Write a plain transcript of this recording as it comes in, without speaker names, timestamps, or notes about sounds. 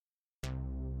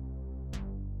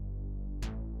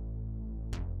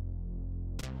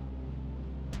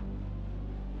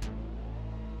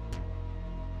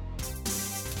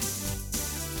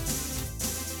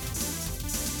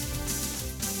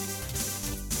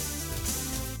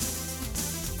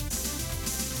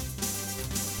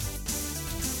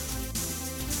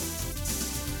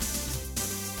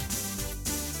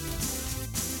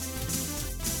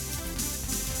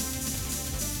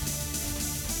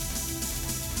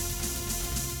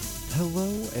Hello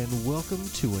and welcome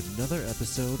to another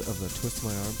episode of the Twist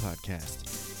My Arm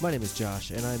podcast. My name is Josh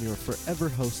and I'm your forever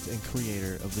host and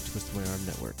creator of the Twist My Arm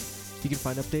network. You can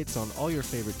find updates on all your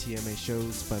favorite TMA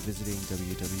shows by visiting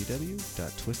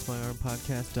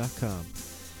www.twistmyarmpodcast.com.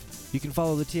 You can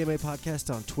follow the TMA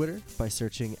podcast on Twitter by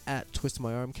searching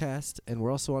 @TwistMyArmCast, and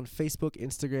we're also on Facebook,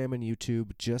 Instagram, and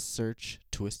YouTube. Just search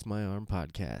Twist My Arm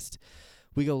Podcast.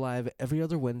 We go live every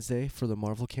other Wednesday for the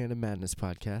Marvel Canon Madness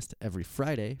podcast, every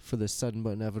Friday for the sudden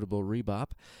but inevitable Rebop,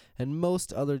 and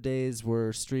most other days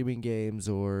we're streaming games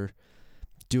or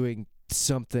doing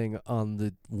something on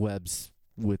the webs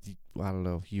with, I don't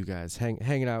know, you guys,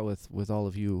 hanging out with all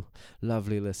of you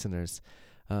lovely listeners.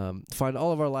 Find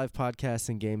all of our live podcasts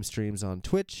and game streams on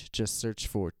Twitch. Just search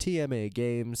for TMA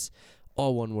Games,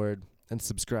 all one word, and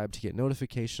subscribe to get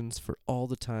notifications for all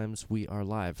the times we are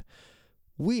live.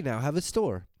 We now have a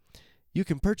store. You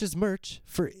can purchase merch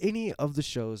for any of the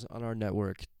shows on our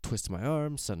network. Twist My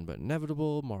Arm, Sudden But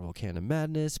Inevitable, Marvel Canon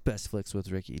Madness, Best Flicks with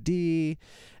Ricky D,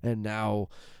 and now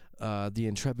the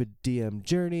Intrepid DM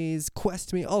Journeys,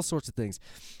 Quest Me, all sorts of things.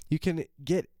 You can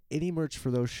get any merch for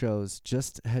those shows.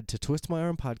 Just head to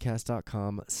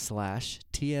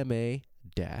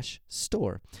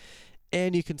twistmyarmpodcast.com/TMA-store.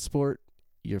 And you can support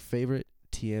your favorite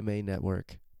TMA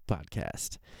network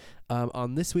podcast.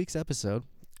 On this week's episode,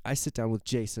 I sit down with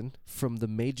Jason from the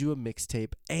Made You a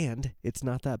Mixtape and It's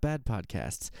Not That Bad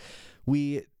podcasts.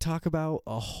 We talk about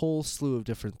a whole slew of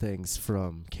different things,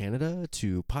 from Canada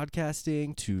to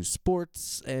podcasting to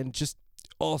sports and just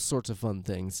all sorts of fun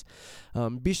things.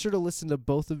 Be sure to listen to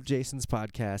both of Jason's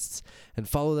podcasts and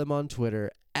follow them on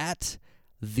Twitter at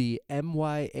the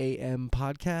MYAM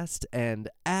podcast and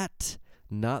at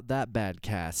Not That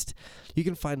Badcast. You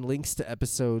can find links to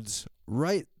episodes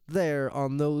right there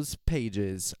on those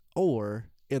pages or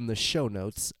in the show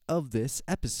notes of this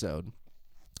episode.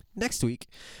 Next week,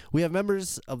 we have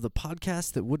members of the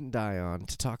Podcast That Wouldn't Die on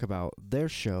to talk about their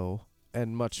show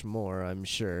and much more, I'm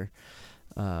sure.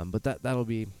 But that'll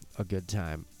be a good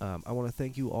time. I want to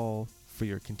thank you all for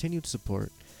your continued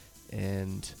support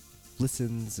and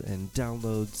listens and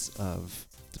downloads of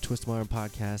the Twist My Arm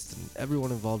podcast and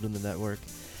everyone involved in the network.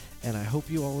 And I hope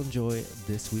you all enjoy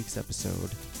this week's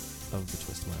episode of the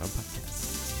Twist My Arm podcast.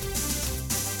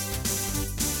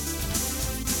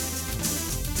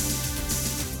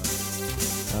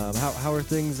 How are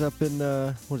things up in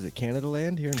what is it, Canada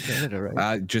land? Here in Canada,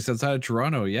 right? Just outside of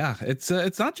Toronto. Yeah, it's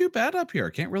not too bad up here.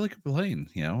 Can't really complain.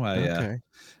 You know, Okay.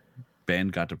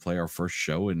 Band got to play our first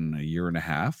show in a year and a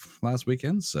half last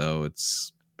weekend, so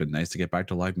it's been nice to get back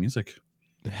to live music.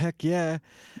 Heck yeah.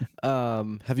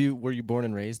 Were you born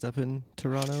and raised up in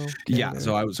Toronto, Canada? Yeah,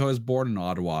 so I was born in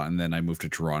Ottawa, and then I moved to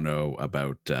Toronto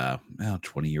about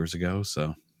 20 years ago.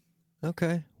 So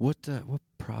Okay. What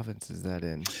province is that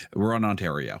in? we're on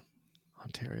Ontario.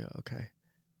 Ontario. Okay.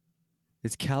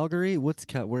 It's Calgary. Where's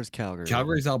Calgary?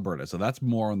 Calgary's Alberta, so that's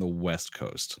more on the west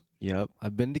coast. Yep.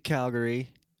 I've been to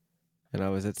Calgary, and I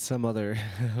was at some other.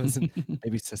 I was in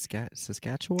maybe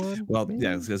Saskatchewan. Well, maybe?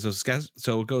 yeah. So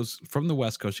it goes from the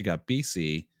west coast. You got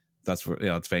BC. That's where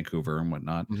it's Vancouver and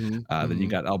whatnot. Then you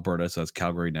got Alberta, so that's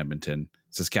Calgary and Edmonton,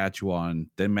 Saskatchewan,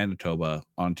 then Manitoba,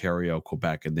 Ontario,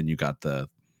 Quebec, and then you got the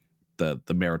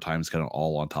Maritimes kind of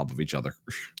all on top of each other.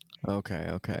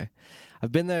 Okay.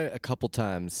 I've been there a couple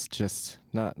times, just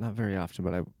not very often.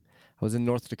 But I was in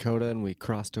North Dakota, and we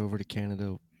crossed over to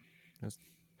Canada. I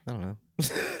don't know.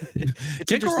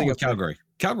 Can't go wrong with Calgary.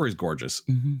 Calgary's gorgeous.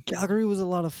 Calgary was a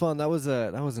lot of fun. That was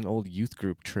an old youth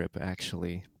group trip,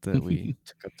 actually, that we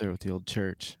took up there with the old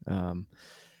church.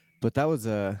 But that was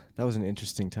an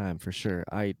interesting time for sure.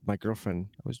 My girlfriend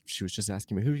she was just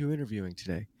asking me, who are you interviewing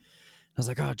today? I was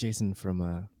like, oh, Jason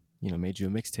from Made You a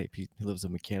Mixtape. He lives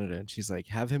up in Canada, and she's like,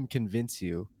 have him convince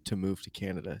you to move to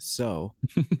Canada. So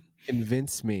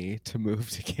convince me to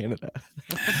move to Canada.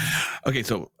 Okay,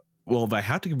 so if I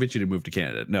have to convince you to move to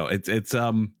Canada, no, it's let's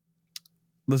put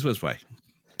it this way.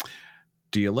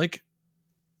 Do you like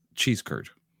cheese curd?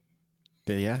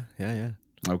 Yeah.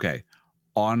 Okay,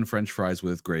 on French fries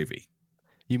with gravy.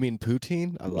 You mean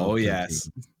poutine? I love poutine. Yes,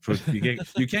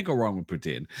 you can't go wrong with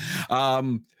poutine.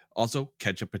 Also,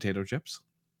 ketchup potato chips.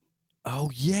 Oh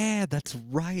yeah, that's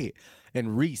right.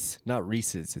 And Reese, not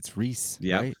Reese's, it's Reese.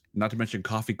 Yeah, right? Not to mention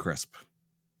coffee crisp.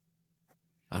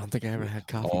 I don't think I ever had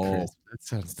coffee crisp. That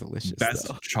sounds delicious. Best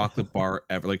chocolate bar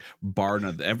ever. Like bar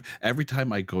none. Every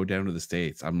time I go down to the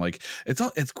States, I'm like,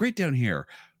 it's great down here,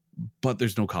 but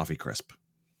there's no coffee crisp.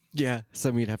 Yeah,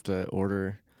 some you'd have to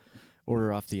order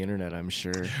off the internet, I'm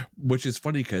sure. Which is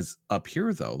funny because up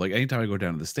here, though, like anytime I go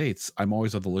down to the States, I'm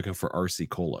always on the lookout for RC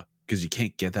Cola because you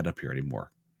can't get that up here anymore.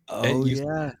 Oh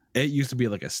yeah. It used to be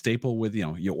like a staple with,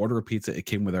 you order a pizza, it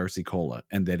came with RC Cola,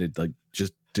 and then it like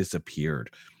just disappeared.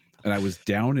 And I was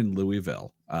down in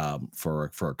Louisville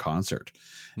for a concert,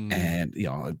 Mm. and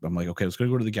I'm like, okay, I was gonna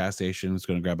go to the gas station, I was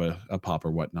gonna grab a pop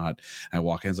or whatnot. And I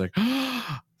walk in, it's like,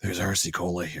 oh, there's RC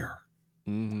Cola here.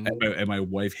 Mm-hmm. And my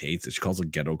wife hates it. She calls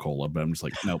it ghetto cola, but I'm just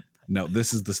like, no,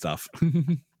 this is the stuff.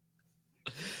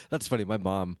 That's funny. My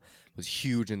mom was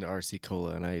huge into RC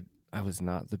Cola, and I was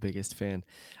not the biggest fan.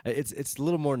 It's a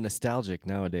little more nostalgic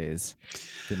nowadays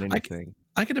than anything.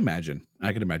 I can imagine.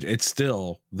 It's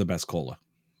still the best cola.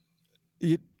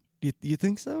 You you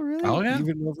think so? Really? Oh yeah.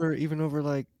 Even over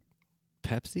like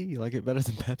Pepsi? You like it better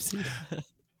than Pepsi?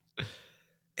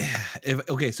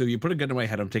 Okay, so you put a gun to my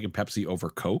head, I'm taking Pepsi over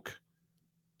Coke.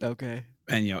 Okay.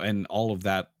 And and all of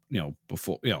that,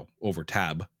 before over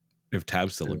Tab, if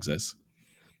Tab still exists.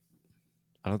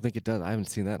 I don't think it does. I haven't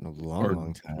seen that in a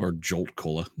long time. Or Jolt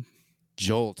Cola.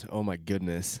 Jolt. Oh my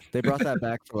goodness. They brought that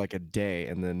back for like a day,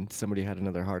 and then somebody had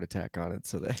another heart attack on it.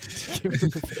 So they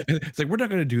it's like, we're not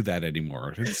going to do that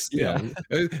anymore. It's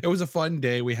it was a fun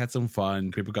day. We had some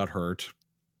fun. People got hurt.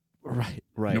 Right.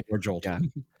 No more Jolt. Yeah.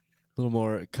 A little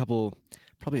more,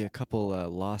 probably a couple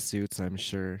lawsuits, I'm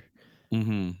sure.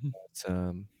 Mm-hmm.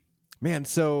 But, man,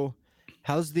 so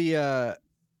how's the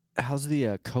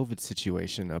COVID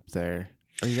situation up there?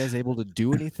 Are you guys able to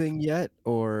do anything yet,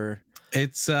 or?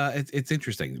 It's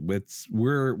interesting.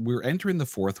 We're entering the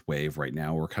fourth wave right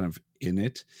now. We're kind of in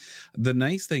it. The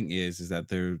nice thing is that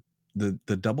the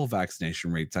double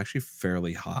vaccination rate is actually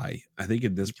fairly high. I think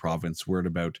in this province we're at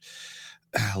about,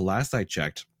 last I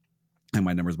checked, and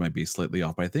my numbers might be slightly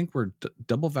off, but I think we're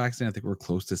double vaccinated. I think we're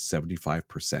close to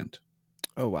 75%.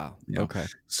 Oh wow. Okay.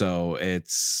 So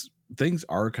things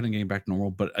are kind of getting back to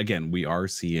normal, but again, we are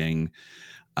seeing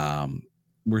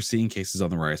cases on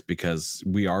the rise because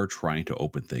we are trying to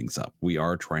open things up. We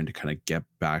are trying to kind of get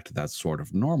back to that sort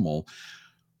of normal,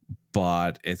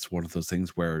 but it's one of those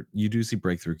things where you do see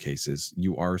breakthrough cases.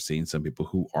 You are seeing some people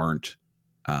who aren't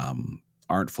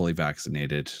fully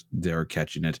vaccinated. They're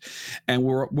catching it, and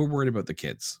we're worried about the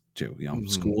kids too.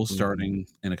 School's starting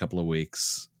in a couple of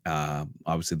weeks.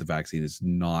 Obviously the vaccine is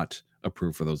not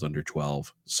approved for those under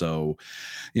 12, so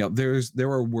there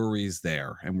are worries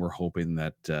there, and we're hoping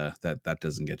that that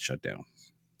doesn't get shut down.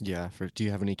 Yeah. Do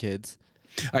you have any kids?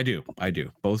 I do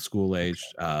both school aged.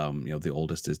 The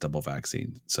oldest is double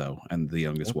vaccine, so, and the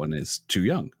youngest one is too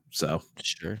young. So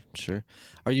sure.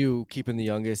 Are you keeping the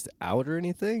youngest out or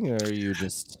anything, or are you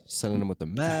just sending them with a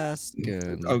mask?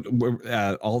 And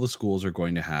all the schools are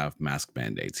going to have mask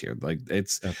mandates here. Like,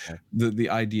 it's okay. The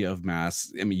idea of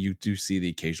masks. I mean, you do see the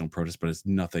occasional protest, but it's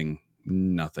nothing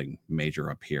major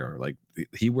up here. Like,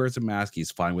 he wears a mask, he's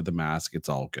fine with the mask, it's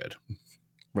all good.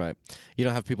 Right. You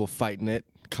don't have people fighting it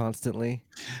constantly.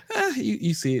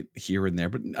 You see it here and there,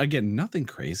 but again, nothing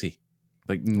crazy.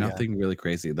 Like, nothing really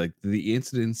crazy. Like, the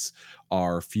incidents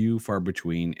are few, far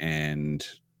between, and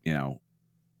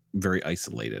very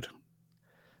isolated.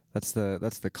 That's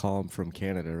the calm from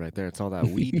Canada right there. It's all that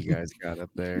weed you guys got up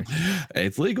there.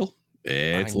 It's legal.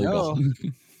 It's legal.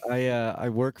 I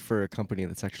work for a company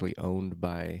that's actually owned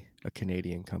by a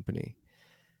Canadian company.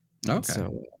 Okay.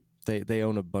 So they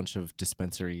own a bunch of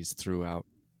dispensaries throughout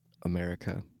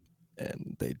America,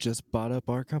 and they just bought up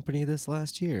our company this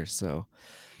last year. So,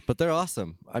 but they're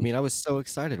awesome. I mean, I was so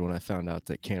excited when I found out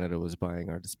that Canada was buying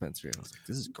our dispensary. I was like,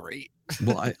 this is great.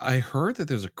 Well, I heard that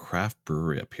there's a craft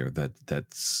brewery up here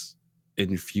that's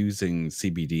infusing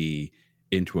CBD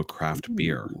into a craft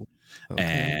beer. Okay.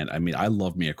 And I mean, I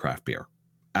love me a craft beer.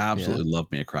 Absolutely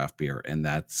love me a craft beer. And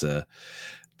that's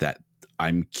that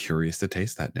I'm curious to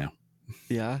taste that now.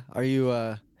 Yeah. Are you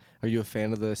a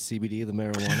fan of the CBD, the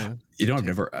marijuana? I've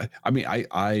never. I mean,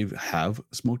 I have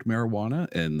smoked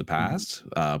marijuana in the past,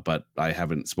 but I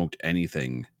haven't smoked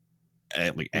anything,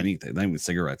 like anything, not even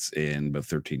cigarettes, in about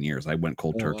 13 years. I went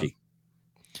cold turkey.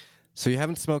 So you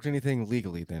haven't smoked anything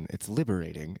legally, then? It's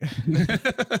liberating.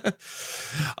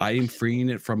 I am freeing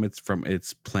it from its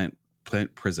plant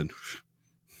prison.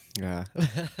 Yeah,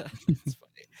 it's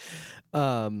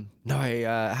funny.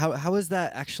 No, how is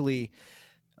that actually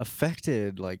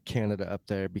affected, like, Canada up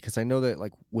there? Because I know that,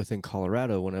 like, within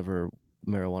Colorado, whenever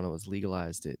marijuana was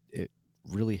legalized, it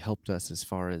really helped us as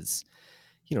far as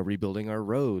rebuilding our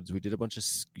roads. We did a bunch of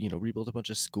rebuilt a bunch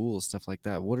of schools, stuff like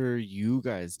that. What are you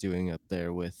guys doing up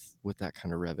there with that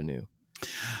kind of revenue?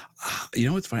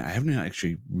 It's funny. I haven't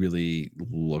actually really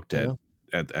looked at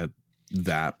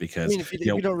that, because I mean, if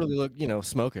you don't really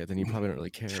smoke it, then you probably don't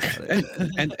really care about it.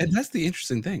 and that's the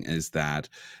interesting thing, is that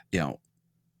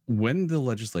when the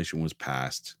legislation was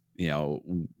passed,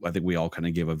 I think we all kind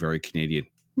of gave a very Canadian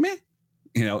meh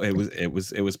You know, it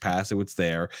was passed. It was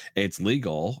there. It's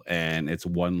legal, and it's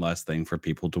one less thing for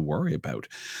people to worry about.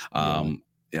 Yeah.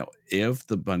 You know, if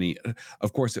the money,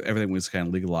 of course, everything was kind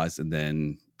of legalized, and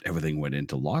then everything went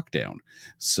into lockdown.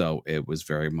 So it was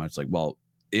very much like, well,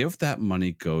 if that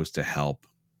money goes to help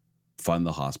fund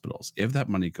the hospitals, if that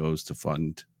money goes to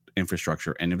fund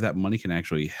infrastructure, and if that money can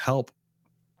actually help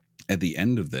at the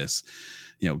end of this,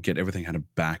 you know, get everything kind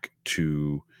of back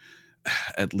to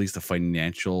at least a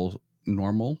financial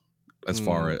normal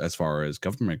Mm, as far as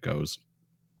government goes,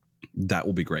 that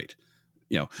will be great.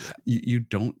 You know, yeah. you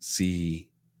don't see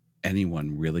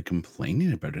anyone really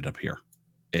complaining about it up here.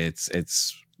 It's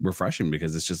refreshing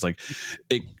because it's just like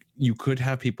it. You could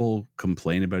have people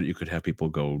complain about it. You could have people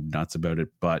go nuts about it,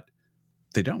 but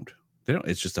they don't. They don't.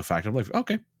 It's just a fact of life.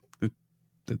 Okay, they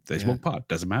Yeah. smoke pot.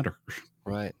 Doesn't matter.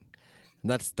 Right. And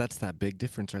that's that big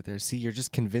difference right there. See, you're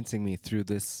just convincing me through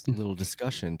this little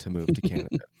discussion to move to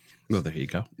Canada. Well, there you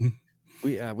go.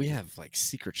 We have like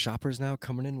secret shoppers now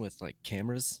coming in with like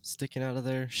cameras sticking out of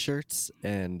their shirts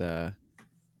and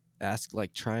ask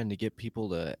like trying to get people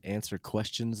to answer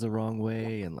questions the wrong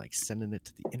way and like sending it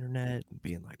to the internet and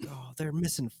being like, "Oh, they're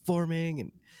misinforming."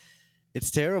 And it's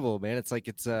terrible, man. It's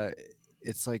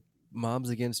like moms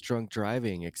against drunk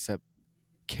driving except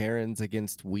Karens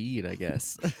against weed, I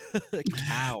guess.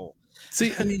 Cow.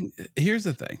 See, I mean, here's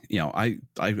the thing. You know,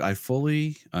 I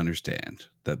fully understand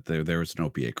that there is an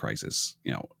opiate crisis,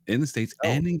 you know, in the States Oh,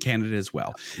 and in Canada as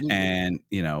well. absolutely. And,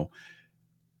 you know,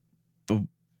 but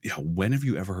you know, when have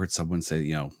you ever heard someone say,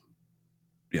 you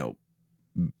know,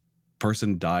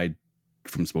 person died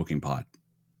from smoking pot?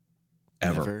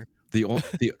 Ever.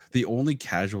 Never. The only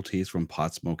casualties from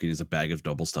pot smoking is a bag of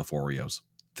double stuffed Oreos.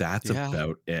 That's Yeah.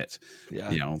 about it. Yeah.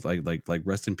 You know, like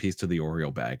rest in peace to the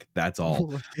Oreo bag. That's all.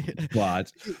 Right.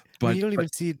 But I mean, you but don't but even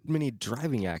see many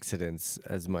driving accidents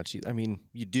as much. I mean,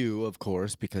 you do, of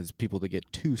course, because people that get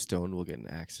too stoned will get in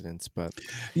accidents. But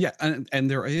yeah,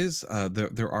 and there is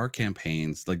there are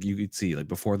campaigns like you could see like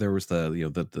before there was the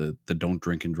the don't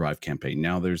drink and drive campaign.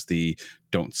 Now there's the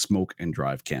don't smoke and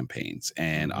drive campaigns,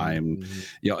 and Mhm, I'm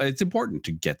mhm. it's important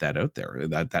to get that out there.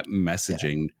 That Yeah,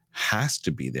 messaging has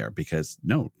to be there because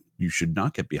no, you should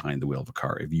not get behind the wheel of a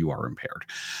car if you are impaired.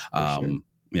 for sure.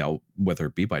 You know, whether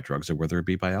it be by drugs or whether it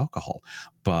be by alcohol.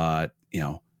 But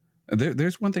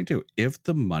there's one thing too. If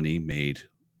the money made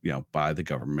by the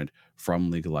government from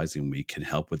legalizing weed can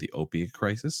help with the opiate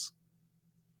crisis,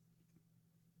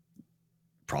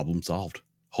 problem solved.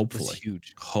 That's Hopefully. huge.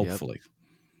 Yep. Hopefully.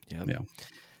 Yep.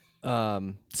 Yeah.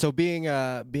 So being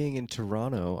in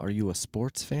Toronto, are you a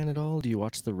sports fan at all? Do you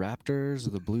watch the Raptors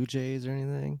or the Blue Jays or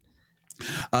anything?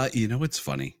 You know, it's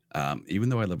funny. Even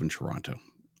though I live in Toronto,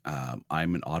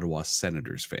 I'm an Ottawa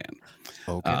Senators fan,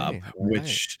 Okay. All right.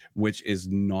 which is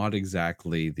not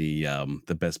exactly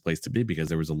the best place to be because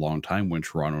there was a long time when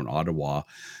Toronto and Ottawa,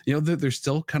 they're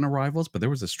still kind of rivals, but there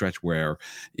was a stretch where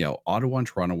Ottawa and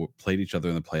Toronto played each other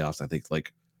in the playoffs. I think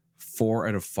like 4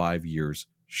 out of 5 years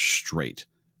straight,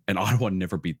 and Ottawa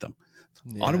never beat them.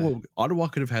 Yeah. Ottawa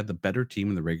could have had the better team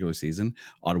in the regular season.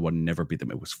 Ottawa never beat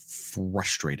them. It was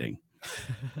frustrating.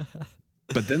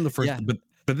 But then Yeah.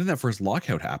 but then that first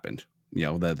lockout happened.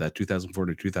 That 2004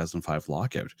 to 2005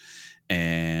 lockout,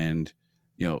 and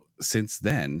since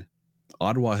then,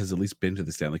 Ottawa has at least been to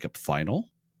the Stanley Cup final.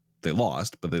 They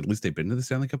lost, but at least they've been to the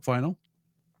Stanley Cup final.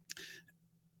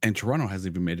 And Toronto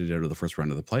hasn't even made it out of the first round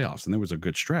of the playoffs. And there was a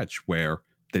good stretch where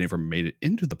they never made it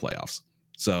into the playoffs.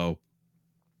 So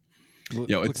it's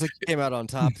Looks like you came out on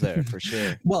top there for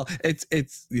sure. well,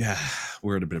 it's yeah,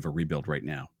 we're in a bit of a rebuild right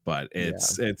now, but Yeah.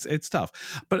 it's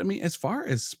tough. But I mean, as far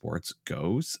as sports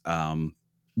goes,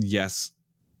 yes,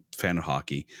 fan of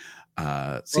hockey.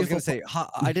 I was gonna CFL. say,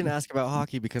 I didn't ask about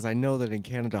hockey because I know that in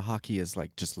Canada, hockey is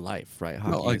like just life, right?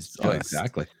 Hockey is just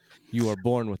Exactly. you are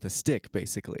born with a stick,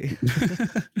 basically.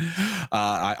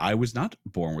 I was not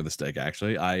born with a stick.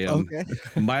 Actually, I Okay.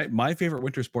 my favorite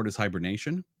winter sport is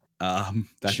hibernation.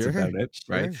 That's Sure. about it,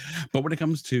 right? Sure. But when it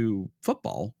comes to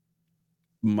football,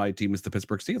 my team is the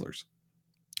Pittsburgh Steelers.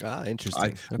 Ah, I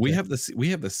interesting. we Okay. have we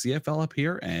have the CFL up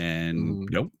here, and Mhm.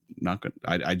 nope, not good.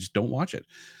 I just don't watch it.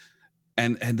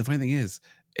 And the funny thing is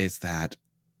that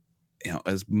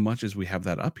as much as we have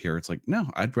that up here, it's like no,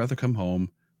 I'd rather come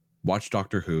home, watch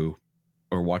Doctor Who,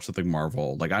 or watch something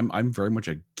Marvel. Like I'm very much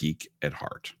a geek at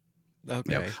heart.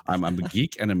 Okay. I'm a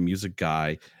geek and a music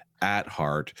guy at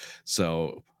heart.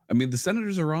 So I mean, the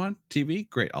Senators are on TV.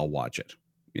 Great, I'll watch it.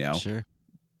 Sure.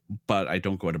 But I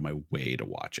don't go out of my way to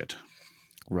watch it.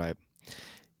 Right.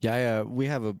 Yeah, we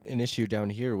have an issue down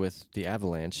here with the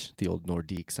Avalanche, the old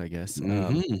Nordiques, I guess.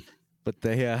 Mhm. But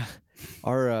they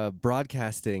our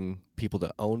broadcasting people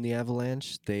that own the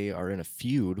Avalanche, they are in a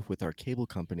feud with our cable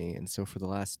company, and so for the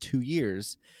last 2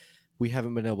 years, we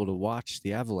haven't been able to watch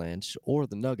the Avalanche or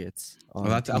the Nuggets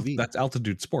Well, on TV. that's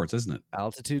Altitude Sports, isn't it?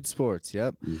 Altitude Sports,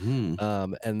 yep.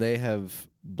 Mm-hmm. And they have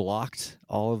blocked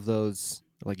all of those.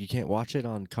 Like you can't watch it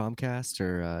on Comcast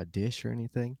or Dish or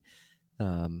anything,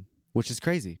 which is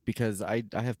crazy because I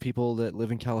have people that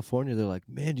live in California. They're like,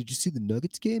 "Man, did you see the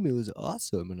Nuggets game? It was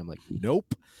awesome." And I'm like,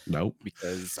 "Nope, Nope.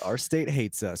 because our state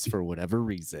hates us for whatever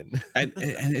reason." And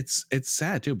it's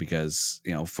sad too, because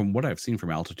from what I've seen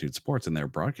from Altitude Sports and their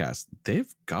broadcast,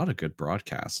 they've got a good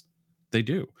broadcast. They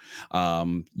do.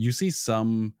 You see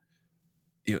some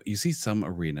you see some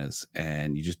arenas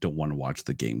and you just don't want to watch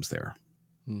the games there.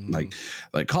 Mhm.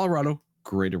 Like Colorado,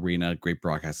 great arena, great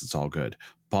broadcast, it's all good.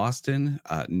 Boston,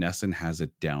 Nesson has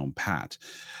it down pat.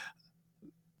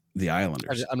 The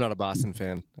Islanders, I'm not a Boston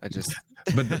fan. I just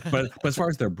but as far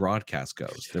as their broadcast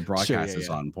goes, their broadcast is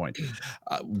yeah. on point.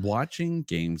 Watching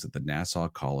games at the Nassau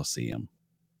Coliseum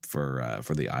for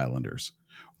the Islanders,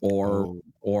 or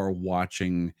Oh,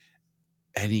 watching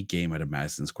any game at a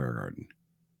Madison Square Garden.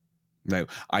 Now,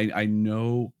 I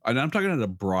know, and I'm talking about a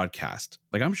broadcast.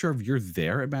 Like, I'm sure if you're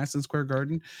there at Madison Square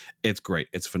Garden, it's great,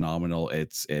 it's phenomenal,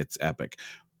 it's epic.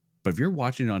 But if you're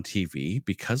watching it on TV,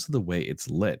 because of the way it's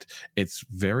lit, it's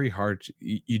very hard.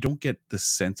 You don't get the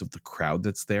sense of the crowd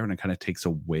that's there, and it kind of takes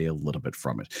away a little bit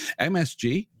from it.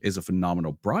 MSG is a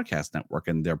phenomenal broadcast network,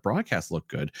 and their broadcasts look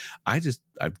good. I've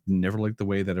never liked the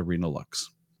way that arena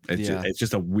looks. It's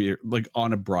just a weird, like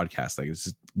on a broadcast thing. It's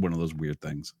just one of those weird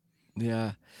things.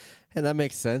 yeah, and that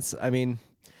makes sense. I mean,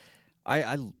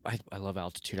 I love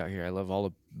altitude out here. I love all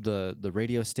of the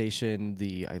radio station.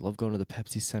 I love going to the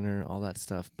Pepsi Center, all that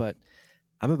stuff. But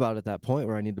I'm about at that point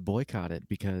where I need to boycott it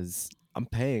because I'm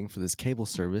paying for this cable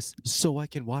service so I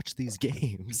can watch these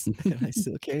games, and I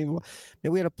still can't even.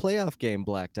 Man, we had a playoff game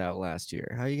blacked out last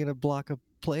year. How are you gonna block a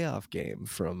playoff game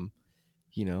from,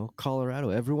 Colorado?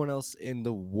 Everyone else in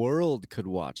the world could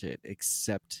watch it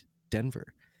except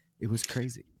Denver. It was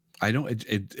crazy. I know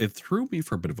it threw me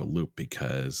for a bit of a loop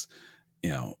because,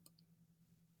 all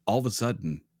of a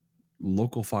sudden,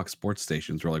 local Fox sports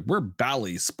stations were like, "We're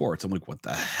Bally Sports." I'm like, "What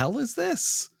the hell is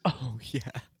this?" Oh yeah,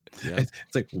 yeah.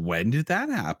 It's like, when did that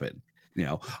happen?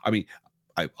 I mean,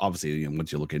 I obviously,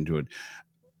 once you look into it,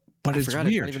 but it's It's not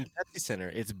weird. even Pepsi Center.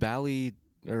 It's Bally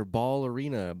or Ball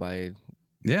Arena by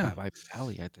Yeah,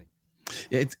 Bally, I think.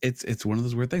 it's one of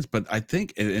those weird things. But I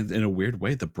think in a weird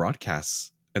way, the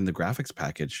broadcasts and the graphics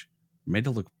package made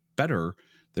it look better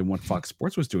than what Fox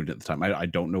Sports was doing at the time. I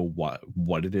don't know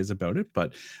what it is about it,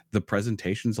 but the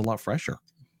presentation's a lot fresher.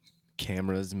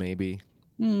 Cameras, maybe.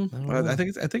 I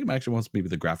think it actually wants maybe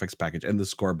the graphics package and the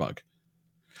score bug.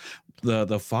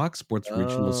 The Fox Sports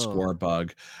regional score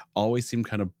bug always seemed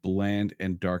kind of bland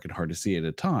and dark and hard to see at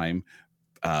a time.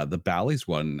 The Bally's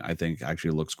one, I think,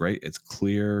 actually looks great. It's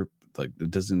clear, like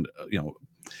it doesn't,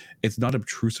 it's not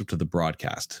obtrusive to the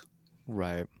broadcast.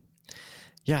 Right.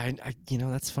 Yeah,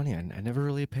 that's funny. I never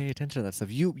really pay attention to that stuff.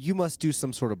 You must do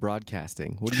some sort of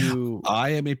broadcasting. What do you? I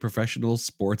am a professional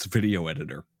sports video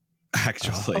editor,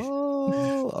 actually.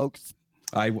 Oh,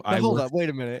 I hold up. Wait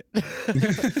a minute.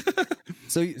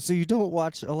 So you don't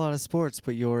watch a lot of sports,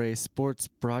 but you're a sports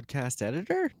broadcast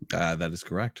editor? That is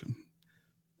correct.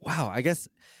 Wow. I guess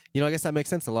that makes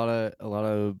sense. A lot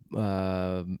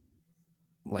of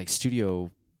like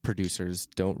studio producers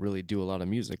don't really do a lot of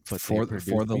music, but for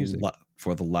the music.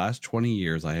 For the last 20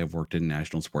 years, I have worked in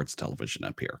national sports television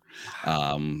up here.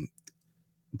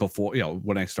 Before,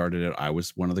 when I started it, I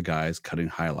was one of the guys cutting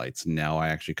highlights. Now I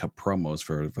actually cut promos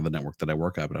for the network that I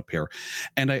work at up here,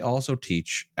 and I also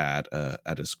teach at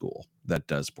a school that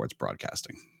does sports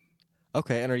broadcasting.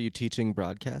 Okay, and are you teaching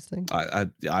broadcasting?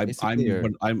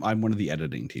 I'm one of the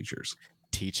editing teachers.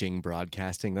 Teaching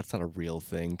broadcasting? That's not a real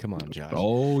thing. Come on, Josh.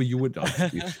 Oh, you would.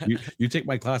 You take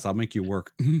my class. I'll make you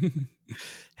work.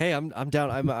 Hey, I'm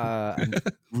down. I'm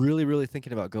really, really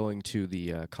thinking about going to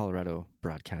the Colorado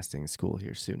Broadcasting School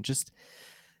here soon. Just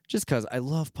because I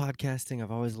love podcasting.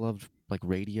 I've always loved like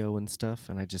radio and stuff,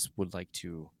 and I just would like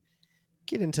to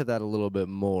get into that a little bit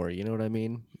more. You know what I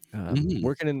mean?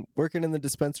 Working in the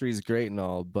dispensary is great and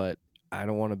all, but I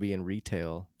don't want to be in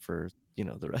retail for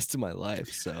the rest of my life.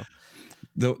 So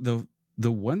the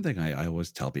one thing I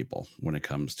always tell people when it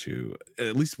comes to,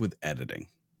 at least with editing,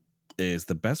 is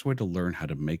the best way to learn how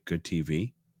to make good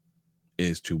TV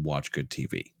is to watch good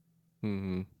TV.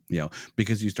 Mm-hmm.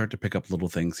 Because you start to pick up little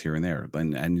things here and there,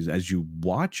 and as you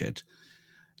watch it,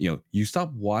 you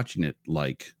stop watching it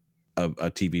like a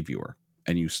TV viewer,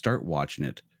 and you start watching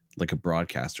it like a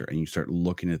broadcaster, and you start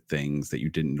looking at things that you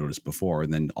didn't notice before,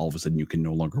 and then all of a sudden you can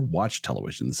no longer watch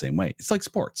television the same way. It's like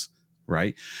sports,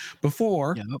 right?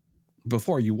 Before Yep.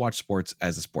 before you watch sports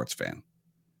as a sports fan.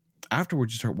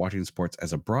 Afterwards, you start watching sports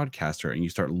as a broadcaster, and you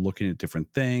start looking at different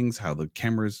things, how the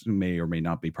cameras may or may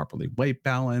not be properly weight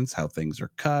balanced, how things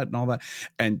are cut, and all that.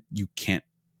 And you can't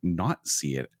not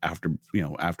see it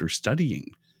after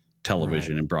studying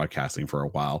television and broadcasting for a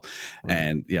while. Right.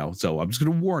 And so I'm just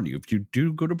going to warn you: if you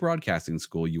do go to broadcasting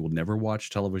school, you will never watch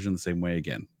television the same way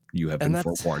again. You have And been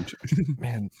that's forewarned.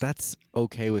 man, that's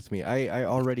okay with me. I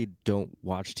already don't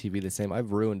watch TV the same.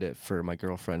 I've ruined it for my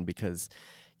girlfriend because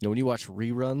when you watch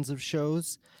reruns of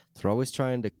shows, they're always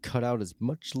trying to cut out as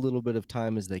much little bit of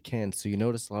time as they can. So you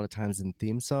notice a lot of times in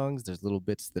theme songs, there's little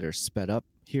bits that are sped up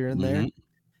here and there.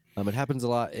 It happens a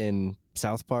lot in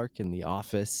South Park, in The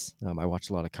Office. I watch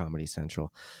a lot of Comedy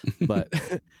Central, but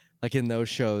like in those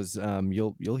shows,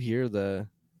 you'll hear the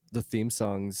theme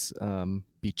songs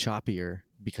be choppier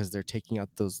because they're taking out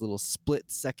those little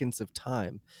split seconds of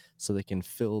time so they can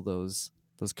fill those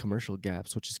commercial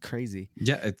gaps, which is crazy.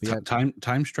 Yeah, it's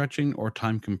time stretching or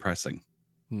time compressing.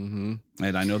 Mm-hmm.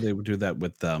 And I know they would do that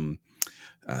with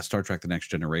Star Trek: The Next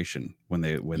Generation when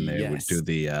they would do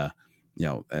the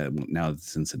now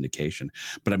it's in syndication.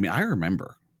 But I mean, I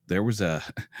remember there was a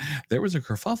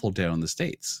kerfuffle down in the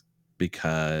States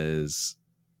because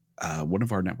one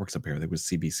of our networks up here, there was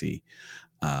CBC.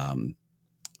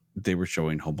 They were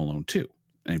showing Home Alone 2.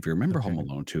 And if you remember Home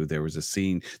Alone 2, there was a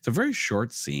scene. It's a very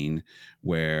short scene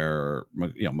where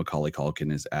Macaulay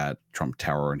Culkin is at Trump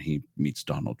Tower and he meets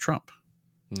Donald Trump,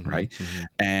 right? Mm-hmm.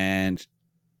 And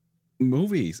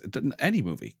movies, any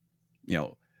movie,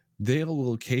 they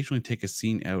will occasionally take a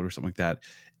scene out or something like that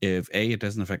if it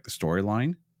doesn't affect the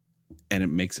storyline and it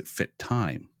makes it fit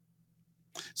time.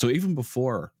 So even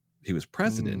before he was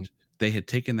president, they had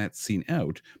taken that scene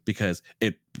out because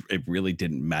it really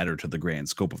didn't matter to the grand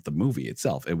scope of the movie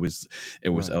itself. It was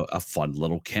a fun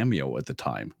little cameo at the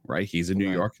time, right? He's in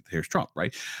New York. Here's Trump,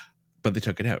 right? But they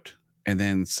took it out. And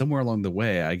then somewhere along the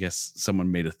way, I guess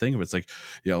someone made a thing of it. It's like,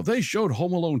 they showed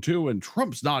Home Alone 2 and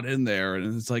Trump's not in there.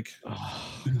 And it's like,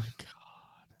 oh my God.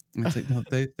 And it's like, no,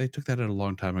 they took that out a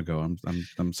long time ago.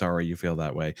 I'm sorry you feel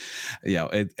that way.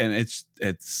 And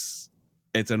it's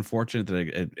unfortunate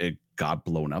that it got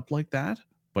blown up like that,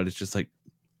 but it's just like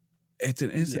it's an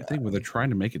instant thing where they're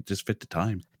trying to make it just fit the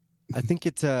time. I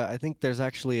think there's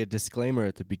actually a disclaimer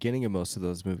at the beginning of most of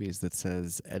those movies that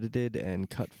says edited and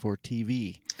cut for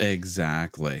TV.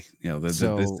 Exactly.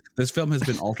 This film has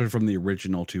been altered from the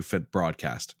original to fit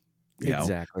broadcast.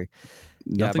 Exactly.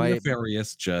 Nothing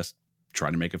nefarious, just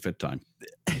trying to make it fit time.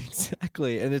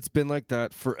 Exactly. And it's been like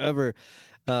that forever.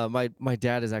 My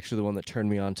dad is actually the one that turned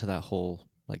me on to that whole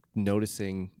like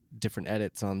noticing different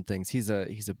edits on things. He's a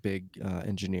big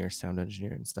engineer, sound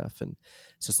engineer and stuff. And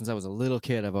so since I was a little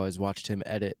kid, I've always watched him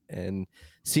edit and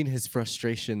seen his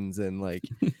frustrations and like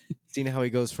seen how he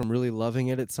goes from really loving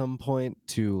it at some point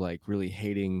to like really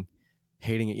hating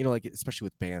it. Like especially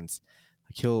with bands,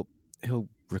 like he'll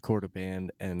record a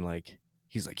band and like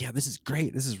he's like, yeah, this is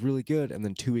great. This is really good. And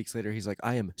then 2 weeks later, he's like,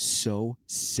 I am so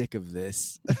sick of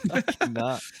this. I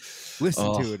cannot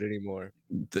listen to it anymore.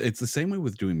 It's the same way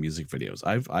with doing music videos.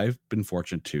 I've been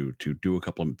fortunate to do a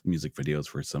couple of music videos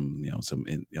for some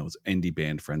indie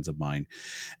band friends of mine,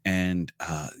 and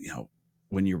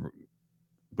when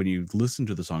you listen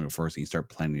to the song at first and you start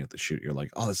planning out the shoot, you're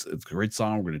like, oh, it's a great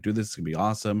song. We're going to do this. It's going to be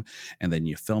awesome. And then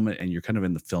you film it and you're kind of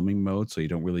in the filming mode. So you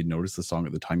don't really notice the song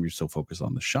at the time. You're so focused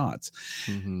on the shots.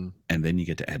 Mm-hmm. And then you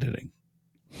get to editing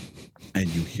and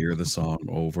you hear the song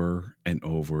over and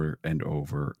over and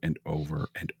over and over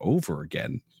and over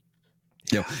again.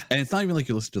 And it's not even like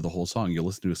you listen to the whole song. You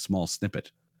listen to a small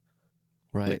snippet.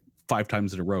 Right. Like 5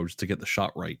 times in a row just to get the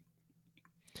shot right.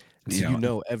 So you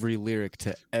know every lyric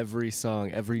to every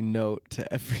song, every note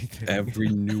to everything. Every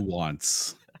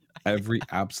nuance. Every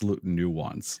absolute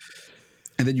nuance.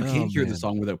 And then you can't hear the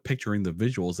song without picturing the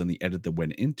visuals and the edit that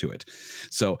went into it.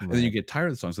 So and then you get tired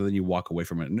of the song. So then you walk away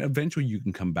from it. And eventually you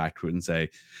can come back to it and say,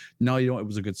 no, it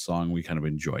was a good song. We kind of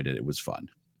enjoyed it. It was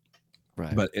fun.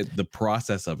 Right. But the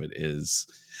process of it is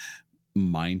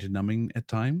mind-numbing at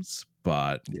times,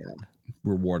 but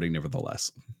rewarding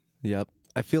nevertheless. Yep.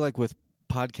 I feel like with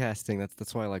podcasting,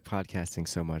 that's why I like podcasting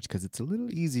so much, because it's a little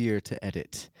easier to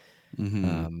edit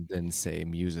than say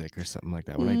music or something like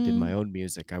that. When I did my own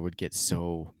music, I would get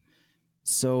so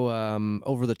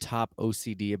over the top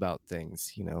OCD about things,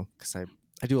 because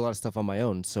I do a lot of stuff on my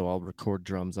own. So I'll record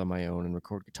drums on my own and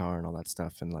record guitar and all that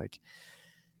stuff. And like,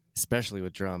 especially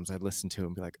with drums, I'd listen to it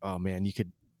and be like, oh man, you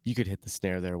could you could hit the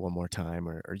snare there one more time,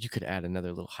 or you could add another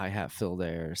little hi-hat fill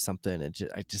there or something.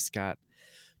 I just got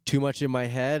too much in my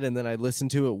head, and then I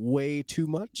listened to it way too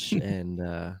much and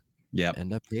Yeah.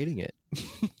 end up hating it.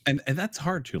 And that's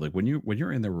hard too. Like when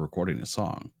you're in there recording a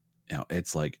song,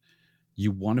 it's like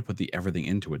you want to put the everything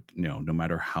into it, no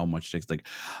matter how much it takes. Like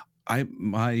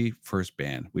my first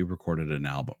band, we recorded an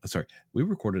album. Sorry, we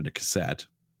recorded a cassette.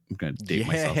 I'm gonna date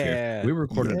myself here. Yeah. We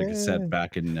recorded a cassette Yeah.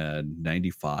 back in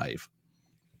 '95.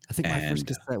 I think my first And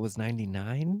cassette was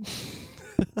 99.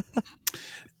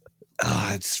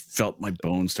 I just felt my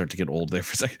bones start to get old there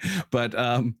for a second. But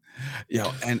and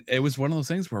it was one of those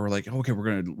things where we're like, okay,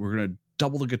 we're gonna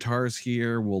double the guitars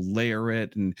here, we'll layer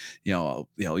it, and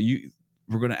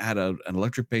we're going to add an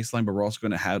electric bass line, but we're also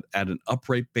going to add an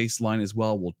upright bass line as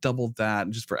well. We'll double that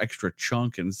just for extra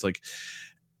chunk. And it's like,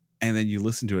 and then you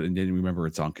listen to it and then you remember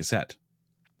it's on cassette.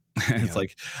 And it's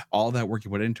like all that work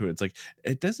you put into it. It's like,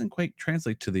 it doesn't quite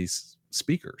translate to these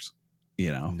speakers,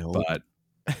 Nope. but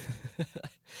I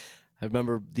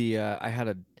remember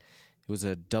it was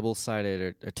a double-sided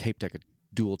or a tape deck, a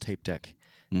dual tape deck.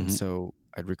 Mhm. And so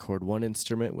I'd record one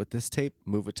instrument with this tape,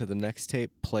 move it to the next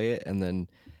tape, play it, and then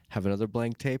have another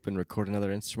blank tape and record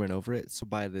another instrument over it. So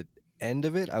by the end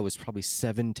of it, I was probably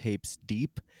 7 tapes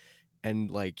deep, and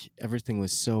like everything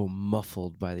was so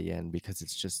muffled by the end because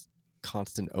it's just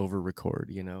constant over record,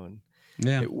 and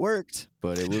yeah. it worked,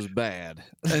 but it was bad.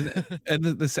 and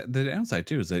the downside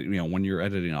too is that when you're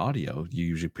editing audio, you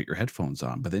usually put your headphones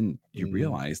on, but then you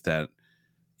realize that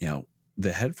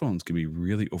the headphones can be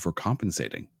really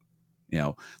overcompensating.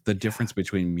 The difference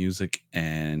between music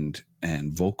and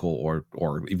vocal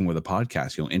or even with a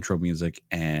podcast, intro music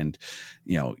and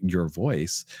your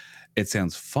voice, it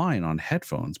sounds fine on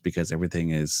headphones because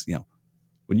everything is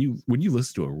when you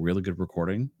listen to a really good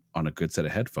recording on a good set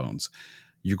of headphones,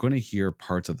 you're going to hear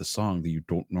parts of the song that you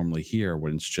don't normally hear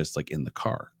when it's just like in the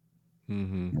car.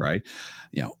 Right.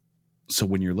 So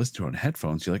when you're listening to it on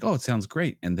headphones, you're like, oh, it sounds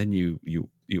great. And then you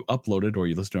upload it or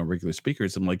you listen to it on regular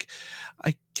speakers. I'm like,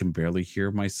 I can barely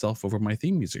hear myself over my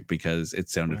theme music because it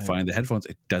sounded fine in the headphones.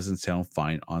 It doesn't sound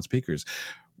fine on speakers.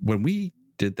 When we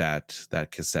did that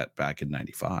cassette back in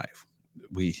 '95,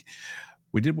 we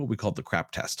did what we called the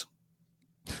crap test.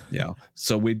 Yeah.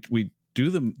 So we do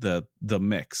the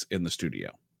mix in the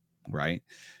studio, right?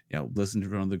 Listen to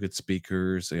it on the good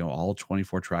speakers, all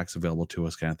 24 tracks available to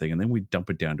us kind of thing. And then we dump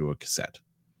it down to a cassette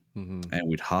and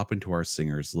we'd hop into our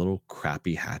singer's little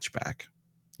crappy hatchback.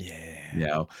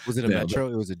 Yeah. Was it a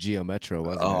Metro? It was a Geo Metro,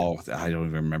 wasn't it? Oh, I don't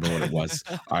even remember what it was.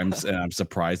 I'm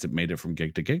surprised it made it from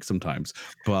gig to gig sometimes,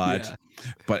 but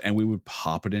we would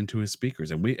pop it into his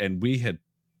speakers and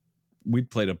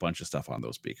we'd played a bunch of stuff on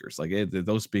those speakers. Like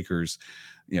those speakers,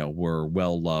 were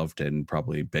well loved and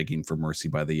probably begging for mercy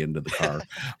by the end of the car.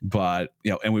 But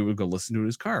and we would go listen to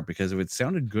his car because if it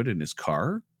sounded good in his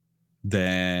car,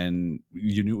 then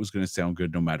you knew it was going to sound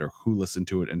good no matter who listened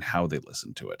to it and how they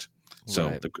listened to it.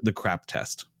 So the crap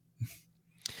test.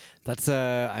 That's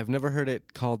I've never heard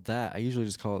it called that. I usually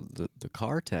just call it the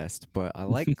car test, but I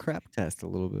like crap test a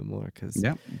little bit more because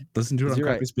listen to it on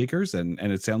crappy speakers and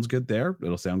it sounds good there.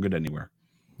 It'll sound good anywhere.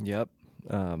 Yep,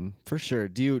 for sure.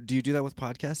 Do you do that with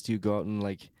podcasts? Do you go out and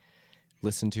like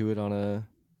listen to it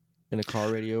in a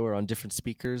car radio or on different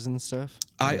speakers and stuff?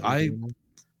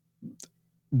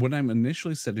 When I'm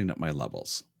initially setting up my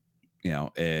levels,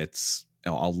 it's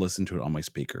I'll listen to it on my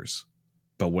speakers.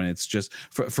 But when it's just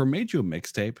for Made You a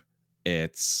Mixtape,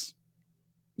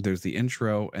 there's the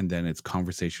intro and then it's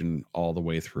conversation all the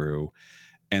way through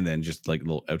and then just like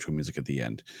little outro music at the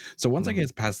end. So once I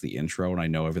get past the intro and I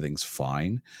know everything's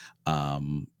fine,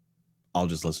 I'll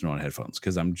just listen on headphones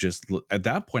because I'm just at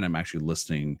that point I'm actually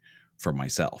listening for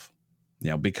myself.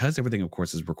 Because everything, of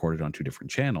course, is recorded on 2 different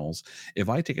channels. If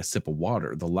I take a sip of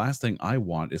water, the last thing I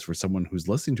want is for someone who's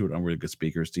listening to it on really good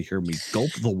speakers to hear me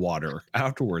gulp the water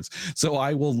afterwards. So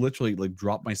I will literally like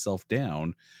drop myself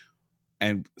down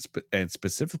and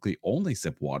specifically only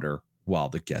sip water while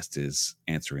the guest is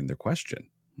answering their question.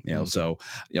 So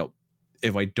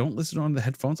if I don't listen on the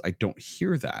headphones, I don't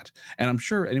hear that. And I'm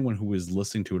sure anyone who is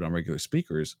listening to it on regular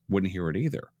speakers wouldn't hear it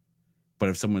either. But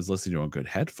if someone's listening to it on good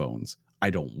headphones, I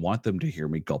don't want them to hear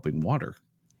me gulping water.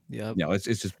 Yeah. It's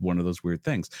just one of those weird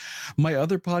things. My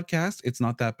other podcast, it's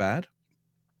not that bad.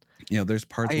 There's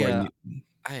parts where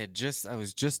I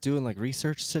was just doing like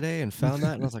research today and found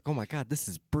that and I was like, oh my God, this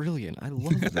is brilliant. I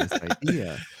love this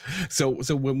idea. So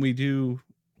when we do,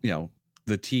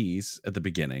 the tease at the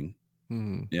beginning,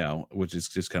 which is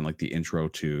just kind of like the intro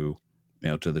to,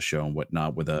 to the show and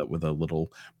whatnot with a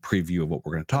little preview of what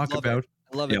we're going to talk about.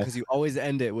 I love it because you always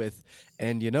end it with,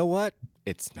 and you know what?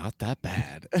 it's not that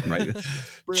bad. Right.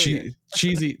 Brilliant.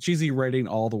 Cheesy writing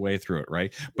all the way through it,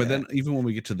 right? But Yeah. then even when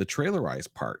we get to the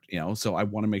trailerized part, so I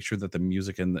want to make sure that the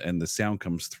music and the sound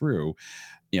comes through,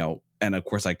 and of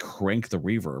course I crank the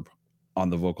reverb on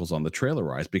the vocals on the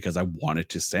trailerized because I want it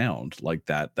to sound like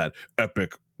that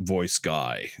epic voice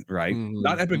guy, right?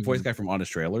 Not epic voice guy from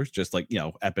Honest Trailers, just like,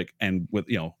 epic and with,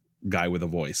 guy with a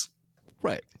voice.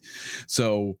 Right.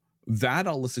 So that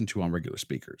I'll listen to on regular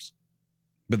speakers.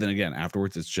 But then again,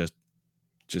 afterwards, it's just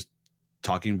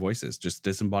talking voices, just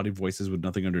disembodied voices with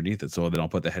nothing underneath it. So then I'll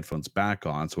put the headphones back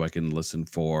on so I can listen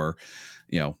for,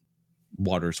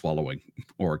 water swallowing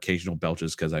or occasional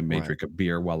belches because I may drink a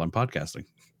beer while I'm podcasting.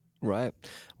 Right.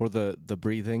 Or the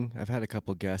breathing. I've had a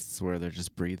couple guests where they're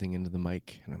just breathing into the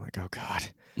mic, and I'm like, oh God,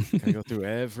 gotta go through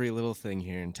every little thing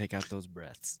here and take out those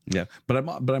breaths. Yeah, but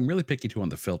I'm really picky too on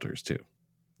the filters too.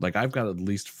 Like I've got at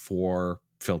least 4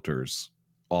 filters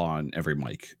on every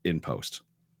mic in post.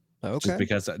 Okay.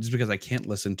 Just because I can't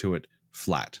listen to it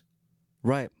flat.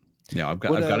 Right. Yeah, I've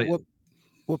got it.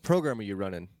 What program are you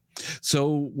running?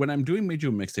 So when I'm doing Made You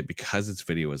a Mixtape, because it's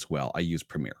video as well, I use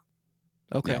Premiere.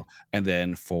 Okay. And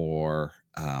then for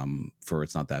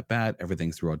It's Not That Bad,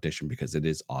 everything's through Audition because it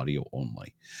is audio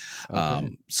only.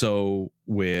 Okay. So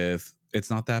with It's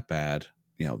Not That Bad,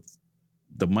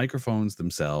 the microphones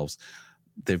themselves,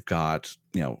 they've got,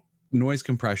 noise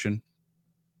compression,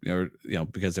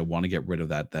 because they want to get rid of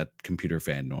that computer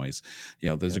fan noise.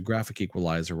 There's a graphic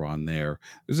equalizer on there.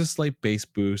 There's a slight bass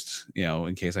boost,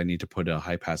 in case I need to put a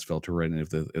high pass filter in if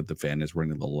the fan is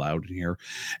running a little loud in here.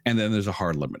 And then there's a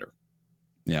hard limiter,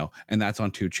 and that's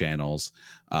on 2 channels.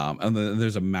 And then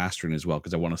there's a mastering as well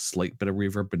because I want a slight bit of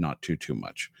reverb, but not too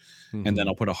much. And then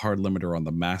I'll put a hard limiter on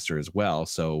the master as well.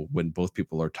 So when both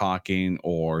people are talking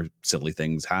or silly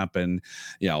things happen,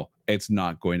 it's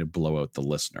not going to blow out the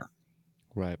listener.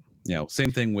 Right.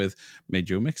 Same thing with Made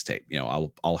You a Mixtape.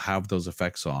 I'll have those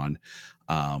effects on.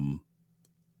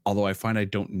 Although I find I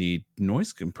don't need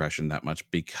noise compression that much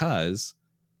because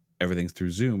everything's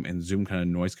through Zoom, and Zoom kind of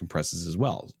noise compresses as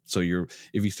well. So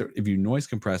if you noise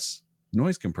compress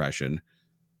noise compression,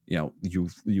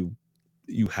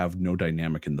 you have no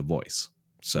dynamic in the voice.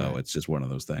 So It's just one of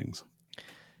those things.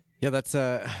 Yeah, that's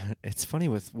it's funny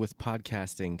with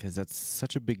podcasting because that's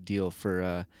such a big deal for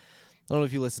I don't know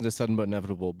if you listen to Sudden But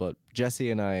Inevitable, but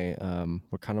Jesse and I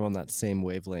were kind of on that same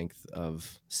wavelength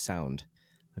of sound.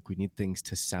 Like we need things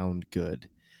to sound good.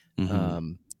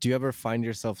 Mm-hmm. Do you ever find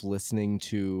yourself listening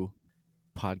to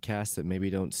podcasts that maybe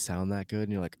don't sound that good,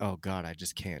 and you're like, "Oh God, I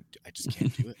just can't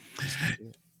do it."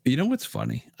 You know what's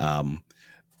funny?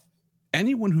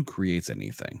 Anyone who creates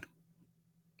anything,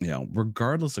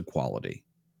 regardless of quality,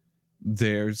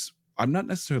 I'm not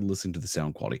necessarily listening to the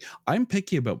sound quality. I'm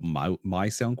picky about my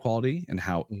sound quality and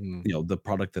how the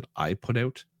product that I put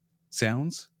out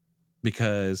sounds,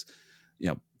 because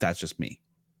that's just me.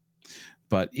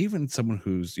 But even someone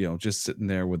who's just sitting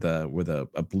there with a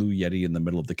blue Yeti in the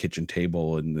middle of the kitchen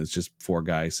table, and it's just 4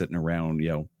 guys sitting around,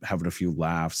 having a few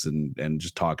laughs and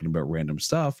just talking about random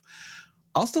stuff,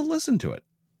 I'll still listen to it,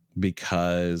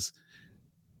 because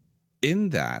in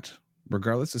that,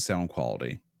 regardless of sound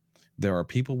quality, there are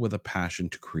people with a passion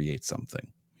to create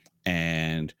something.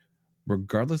 And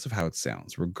regardless of how it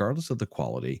sounds, regardless of the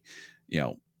quality,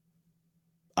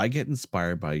 I get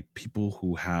inspired by people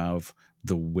who have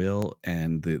the will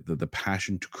and the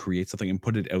passion to create something and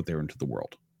put it out there into the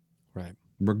world. Right.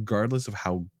 Regardless of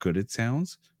how good it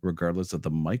sounds, regardless of the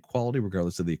mic quality,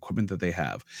 regardless of the equipment that they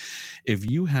have. If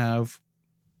you have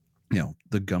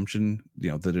the gumption,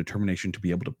 the determination to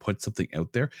be able to put something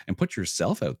out there and put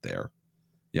yourself out there,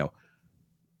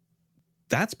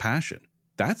 that's passion.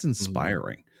 That's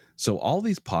inspiring. Mm-hmm. So all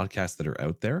these podcasts that are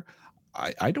out there,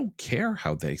 I don't care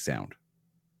how they sound.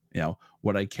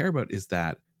 What I care about is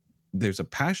that there's a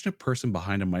passionate person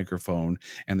behind a microphone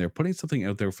and they're putting something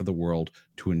out there for the world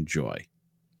to enjoy.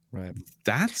 Right.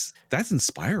 That's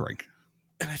inspiring.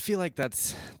 And I feel like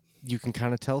you can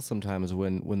kind of tell sometimes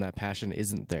when that passion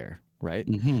isn't there, right?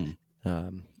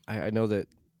 Mm-hmm. I know that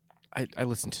I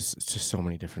listen to so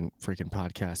many different freaking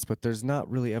podcasts, but there's not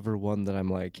really ever one that I'm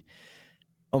like,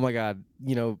 oh my God,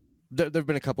 there've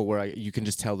been a couple where you can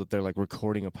just tell that they're like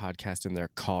recording a podcast in their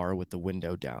car with the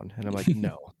window down, and I'm like,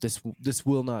 no, this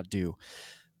will not do.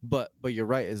 But you're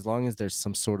right. As long as there's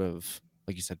some sort of,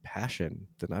 like you said, passion,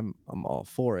 then I'm all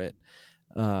for it.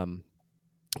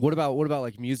 What about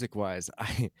like music wise?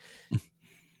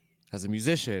 As a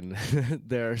musician,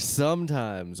 there are some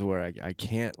times where I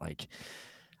can't like.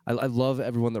 I love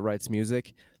everyone that writes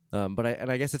music, but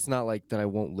I guess it's not like that I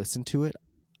won't listen to it.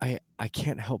 I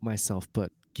can't help myself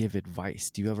but give advice?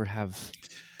 Do you ever have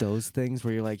those things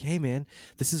where you're like, hey man,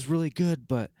 this is really good,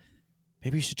 but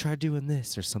maybe you should try doing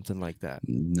this or something like that?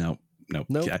 No, no.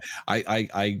 Nope. Yeah,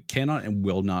 I cannot and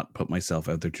will not put myself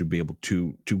out there to be able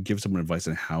to give someone advice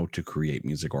on how to create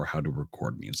music or how to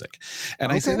record music.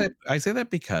 And Okay. I say that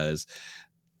because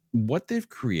what they've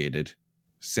created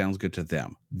sounds good to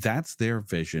them. That's their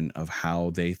vision of how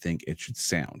they think it should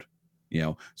sound.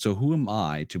 So who am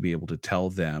I to be able to tell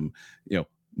them,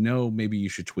 no, maybe you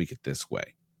should tweak it this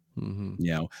way.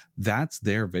 Mm-hmm. That's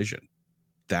their vision.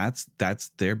 That's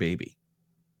their baby.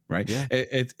 Right. Yeah.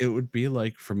 It would be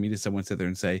like for me to someone sit there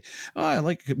and say, oh, I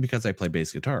like it because I play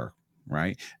bass guitar.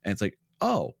 Right. And it's like,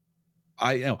 oh,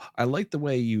 I like the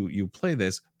way you play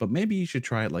this, but maybe you should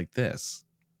try it like this.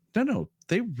 No,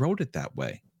 they wrote it that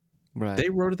way. Right. They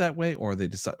wrote it that way, or they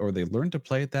decide, or they learned to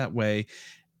play it that way.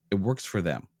 It works for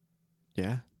them.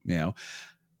 Yeah.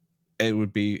 It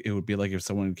would be like if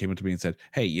someone came up to me and said,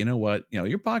 hey, you know what,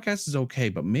 your podcast is okay,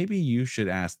 but maybe you should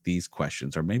ask these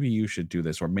questions, or maybe you should do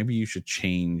this, or maybe you should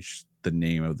change the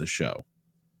name of the show.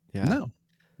 Yeah.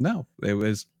 No,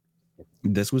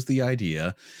 this was the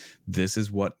idea. This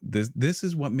is what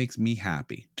makes me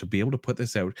happy to be able to put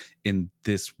this out in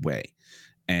this way.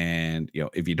 And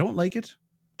if you don't like it,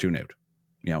 tune out.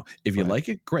 If you like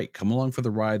it, great, come along for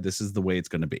the ride. This is the way it's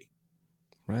going to be.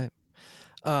 Right.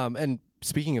 And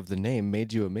speaking of the name,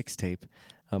 Made You a Mixtape.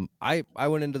 I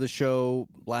went into the show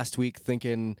last week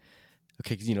thinking,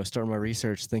 okay, starting my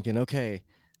research, thinking, okay,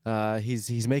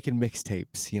 he's making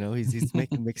mixtapes, he's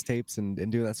making mixtapes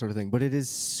and doing that sort of thing. But it is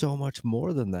so much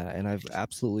more than that, and I've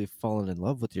absolutely fallen in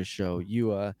love with your show.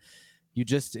 You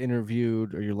just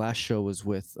interviewed, or your last show was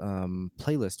with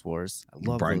Playlist Wars. I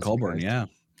love Brian those Colburn. guys. Yeah,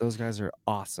 those guys are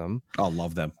awesome. I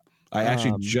love them. I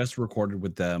actually just recorded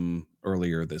with them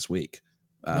earlier this week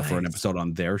for an episode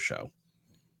on their show.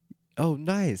 Oh,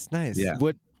 nice. Yeah.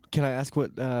 What can I ask?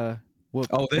 What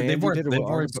they've already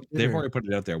put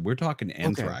it out there. We're talking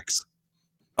Anthrax.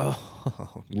 Okay.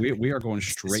 Oh, we are going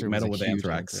straight metal with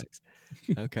Anthrax.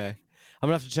 Okay, I'm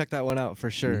gonna have to check that one out for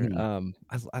sure.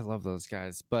 Mm-hmm. I love those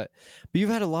guys, but you've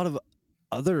had a lot of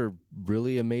other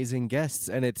really amazing guests,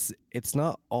 and it's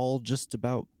not all just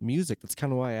about music. That's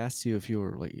kind of why I asked you if you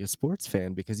were like a sports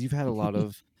fan, because you've had a lot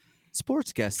of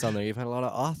sports guests on there. You've had a lot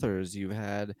of authors. You've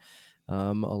had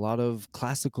a lot of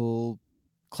classical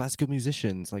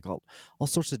musicians, like all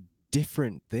sorts of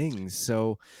different things.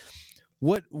 So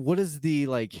what is the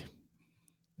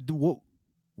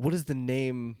what does the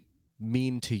name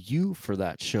mean to you for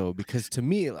that show? Because to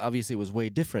me, obviously, it was way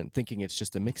different, thinking it's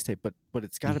just a mixtape, but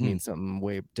it's got to mean something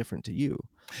way different to you.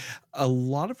 A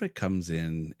lot of it comes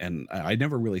in, and I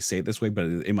never really say it this way, but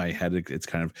in my head, it's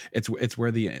kind of it's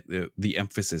where the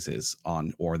emphasis is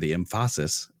on, or the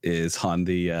emphasis is on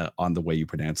the way you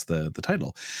pronounce the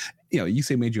title. You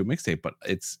say Made You a Mixtape, but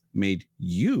it's Made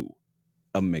You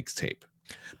a Mixtape.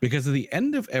 Because at the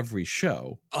end of every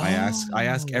show, I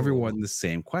ask everyone the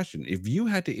same question. If you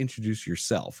had to introduce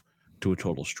yourself to a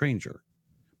total stranger,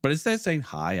 but instead of saying,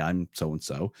 hi, I'm so and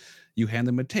so, you hand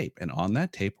them a tape, and on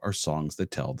that tape are songs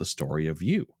that tell the story of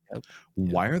you. Yep.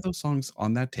 Why are those songs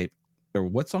on that tape, or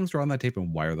what songs are on that tape,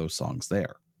 and why are those songs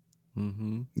there?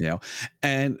 Mm-hmm.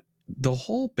 And the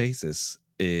whole basis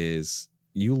is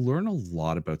you learn a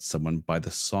lot about someone by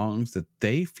the songs that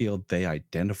they feel they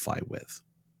identify with.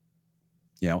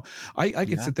 I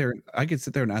could sit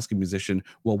there and ask a musician,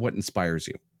 well, what inspires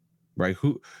you? Right?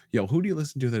 Who do you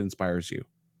listen to that inspires you?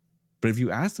 But if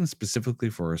you ask them specifically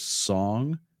for a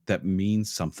song that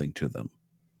means something to them,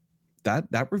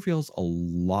 that reveals a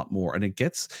lot more, and it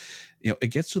gets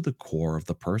to the core of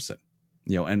the person.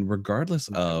 And regardless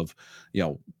of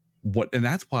what, and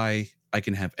that's why I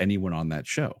can have anyone on that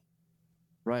show.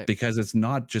 Right. Because it's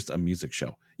not just a music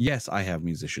show. Yes, I have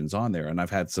musicians on there, and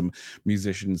I've had some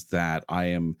musicians that I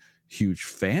am huge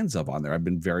fans of on there. I've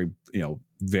been very,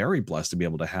 very blessed to be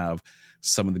able to have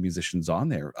some of the musicians on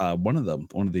there. One of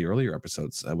the earlier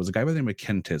episodes was a guy by the name of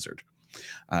Ken Tizzard.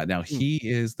 Now he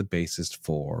is the bassist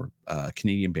for a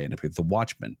Canadian band, The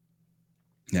Watchmen.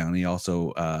 Now, and he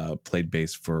also played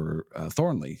bass for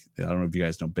Thornley. I don't know if you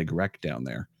guys know Big Wreck down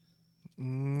there.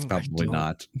 Probably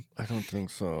not. I don't think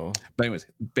so. But anyways,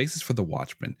 bassist for The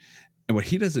Watchmen. And what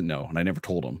he doesn't know, and I never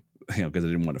told him, because I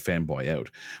didn't want to fanboy out,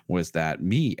 was that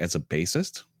me as a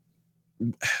bassist,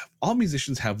 all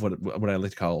musicians have what I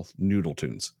like to call noodle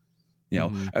tunes.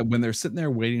 When they're sitting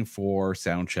there waiting for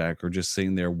sound check, or just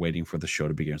sitting there waiting for the show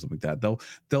to begin or something like that,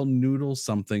 they'll noodle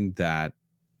something that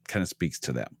kind of speaks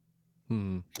to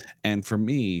them. And for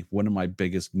me, one of my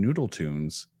biggest noodle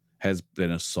tunes has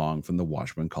been a song from The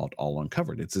Watchmen called All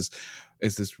Uncovered. It's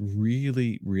this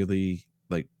really, really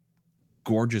like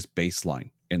gorgeous bass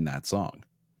line. in that song,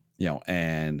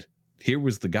 and here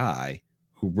was the guy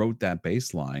who wrote that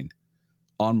bass line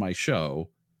on my show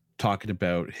talking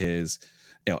about his,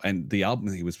 and the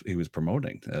album he was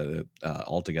promoting,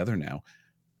 All Together Now.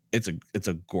 It's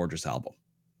a gorgeous album.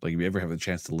 Like, if you ever have a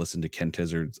chance to listen to Ken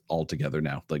Tizzard's All Together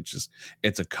Now, like, just,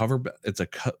 it's a cover, it's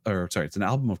an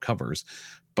album of covers,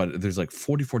 but there's like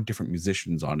 44 different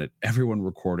musicians on it, everyone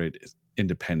recorded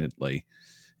independently.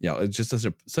 It's just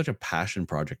such a passion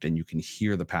project, and you can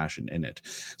hear the passion in it.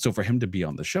 So for him to be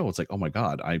on the show, it's like, oh my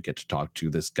God, I get to talk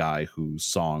to this guy whose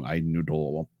song I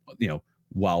noodle,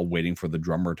 while waiting for the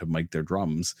drummer to make their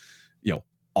drums,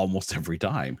 almost every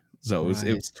time. So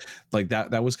it was like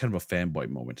that was kind of a fanboy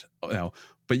moment.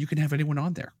 But you can have anyone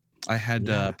on there. I had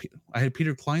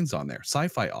Peter Klein's on there,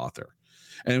 sci-fi author,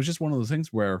 and it was just one of those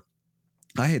things where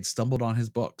I had stumbled on his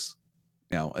books.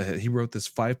 He wrote this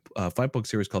five book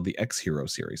series called the X Hero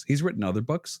series. He's written other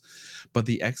books, but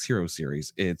the X Hero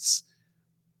series, it's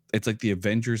like the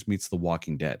Avengers meets the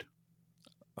Walking Dead.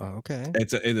 Okay.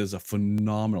 It is a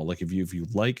phenomenal, like, if you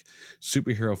like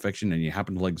superhero fiction and you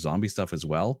happen to like zombie stuff as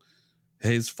well,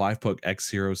 his 5-book X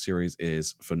Hero series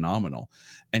is phenomenal.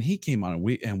 And he came on,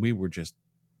 and we were just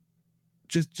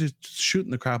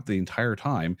shooting the crap the entire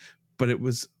time, but it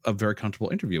was a very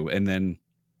comfortable interview. And then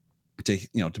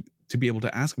to be able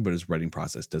to ask him about his writing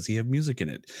process. Does he have music in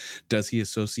it? Does he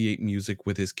associate music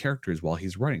with his characters while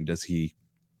he's writing? Does he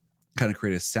kind of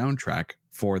create a soundtrack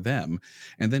for them?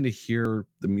 And then to hear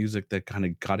the music that kind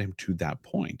of got him to that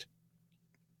point,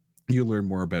 you learn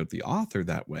more about the author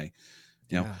that way.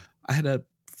 I had a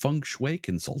feng shui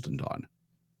consultant on,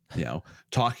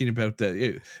 talking about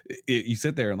you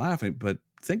sit there and laughing, but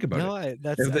think about it.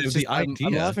 I'm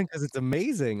laughing because it's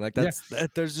amazing. Like, there's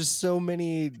just so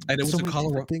many. And it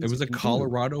was a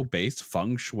Colorado-based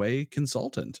feng shui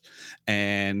consultant,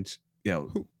 and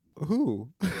who?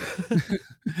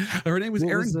 Her name was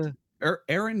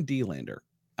Erin Delander.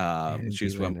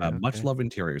 She's from Much Love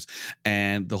Interiors,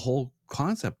 and the whole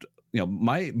concept.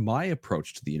 My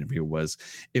approach to the interview was,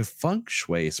 if feng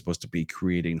shui is supposed to be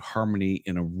creating harmony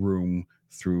in a room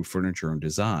through furniture and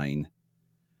design,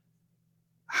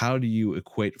 how do you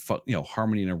equate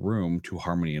harmony in a room to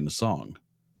harmony in a song?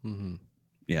 Mm-hmm.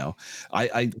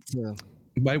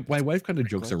 My wife kind of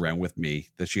jokes around with me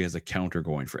that she has a counter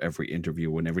going for every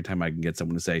interview, and every time I can get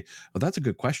someone to say, "Oh, that's a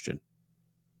good question."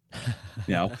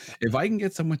 If I can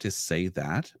get someone to say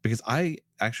that, because I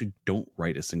actually don't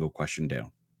write a single question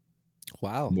down.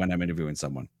 Wow. When I'm interviewing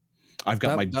someone, I've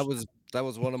got that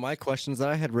was one of my questions that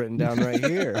I had written down right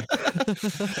here.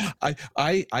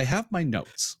 I have my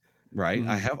notes, right?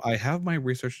 Mm-hmm. I have my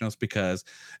research notes, because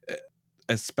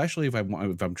especially if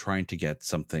I'm trying to get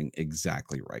something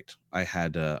exactly right. I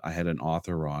had an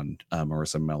author on,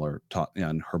 Marissa Miller, taught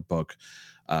on her book,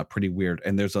 Pretty Weird,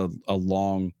 and there's a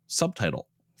long subtitle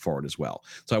for it as well.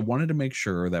 So I wanted to make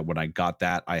sure that when I got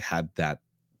that, I had that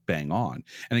bang on.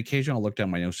 And occasionally I'll look down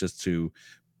my notes just to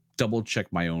double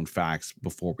check my own facts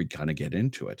before we kind of get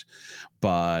into it.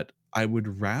 But I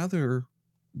would rather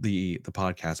the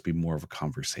podcast be more of a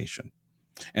conversation.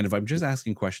 And if I'm just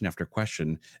asking question after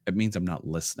question, it means I'm not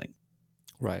listening.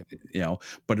 Right.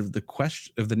 But if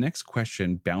the next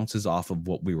question bounces off of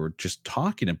what we were just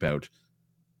talking about,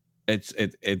 it's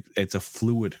a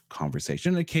fluid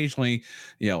conversation. And occasionally,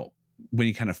 when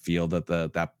you kind of feel that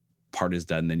that part is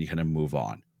done, then you kind of move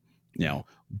on.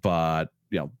 But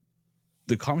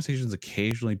the conversations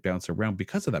occasionally bounce around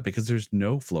because of that, because there's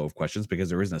no flow of questions, because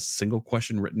there isn't a single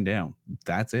question written down.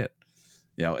 That's it.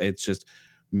 It's just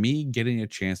me getting a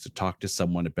chance to talk to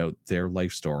someone about their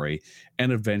life story,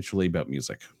 and eventually about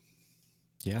music.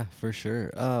 Yeah, for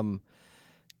sure.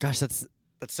 Gosh, that's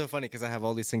so funny, because I have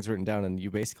all these things written down, and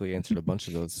you basically answered a bunch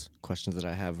of those questions that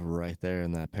I have right there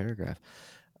in that paragraph.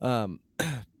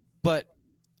 But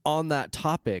on that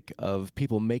topic of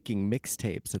people making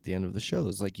mixtapes at the end of the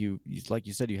shows, like you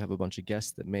said, you have a bunch of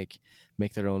guests that make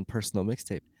their own personal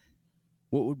mixtape.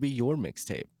 What would be your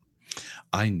mixtape?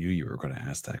 I knew you were going to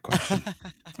ask that question.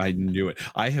 I knew it.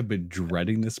 I have been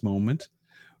dreading this moment,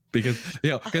 because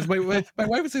my wife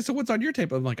would say, "So what's on your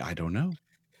tape?" I'm like, I don't know.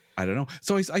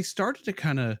 So I started to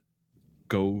kind of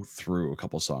go through a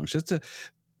couple songs,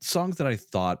 songs that I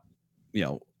thought,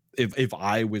 if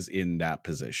I was in that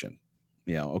position.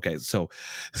 Okay, so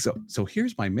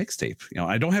here's my mixtape.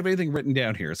 I don't have anything written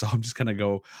down here, so I'm just gonna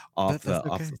go off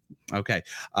off. Okay,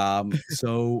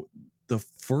 so the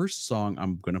first song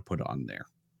I'm gonna put on there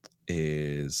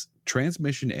is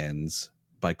 "Transmission Ends"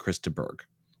 by Krista Berg.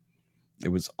 It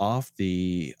was off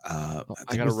the I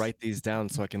gotta write these down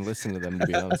so I can listen to them, to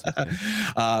be honest with you.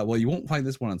 Well, you won't find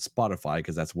this one on Spotify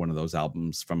because that's one of those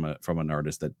albums from an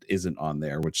artist that isn't on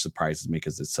there, which surprises me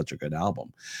because it's such a good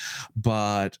album.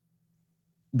 But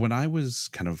when I was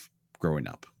kind of growing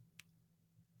up,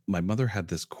 my mother had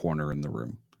this corner in the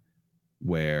room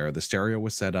where the stereo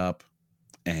was set up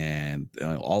and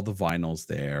all the vinyls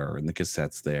there and the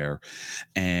cassettes there,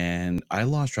 and I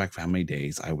lost track of how many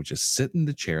days I would just sit in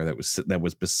the chair that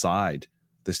was beside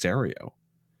the stereo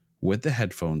with the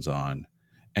headphones on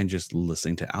and just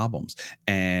listening to albums.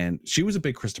 And she was a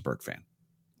big Krista Berg fan.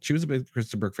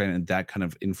 And that kind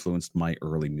of influenced my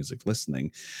early music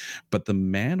listening. But the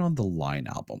Man on the Line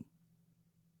album,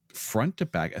 front to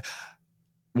back,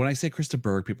 when I say Krista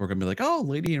Berg, people are gonna be like, "Oh,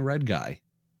 Lady in Red guy."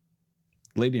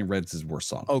 Lady in Red's his worst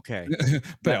song. Okay.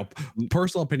 But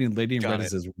personal opinion, Lady in Red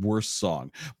is his worst song.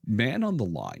 Man on the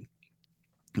Line,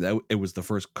 it was the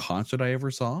first concert I ever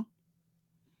saw.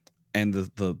 And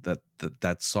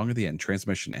that song at the end,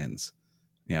 Transmission Ends.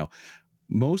 You know,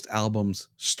 most albums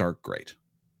start great,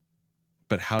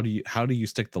 but how do you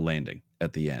stick the landing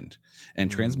at the end? And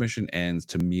Transmission Ends,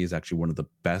 to me, is actually one of the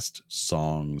best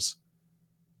songs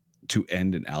to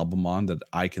end an album on that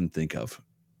I can think of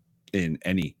in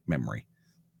any memory.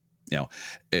 You know,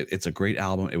 it's a great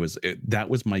album. That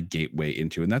was my gateway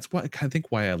into, and that's why I think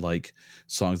why I like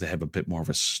songs that have a bit more of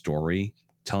a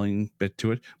storytelling bit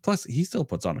to it. Plus, he still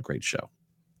puts on a great show.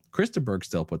 Krista Berg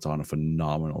still puts on a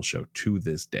phenomenal show to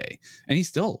this day, and he's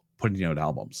still putting out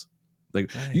albums.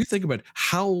 Like, nice. You think about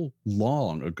how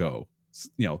long ago,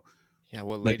 you know. Yeah,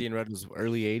 well, Lady in Red was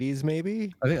early 80s,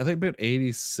 maybe? I think about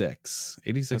 86,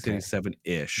 okay.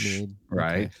 87-ish,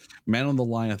 right? Okay. Man on the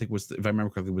Line, I think was, if I remember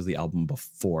correctly, was the album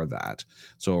before that.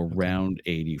 So around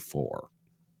 84.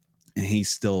 And he's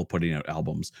still putting out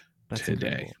albums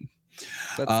today.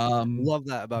 Love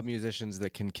that about musicians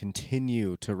that can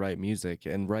continue to write music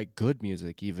and write good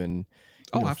music even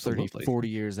absolutely. 30, 40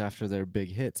 years after their big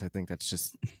hits. I think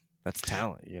that's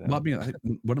talent, you know. Well, I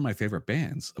mean, one of my favorite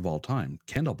bands of all time,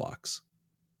 Candlebox,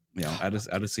 you know, out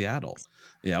of Seattle.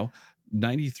 You know,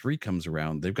 93 comes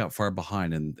around, they've got Far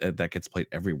Behind, and that gets played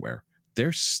everywhere.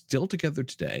 They're still together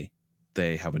today.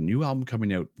 They have a new album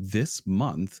coming out this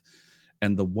month,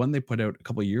 and the one they put out a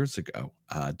couple of years ago,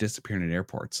 Disappearing in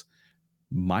Airports,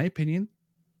 my opinion,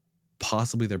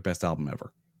 possibly their best album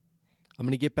ever. I'm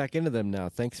going to get back into them now.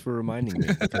 Thanks for reminding me,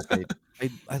 because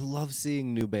I love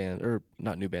seeing new bands, or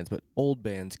not new bands, but old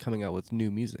bands coming out with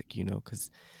new music, you know, because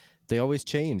they always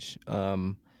change.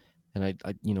 And I,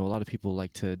 you know, a lot of people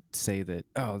like to say that,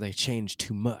 oh, they change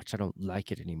too much, I don't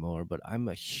like it anymore. But I'm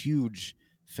a huge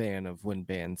fan of when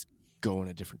bands go in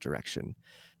a different direction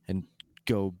and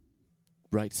go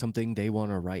write something they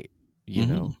want to write, you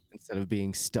know, instead of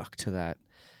being stuck to that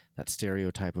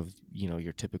stereotype of, you know,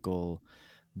 your typical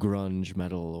grunge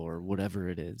metal or whatever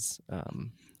it is.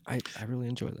 I really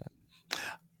enjoy that.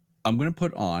 I'm going to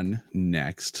put on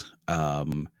next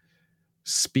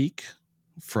Speak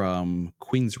from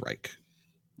Queensryche,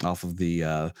 off of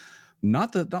the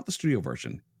not the studio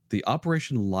version, the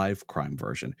Operation Live Crime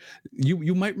version.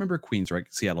 You might remember Queensryche,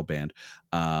 Seattle band,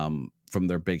 from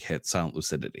their big hit Silent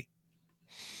Lucidity.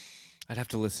 I'd have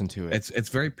to listen to it. It's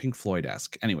very Pink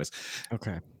Floyd-esque. Anyways,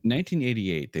 okay.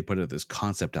 1988, they put out this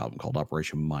concept album called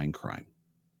Operation Mindcrime.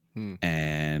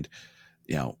 And,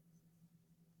 you know,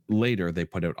 later they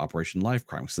put out Operation Live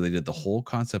Crime. So they did the whole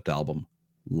concept album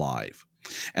live.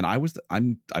 And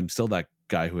I'm still that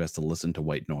guy who has to listen to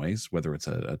white noise, whether it's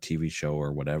a TV show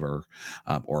or whatever,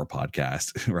 or a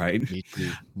podcast, right?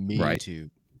 Me too.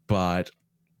 But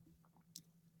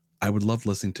I would love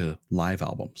listening to live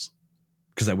albums,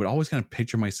 because I would always kind of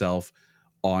picture myself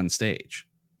on stage.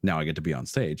 Now I get to be on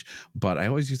stage, but I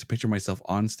always used to picture myself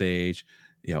on stage,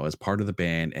 you know, as part of the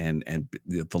band, and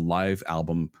the live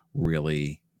album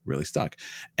really, really stuck.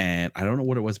 And I don't know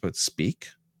what it was about Speak,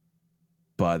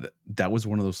 but that was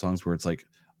one of those songs where it's like,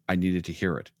 I needed to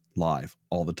hear it live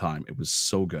all the time. It was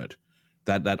so good.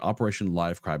 That Operation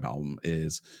Live Crime album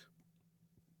is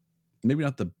maybe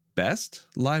not the best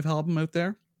live album out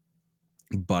there,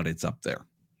 but it's up there.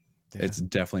 Yeah. It's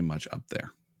definitely much up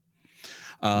there.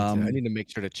 I need to make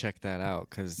sure to check that out,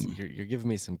 because you're giving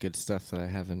me some good stuff that I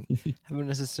haven't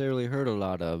necessarily heard a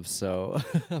lot of. So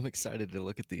I'm excited to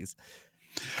look at these.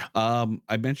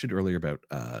 I mentioned earlier about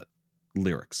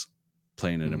lyrics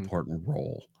playing an important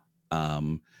role.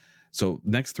 So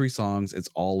next three songs, it's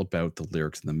all about the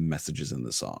lyrics and the messages in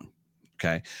the song.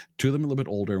 Okay, two of them are a little bit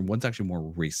older, and one's actually more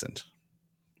recent.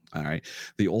 All right,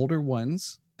 the older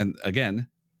ones, and again,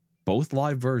 both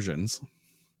live versions.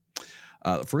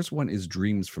 The first one is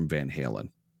Dreams from Van Halen.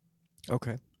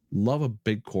 Okay. love a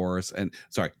big chorus, and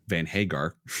sorry, Van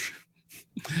Hagar.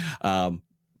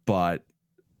 But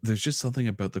there's just something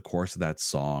about the chorus of that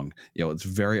song. It's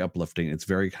very uplifting. It's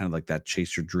very kind of like that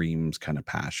chase your dreams kind of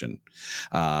passion.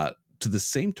 To the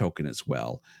same token as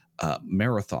well,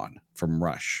 Marathon from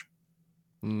Rush.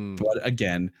 But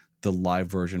again, the live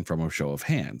version from A Show of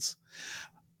Hands.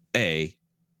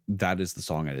 That is the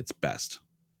song at its best.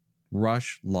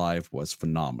 Rush live was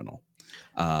phenomenal.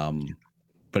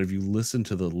 But if you listen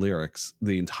to the lyrics,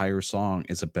 the entire song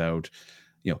is about,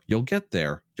 you'll get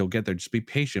there. Just be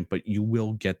patient, but you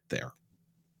will get there.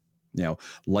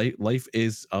 Life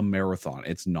is a marathon.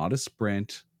 It's not a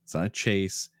sprint. It's not a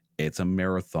chase. It's a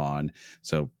marathon.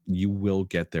 So you will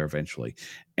get there eventually.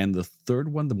 And the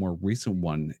third one, the more recent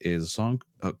one, is a song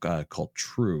called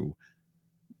True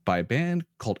by a band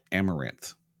called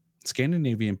Amaranth,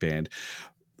 Scandinavian band.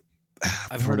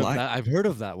 I've heard of that. I've heard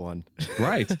of that one.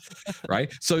 Right.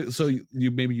 So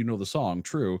you know the song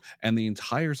True, and the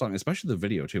entire song, especially the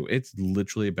video too. It's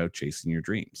literally about chasing your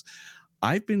dreams.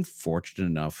 I've been fortunate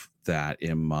enough that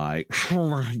in my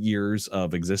years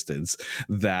of existence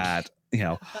that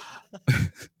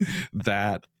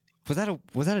that was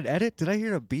that an edit? Did I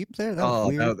hear a beep there? That was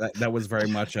weird. That was very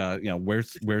much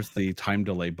where's the time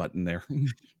delay button there?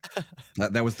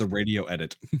 that was the radio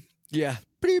edit. Yeah.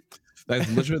 Beep. That's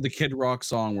literally the Kid Rock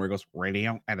song where it goes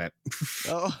radio edit.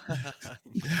 Oh.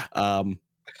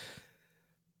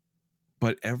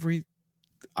 But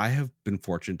I have been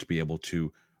fortunate to be able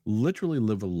to literally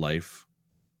live a life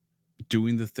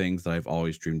doing the things that I've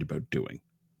always dreamed about doing.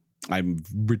 I'm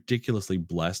ridiculously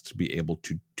blessed to be able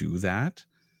to do that.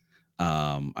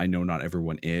 I know not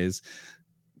everyone is,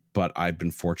 but I've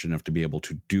been fortunate enough to be able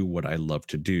to do what I love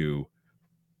to do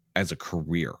as a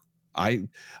career. I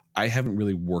haven't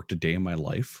really worked a day in my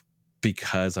life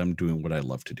because I'm doing what I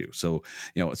love to do. So,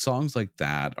 songs like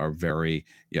that are very,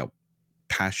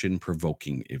 passion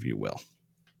provoking, if you will.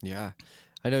 Yeah.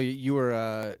 I know you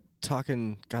were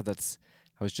talking, God, I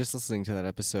was just listening to that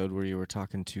episode where you were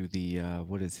talking to the,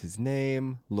 what is his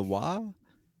name?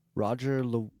 Roger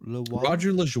Lajoie?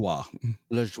 Roger Lajoie.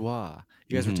 Lajoie.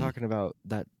 You guys were talking about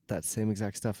that same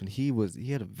exact stuff, and he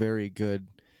had a very good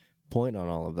point on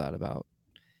all of that about,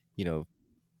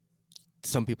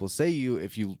 some people say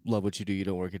if you love what you do, you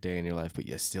don't work a day in your life, but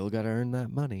you still got to earn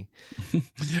that money.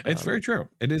 It's very true.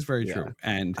 It is very true.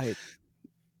 And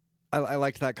I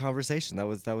liked that conversation. That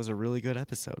was a really good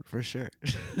episode for sure.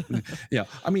 Yeah.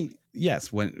 I mean,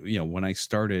 yes, when I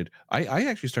started, I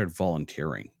actually started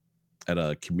volunteering at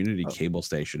a community cable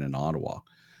station in Ottawa.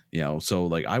 So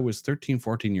like I was 13,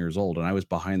 14 years old, and I was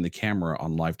behind the camera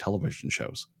on live television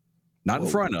shows. Not in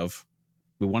front of.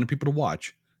 We wanted people to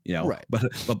watch. Right.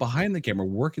 But behind the camera,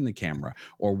 working the camera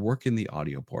or working the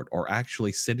audio board or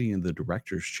actually sitting in the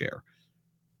director's chair,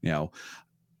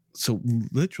 so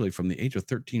literally from the age of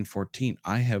 13, 14,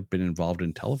 I have been involved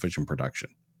in television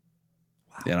production.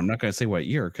 Wow. And I'm not going to say what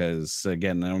year, because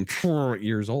again, I'm 4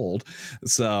 years old.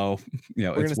 So,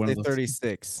 we're going to say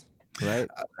 36, right?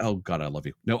 Oh God, I love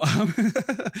you. No,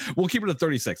 we'll keep it at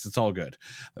 36. It's all good.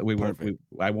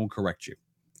 I won't correct you,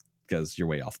 because you're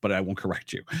way off, but I won't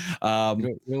correct you.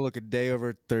 We'll look a day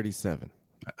over 37.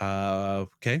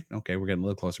 Okay, we're getting a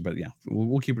little closer, but yeah,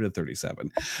 we'll keep it at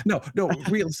 37. No,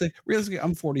 realistically,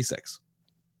 I'm 46.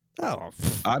 Oh,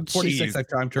 I'm 46.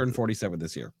 I'm turning 47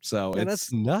 this year, so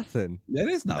that's nothing. It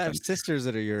is nothing. I have sisters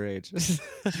that are your age.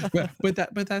 but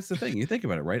that's the thing. You think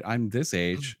about it, right? I'm this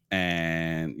age,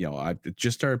 and I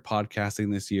just started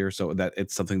podcasting this year, so that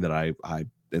it's something that I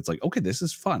it's like, okay, this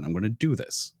is fun. I'm going to do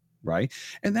this. Right.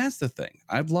 And that's the thing.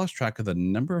 I've lost track of the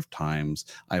number of times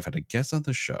I've had a guest on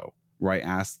the show where I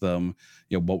ask them,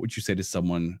 what would you say to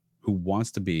someone who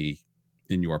wants to be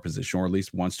in your position, or at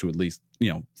least wants to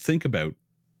think about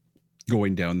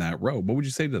going down that road? What would you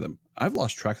say to them? I've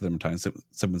lost track of them times.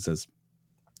 Someone says,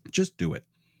 just do it.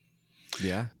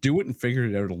 Yeah. Do it and figure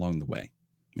it out along the way.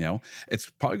 It's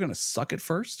probably going to suck at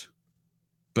first,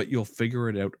 but you'll figure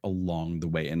it out along the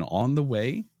way. And on the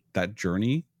way, that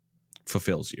journey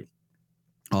fulfills you.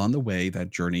 On the way,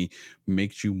 that journey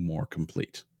makes you more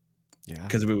complete. Yeah.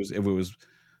 Because if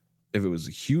it was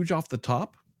huge off the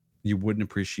top, you wouldn't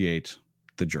appreciate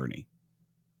the journey.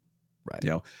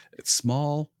 Right. It's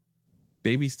small,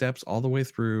 baby steps all the way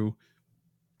through.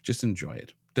 Just enjoy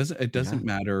it. It doesn't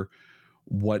matter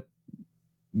what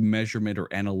measurement or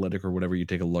analytic or whatever you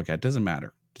take a look at. It doesn't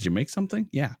matter. Did you make something?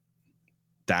 Yeah.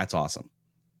 That's awesome.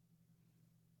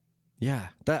 Yeah.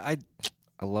 I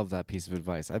love that piece of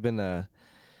advice. I've been I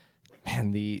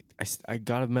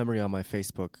got a memory on my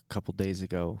Facebook a couple days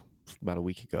ago, about a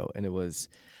week ago, and it was,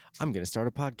 I'm going to start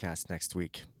a podcast next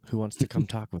week. Who wants to come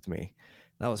talk with me?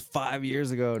 That was 5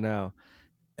 years ago now.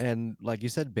 And like you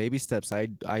said, baby steps. I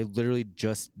literally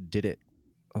just did it.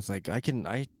 I was like, I can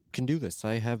do this.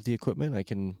 I have the equipment. I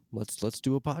can let's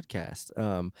do a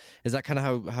podcast. Is that kind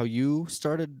of how you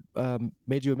started?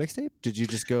 Made you a mixtape? Did you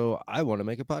just go, I want to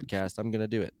make a podcast, I'm gonna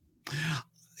do it?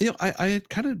 I had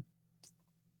kind of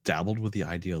dabbled with the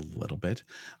idea a little bit,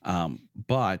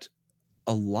 but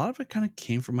a lot of it kind of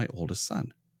came from my oldest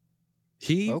son.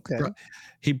 He Okay.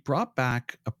 he brought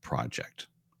back a project,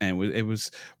 and it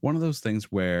was one of those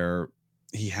things where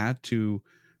he had to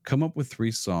come up with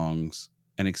 3 songs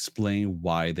and explain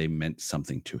why they meant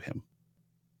something to him.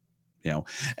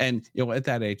 And at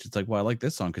that age, it's like, well, I like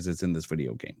this song because it's in this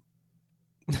video game.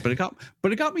 But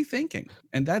it got me thinking,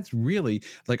 and that's really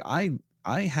like I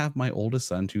have my oldest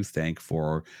son to thank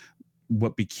for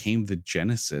what became the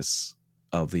genesis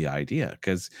of the idea,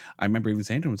 because I remember even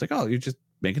saying to him, it's like, oh, you're just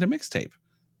making a mixtape.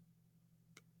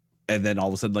 And then all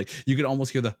of a sudden, like, you could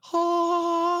almost hear the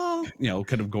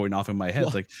kind of going off in my head.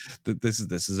 It's like, this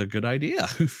is a good idea.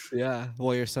 Yeah.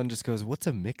 Well, your son just goes, what's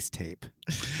a mixtape?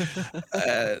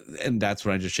 And that's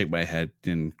when I just shake my head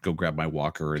and go grab my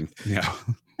walker and let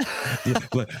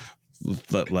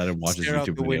him watch his Stare out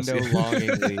YouTube the videos. window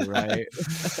longingly, right?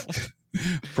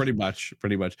 pretty much.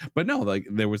 But no, like,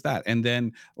 there was that. And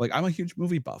then, like, I'm a huge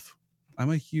movie buff.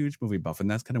 And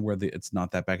that's kind of where it's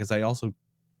not that bad, because I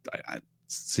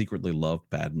secretly love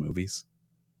bad movies.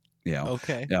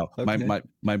 Okay.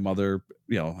 My mother,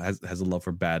 has a love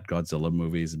for bad Godzilla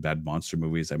movies and bad monster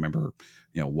movies. I remember,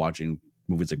 watching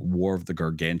movies like War of the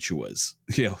Gargantuas.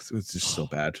 It's just so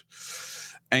bad.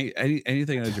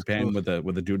 Anything out of Japan with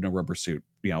a dude in a rubber suit,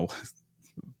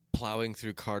 Plowing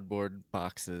through cardboard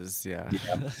boxes. Yeah.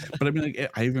 But I mean,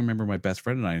 like, I even remember my best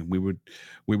friend and I, we would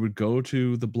go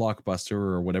to the Blockbuster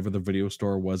or whatever the video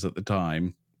store was at the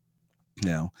time,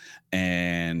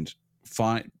 and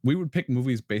we would pick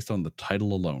movies based on the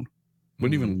title alone.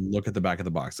 Wouldn't even look at the back of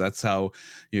the box. That's how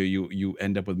you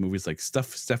end up with movies like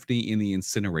Stephanie in the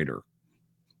Incinerator.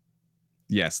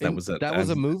 Yes, that was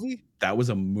a movie. That was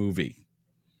a movie.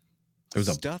 It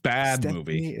was a bad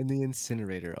movie. In the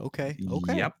Incinerator. Okay.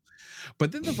 Yep.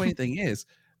 But then the funny thing is,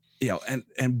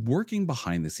 and working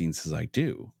behind the scenes as I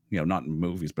do, not in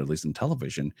movies, but at least in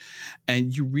television,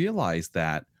 and you realize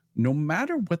that no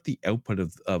matter what the output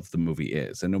of the movie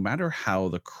is, and no matter how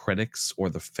the critics or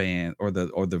the fan or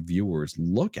the viewers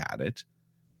look at it,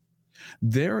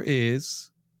 there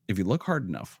is, if you look hard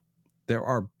enough, there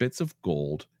are bits of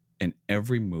gold in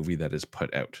every movie that is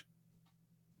put out.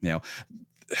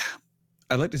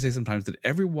 I like to say sometimes that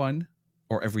everyone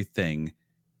or everything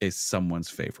is someone's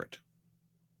favorite.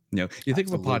 You think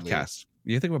of a podcast.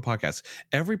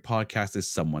 Every podcast is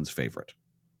someone's favorite.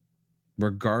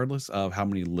 Regardless of how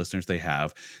many listeners they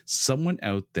have, someone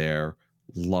out there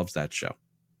loves that show.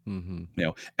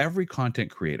 Every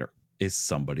content creator is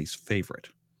somebody's favorite.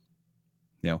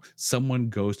 Someone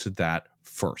goes to that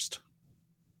first.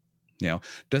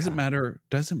 Doesn't matter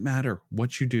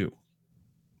what you do.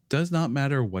 Does not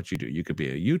matter what you do. You could be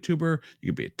a YouTuber, you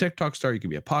could be a TikTok star, you could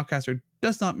be a podcaster.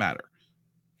 Does not matter.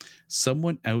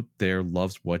 Someone out there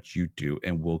loves what you do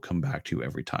and will come back to you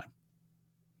every time.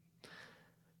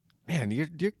 Man, you're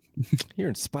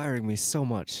inspiring me so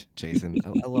much, Jason.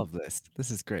 I love this.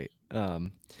 This is great. I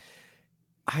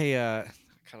kind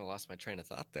of lost my train of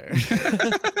thought there.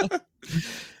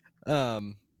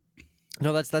 No,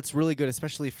 that's really good,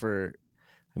 especially for,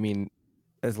 I mean,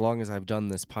 as long as I've done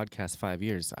this podcast 5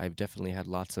 years, I've definitely had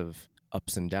lots of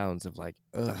ups and downs of like,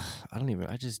 I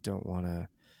just don't want to,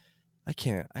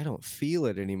 I don't feel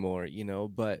it anymore,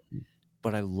 but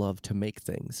I love to make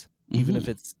things, even if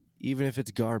it's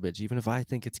garbage, even if I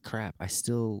think it's crap, I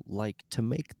still like to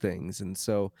make things. And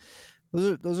so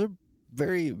those are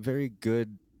very, very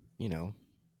good,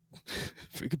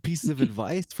 very good pieces of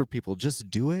advice for people. Just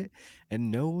do it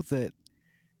and know that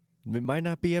it might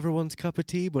not be everyone's cup of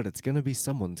tea, but it's going to be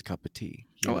someone's cup of tea.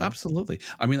 Oh, absolutely.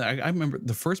 I mean, I remember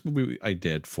the first movie I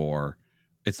did for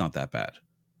It's Not That Bad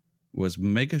was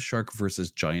Mega Shark versus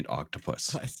Giant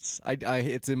Octopus.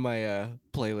 It's in my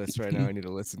playlist right now. I need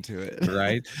to listen to it.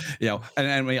 Right. And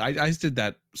I mean, I just did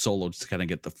that solo just to kind of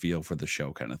get the feel for the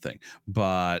show kind of thing.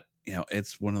 But,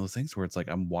 it's one of those things where it's like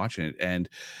I'm watching it, and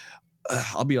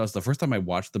I'll be honest, the first time I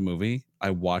watched the movie, I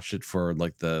watched it for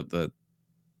like the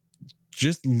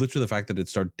just literally the fact that it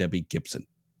starred Debbie Gibson.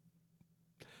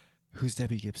 Who's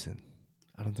Debbie Gibson?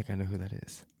 I don't think I know who that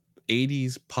is.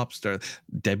 80s pop star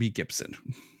Debbie Gibson.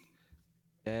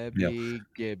 Debbie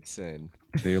Gibson.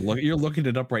 You're looking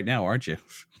it up right now, aren't you?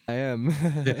 I am.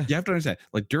 You have to understand,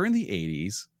 like, during the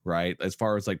 80s, right, as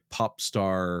far as like pop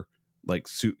star, like,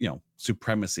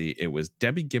 supremacy, it was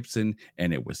Debbie Gibson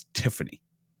and it was Tiffany.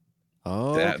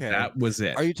 Oh, okay. That was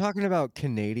Are it. you talking about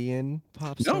Canadian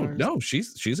pop No, stars? no,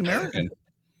 she's American.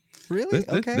 Really?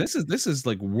 Okay. This is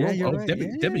like Yeah, world. you're Oh, right.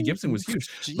 Yeah. Debbie Gibson was huge.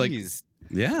 Like, Jeez.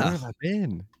 Where yeah, have I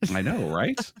been? I know,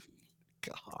 right?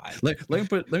 God. Let me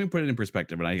put it in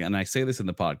perspective, and I say this in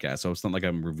the podcast, so it's not like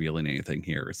I'm revealing anything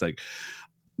here. It's like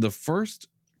the first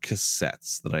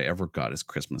cassettes that I ever got as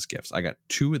Christmas gifts. I got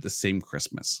 2 at the same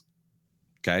Christmas.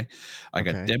 Okay, I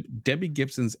got Okay. Debbie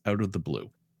Gibson's "Out of the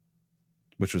Blue,"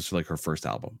 which was like her first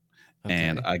album,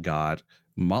 and Okay. I got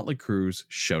Motley Crue's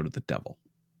 "Shout at the Devil."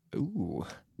 Ooh.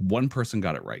 One person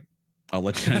got it right. I'll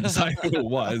let you kind of decide who it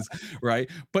was, right?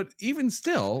 But even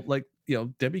still, like,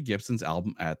 Debbie Gibson's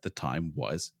album at the time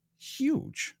was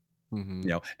huge. Mm-hmm.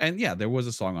 And yeah, there was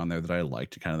a song on there that I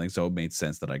liked, kind of thing, so it made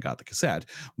sense that I got the cassette.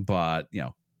 But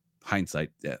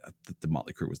hindsight, yeah, the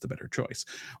Motley Crue was the better choice.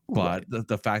 But Right.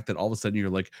 the fact that all of a sudden you're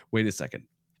like, wait a second,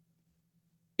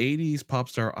 80s pop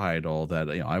star idol that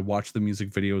I watched the music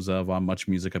videos of on Much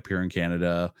Music up here in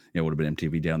Canada. It would have been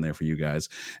MTV down there for you guys.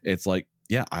 It's like,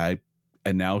 yeah,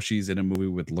 and now she's in a movie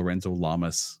with Lorenzo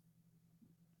Lamas,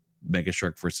 Mega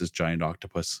Shark versus Giant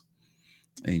Octopus.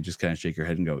 And you just kind of shake your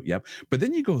head and go, yep. But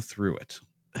then you go through it.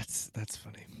 That's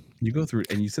funny. You go through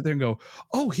it and you sit there and go,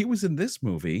 oh, he was in this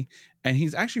movie and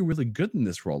he's actually really good in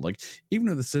this role. Like, even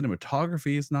though the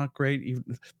cinematography is not great,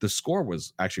 even the score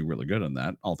was actually really good on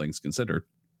that, all things considered.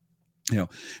 And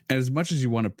as much as you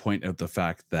want to point out the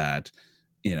fact that,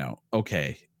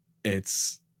 okay,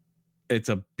 it's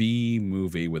a B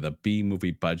movie with a B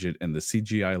movie budget and the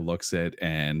CGI looks it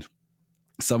and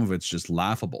some of it's just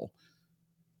laughable.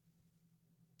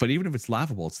 But even if it's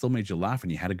laughable, it still made you laugh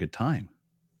and you had a good time.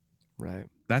 Right.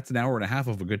 That's an hour and a half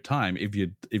of a good time if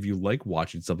you like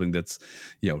watching something that's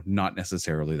not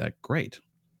necessarily that great.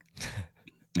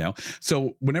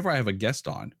 So whenever I have a guest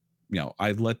on,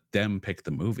 I let them pick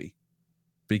the movie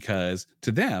because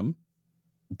to them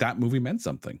that movie meant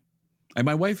something. And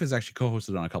my wife has actually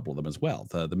co-hosted on a couple of them as well,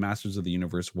 the Masters of the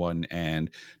Universe one and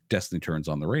Destiny Turns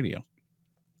on the Radio.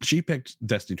 She picked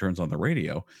Destiny Turns on the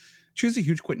Radio. She was a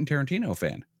huge Quentin Tarantino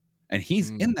fan, and he's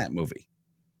in that movie.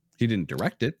 He didn't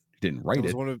direct it, he didn't write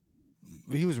it.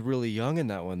 He was really young in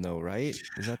that one, though, right?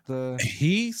 Is that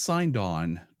He signed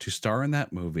on to star in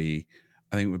that movie,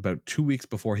 I think about 2 weeks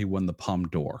before he won the Palme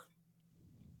d'Or.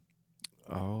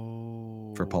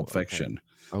 Oh, for Pulp Fiction.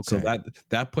 Okay. So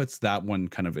that puts that one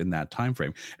kind of in that time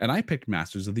frame. And I picked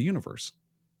Masters of the Universe,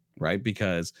 right?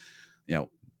 Because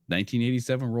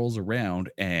 1987 rolls around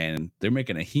and they're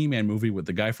making a He-Man movie with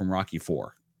the guy from Rocky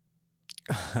 4.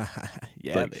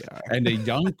 Yeah, they are. And a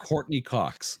young Courtney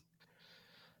Cox.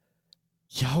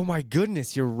 Yeah, oh my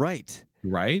goodness, you're right.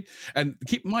 Right? And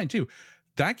keep in mind too,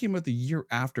 that came out the year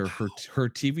after her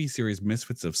TV series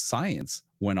Misfits of Science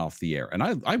went off the air. And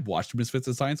I watched Misfits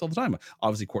of Science all the time.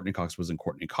 Obviously, Courtney Cox wasn't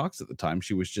Courtney Cox at the time.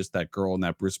 She was just that girl in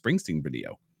that Bruce Springsteen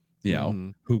video,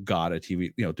 who got a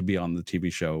TV, to be on the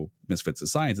TV show Misfits of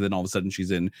Science. And then all of a sudden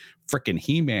she's in frickin'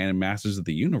 He-Man and Masters of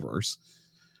the Universe.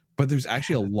 But there's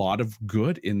actually a lot of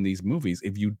good in these movies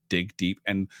if you dig deep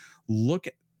and look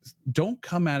at, don't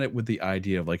come at it with the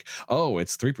idea of like, oh,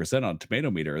 it's 3% on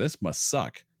tomato meter, this must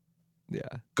suck. Yeah.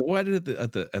 Go at it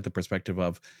at the perspective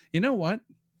of, you know what?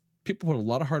 People put a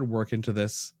lot of hard work into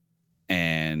this,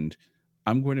 and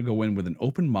I'm going to go in with an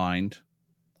open mind,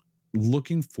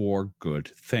 looking for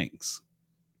good things,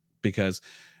 because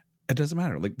it doesn't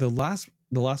matter. Like the last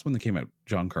one that came out,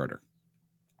 John Carter.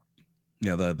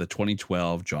 Yeah, the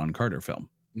 2012 John Carter film.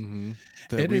 Mm-hmm.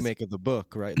 The remake of the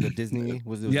book, right? The Disney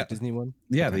was the Disney one.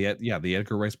 Yeah, okay. the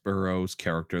Edgar Rice Burroughs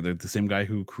character, the same guy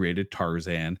who created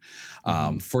Tarzan.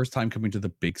 First time coming to the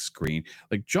big screen.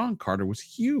 Like John Carter was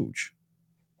huge,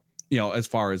 as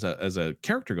far as a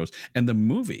character goes. And the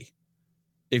movie,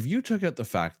 if you took out the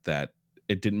fact that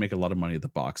it didn't make a lot of money at the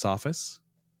box office,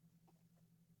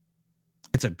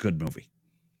 it's a good movie.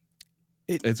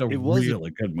 It's a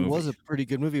really good movie. It was a pretty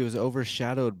good movie. It was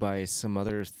overshadowed by some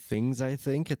other things, I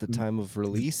think, at the time of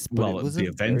release. But it was the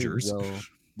Avengers.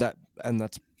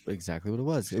 That's exactly what it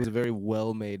was. It was a very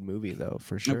well-made movie, though,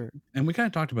 for sure. And we kind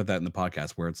of talked about that in the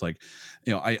podcast, where it's like,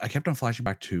 I kept on flashing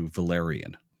back to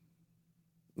Valerian.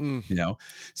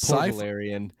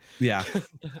 Valerian. Yeah,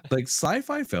 like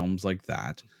sci-fi films like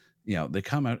that. They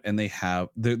come out and they have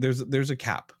there's a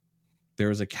cap.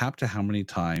 There is a cap to how many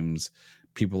times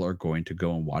people are going to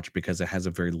go and watch, because it has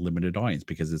a very limited audience,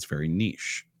 because it's very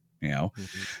niche.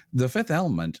 The Fifth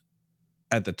Element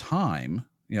at the time,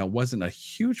 wasn't a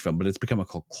huge film, but it's become a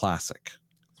cult classic.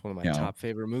 It's one of my You know, top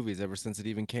favorite movies ever since it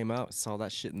even came out. Saw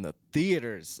that shit in the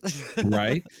theaters.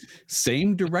 right?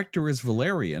 Same director as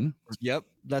Valerian, Yep,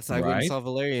 I went and right? saw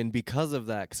Valerian because of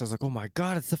that. Because I was like, oh my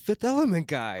god, it's the Fifth Element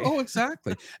guy. Oh,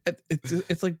 exactly.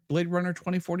 It's like Blade Runner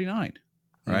 2049,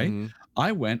 right? Mm-hmm.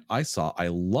 I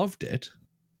loved it.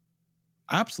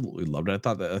 Absolutely loved it.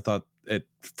 I thought it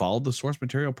followed the source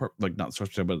material, like not source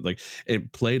material, but like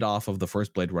it played off of the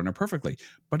first Blade Runner perfectly.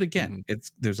 But again,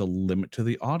 there's a limit to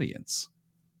the audience.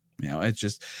 You know, it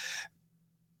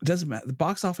doesn't matter. The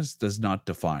box office does not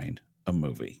define a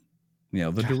movie. You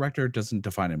know, the director doesn't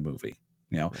define a movie.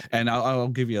 You know, and I'll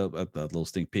give you a little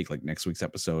sneak peek. Like next week's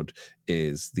episode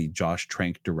is the Josh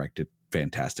Trank directed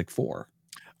Fantastic Four.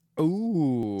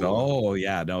 Ooh. Oh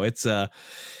yeah, no, it's that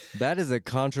is a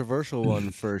controversial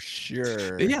one for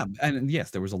sure. Yeah, and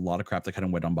yes, there was a lot of crap that kind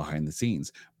of went on behind the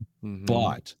scenes,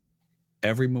 but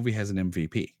every movie has an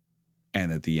MVP,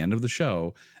 and at the end of the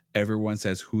show, everyone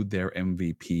says who their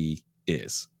MVP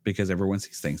is because everyone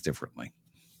sees things differently.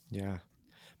 Yeah,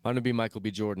 mine would be Michael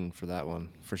B. Jordan for that one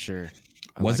for sure.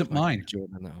 Wasn't mine.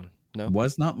 Jordan on that one. No,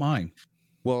 was not mine.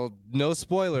 Well, no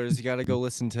spoilers. You got to go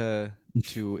listen to.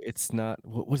 It's not.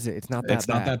 What was it? It's not that. It's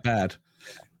not that bad.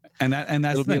 And that's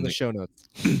it'll be in the show notes.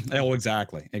 Oh,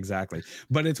 exactly.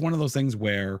 But it's one of those things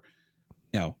where,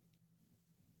 you know,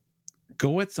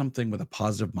 go at something with a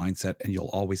positive mindset, and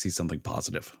you'll always see something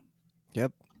positive.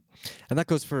 Yep. And that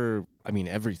goes for, I mean,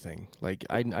 everything. Like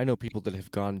I know people that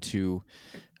have gone to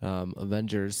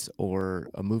Avengers or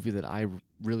a movie that I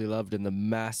really loved and the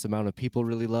mass amount of people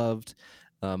really loved,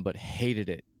 but hated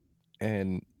it.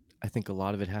 And I think a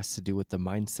lot of it has to do with the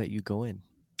mindset you go in.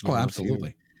 Oh,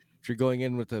 absolutely. If you're going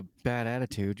in with a bad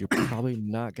attitude, you're probably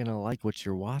not going to like what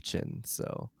you're watching.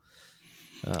 So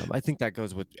I think that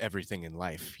goes with everything in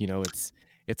life. You know,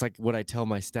 it's like what I tell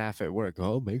my staff at work.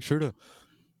 Oh, make sure to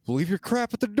leave your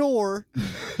crap at the door.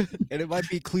 And it might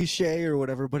be cliche or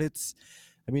whatever, but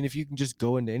I mean, if you can just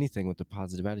go into anything with a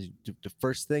positive attitude, the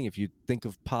first thing, if you think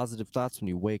of positive thoughts when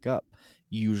you wake up,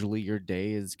 usually your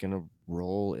day is going to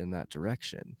roll in that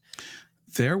direction.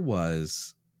 There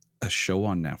was a show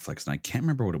on Netflix, and I can't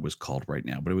remember what it was called right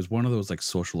now, but it was one of those like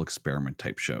social experiment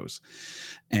type shows.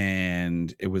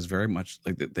 And it was very much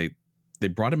like they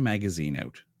brought a magazine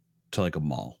out to like a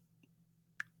mall.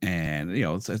 And you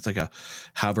know, it's like a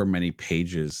however many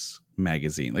pages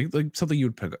magazine, like something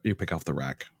you pick off the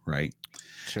rack, right?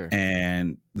 Sure.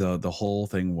 And the whole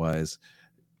thing was,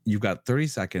 you've got 30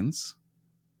 seconds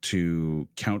to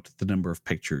count the number of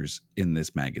pictures in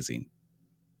this magazine.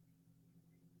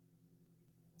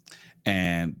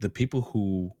 And the people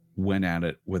who went at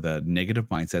it with a negative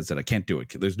mindset said, I can't do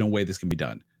it. There's no way this can be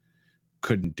done.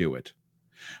 Couldn't do it.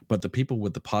 But the people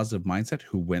with the positive mindset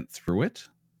who went through it,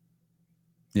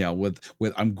 yeah, with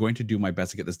I'm going to do my best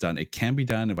to get this done. It can be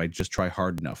done if I just try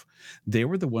hard enough. They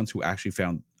were the ones who actually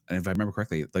found, and if I remember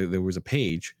correctly, there was a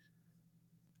page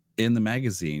in the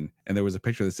magazine, and there was a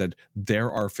picture that said, there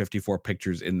are 54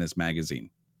 pictures in this magazine.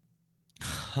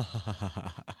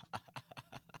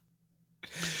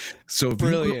 So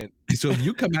brilliant. If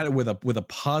you come at it with a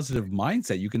positive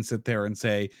mindset, you can sit there and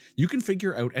say, you can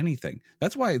figure out anything.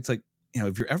 That's why it's like, you know,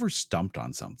 if you're ever stumped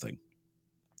on something,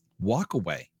 walk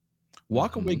away.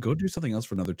 Walk away, go do something else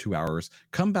for another 2 hours,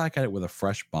 come back at it with a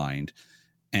fresh mind,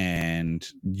 and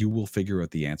you will figure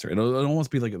out the answer. It'll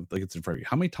almost be like it's in front of you.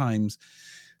 How many times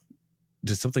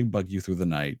does something bug you through the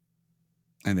night,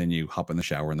 and then you hop in the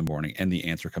shower in the morning and the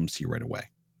answer comes to you right away?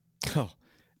 Oh,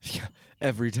 yeah,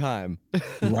 every time.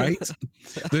 Right?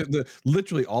 the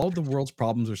literally all of the world's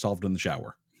problems are solved in the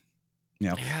shower. You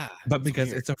know? Yeah. But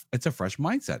because it's a fresh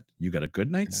mindset. You got a good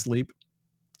night's sleep.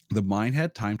 The mind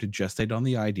had time to gestate on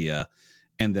the idea,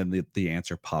 and then the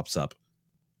answer pops up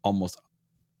almost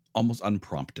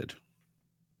unprompted.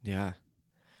 Yeah.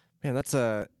 Man, that's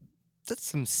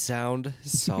some sound,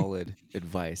 solid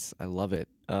advice. I love it.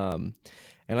 And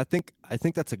I think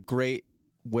that's a great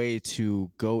way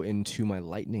to go into my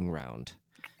lightning round.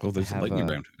 Oh, there's a lightning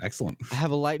round. Excellent. I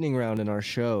have a lightning round in our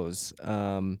shows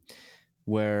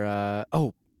where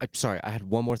I'm sorry, I had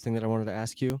one more thing that I wanted to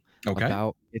ask you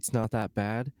about It's Not That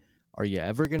Bad. Are you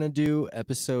ever going to do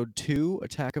episode 2,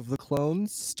 Attack of the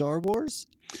Clones, Star Wars,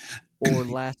 or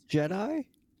Last Jedi?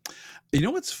 You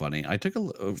know what's funny?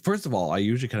 First of all, I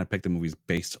usually kind of pick the movies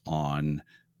based on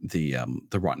the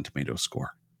Rotten Tomatoes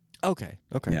score. Okay.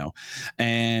 You know,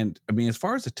 and I mean, as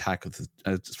far as Attack of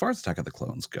the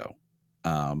Clones go,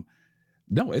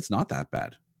 no, it's not that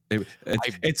bad.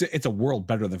 It's a world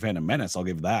better than Phantom Menace. I'll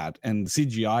give that, and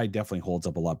CGI definitely holds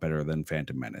up a lot better than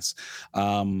Phantom Menace.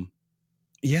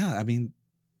 Yeah, I mean,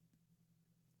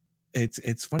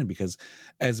 it's funny because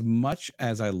as much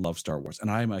as I love Star Wars, and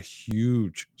I'm a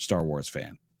huge Star Wars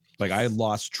fan, like I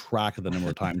lost track of the number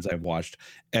of times I've watched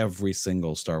every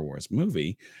single Star Wars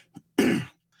movie.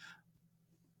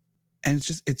 And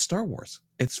it's Star Wars.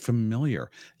 It's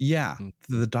familiar. Yeah,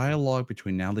 the dialogue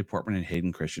between Natalie Portman and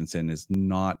Hayden Christensen is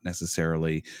not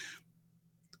necessarily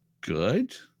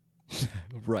good.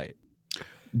 Right.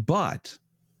 But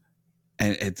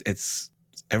and it's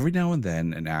every now and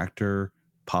then an actor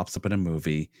pops up in a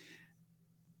movie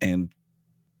and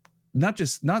not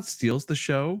steals the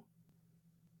show,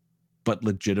 but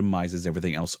legitimizes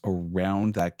everything else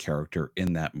around that character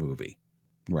in that movie.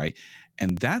 Right.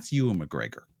 And that's Ewan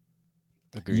McGregor.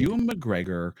 Agreed. Ewan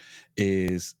McGregor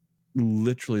is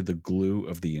literally the glue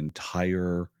of the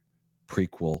entire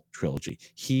prequel trilogy.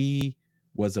 He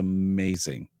was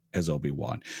amazing as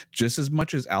Obi-Wan, just as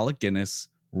much as Alec Guinness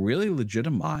really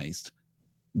legitimized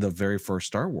the very first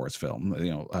Star Wars film,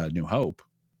 New Hope,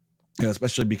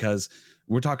 especially because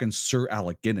we're talking Sir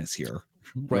Alec Guinness here.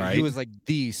 Right. He was like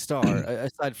the star.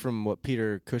 Aside from what,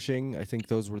 Peter Cushing, I think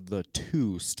those were the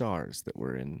two stars that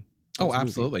were in. Oh,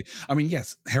 absolutely. Movies. I mean,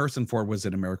 yes, Harrison Ford was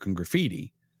in American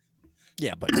Graffiti.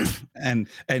 Yeah, but and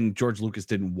George Lucas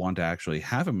didn't want to actually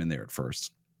have him in there at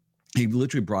first. He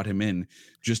literally brought him in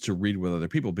just to read with other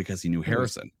people because he knew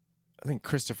Harrison. I think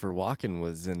Christopher Walken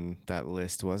was in that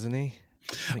list, wasn't he?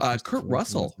 Kurt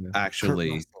Russell,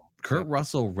 actually. Kurt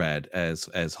Russell read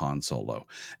as Han Solo.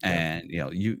 And,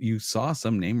 you saw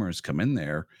some namers come in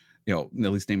there, at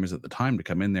least namers at the time, to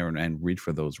come in there and read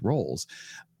for those roles.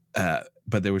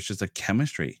 But there was just a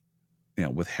chemistry,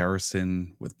 with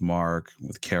Harrison, with Mark,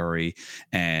 with Carrie,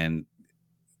 and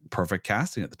perfect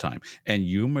casting at the time. And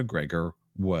Ewan McGregor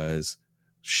was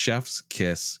chef's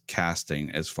kiss casting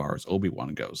as far as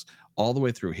Obi-Wan goes, all the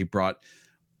way through. He brought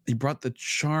the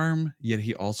charm, yet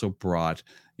he also brought,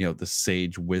 the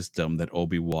sage wisdom that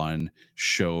Obi-Wan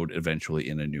showed eventually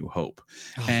in A New Hope.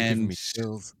 And me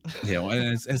chills.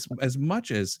 And as much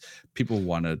as people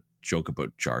want to joke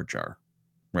about Jar Jar,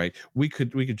 right? We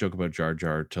could joke about Jar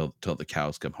Jar till the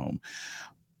cows come home.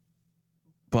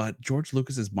 But George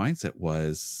Lucas's mindset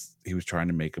was he was trying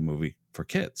to make a movie for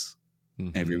kids.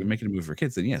 And if you're making a movie for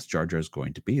kids, then yes, Jar Jar is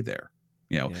going to be there.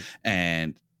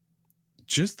 And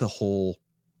just the whole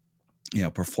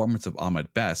performance of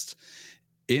Ahmed Best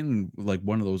in like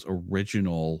one of those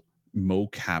original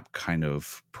mocap kind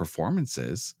of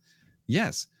performances.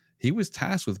 Yes, he was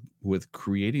tasked with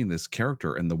creating this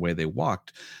character and the way they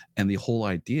walked. And the whole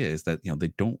idea is that,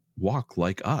 they don't walk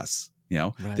like us.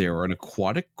 Right. They're an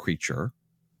aquatic creature.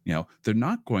 They're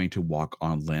not going to walk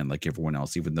on land like everyone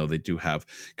else, even though they do have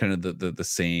kind of the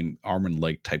same arm and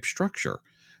leg type structure.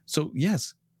 So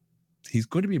yes, he's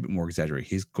going to be a bit more exaggerated.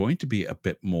 He's going to be a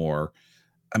bit more,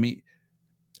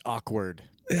 awkward.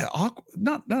 Yeah,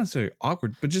 not necessarily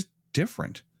awkward, but just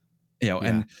different.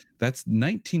 And that's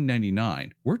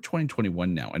 1999. We're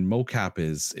 2021 now, and mocap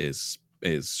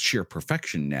is sheer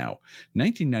perfection now.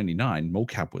 1999,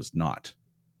 mocap was not.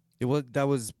 That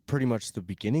was pretty much the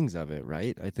beginnings of it,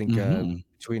 right? I think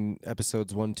between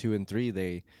episodes 1, 2, and 3,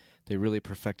 they really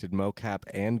perfected mocap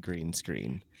and green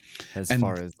screen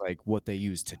far as like what they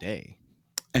use today.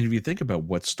 And if you think about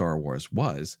what Star Wars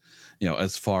was,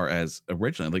 as far as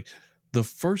originally, like the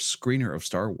first screener of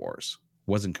Star Wars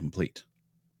wasn't complete.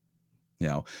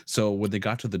 So when they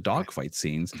got to the dogfight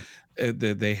scenes,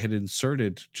 they had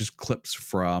inserted just clips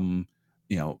from,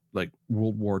 like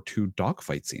World War II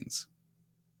dogfight scenes.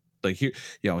 Like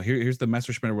here's the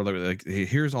Messerschmitt, where like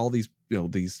here's all these,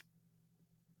 these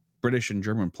British and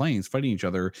German planes fighting each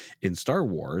other in Star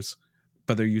Wars,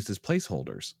 but they're used as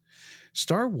placeholders.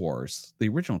 Star Wars, the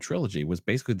original trilogy, was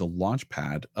basically the launch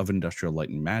pad of Industrial Light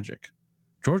and Magic.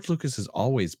 George Lucas has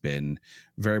always been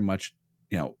very much,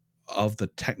 of the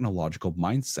technological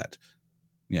mindset.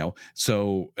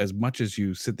 So as much as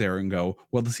you sit there and go,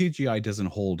 well, the CGI doesn't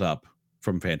hold up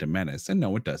from Phantom Menace, and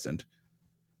no, it doesn't.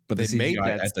 But they made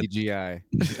that CGI.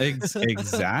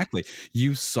 Exactly.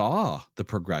 You saw the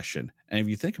progression. And if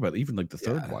you think about it, even like the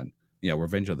third one,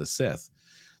 Revenge of the Sith,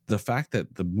 the fact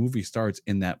that the movie starts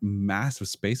in that massive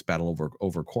space battle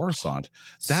over Coruscant,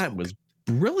 that was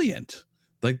brilliant.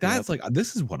 Like that's like,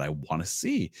 this is what I want to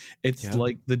see. It's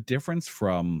like the difference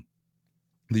from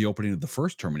the opening of the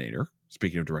first Terminator,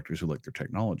 speaking of directors who like their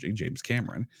technology, James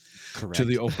Cameron, to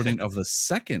the opening of the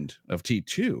second of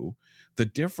T2, the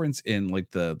difference in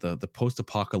like the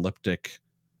post-apocalyptic,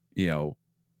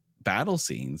 battle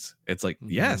scenes. It's like,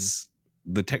 yes,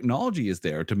 the technology is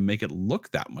there to make it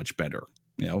look that much better,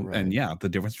 and the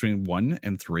difference between 1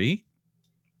 and 3,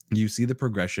 you see the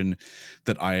progression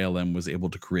that ILM was able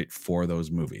to create for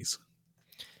those movies.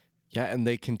 Yeah, and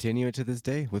they continue it to this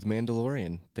day with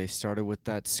Mandalorian. They started with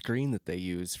that screen that they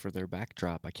use for their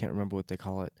backdrop. I can't remember what they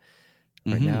call it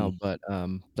right now, but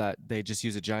that they just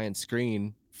use a giant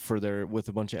screen for their with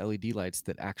a bunch of LED lights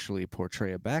that actually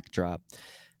portray a backdrop,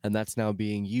 and that's now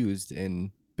being used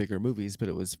in bigger movies, but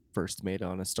it was first made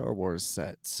on a Star Wars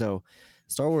set. So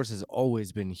Star Wars has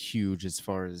always been huge as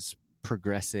far as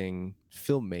progressing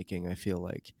filmmaking, I feel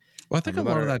like. Well, I think No a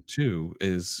lot of matter that too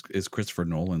is Christopher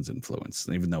Nolan's influence.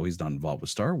 Even though he's not involved with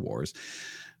Star Wars,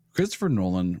 Christopher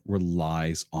Nolan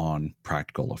relies on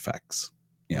practical effects.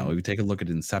 You know, if you take a look at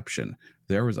Inception,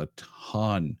 there was a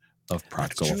ton of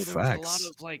practical That's true. There was a lot effects.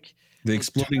 of like The those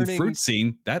exploding turning fruit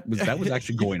scene that was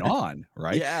actually going on,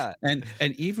 right? Yeah. And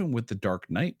even with the Dark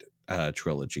Knight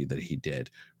trilogy that he did,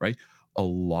 right? A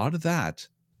lot of that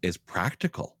is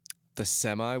practical. The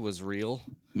semi was real.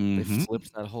 They Mm-hmm.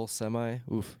 flipped that whole semi.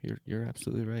 Oof, you're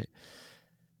absolutely right.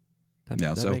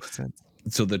 Yeah, That makes sense.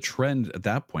 so the trend at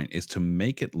that point is to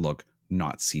make it look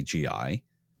not CGI,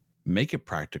 make it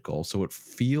practical so it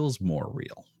feels more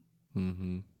real.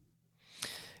 Mm-hmm.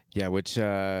 Yeah, which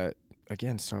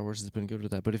again, Star Wars has been good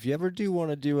with that. But if you ever do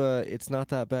want to do a It's Not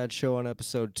That Bad show on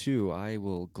episode 2, I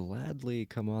will gladly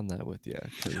come on that with you.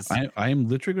 I am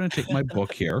literally going to take my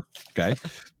book here. Okay.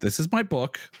 This is my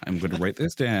book. I'm going to write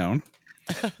this down.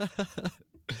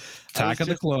 Attack of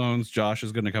the Clones. Josh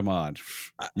is going to come on.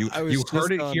 You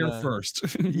heard it here first.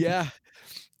 Yeah.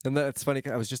 And that's funny.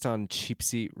 I was just on Cheap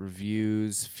Seat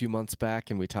Reviews a few months back,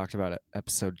 and we talked about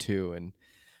episode 2. And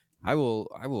I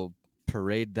will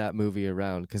parade that movie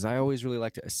around because I always really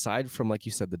liked it. Aside from, like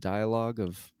you said, the dialogue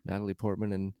of Natalie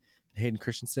Portman and Hayden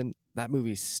Christensen, that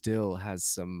movie still has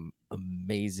some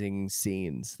amazing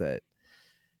scenes that,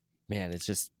 man, it's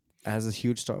just, as a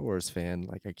huge Star Wars fan,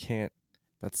 like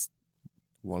that's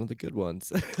one of the good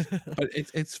ones. But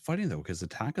it's funny though, because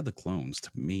Attack of the Clones to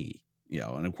me, you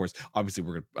know, and of course, obviously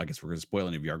I guess we're gonna spoil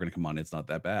it if you are gonna come on, It's Not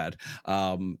That Bad.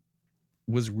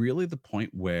 Was really the point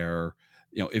where,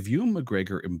 you know, if Ewan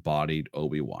McGregor embodied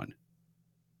Obi-Wan,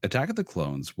 Attack of the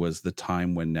Clones was the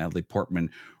time when Natalie Portman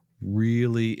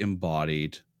really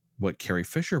embodied what Carrie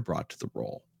Fisher brought to the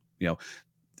role. You know,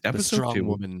 episode 2,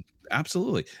 woman.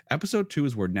 Absolutely. Episode 2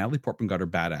 is where Natalie Portman got her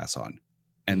badass on,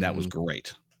 and that was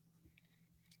great.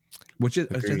 Which I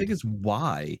think is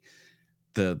why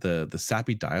the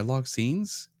sappy dialogue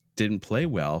scenes didn't play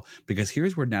well, because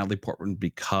here's where Natalie Portman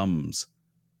becomes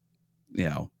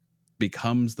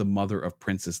the mother of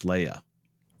Princess Leia.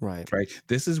 Right.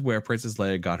 This is where Princess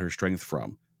Leia got her strength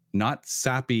from. Not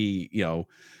sappy,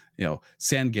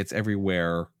 sand gets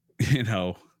everywhere,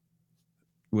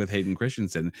 with Hayden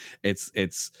Christensen.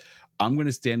 It's I'm going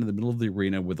to stand in the middle of the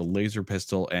arena with a laser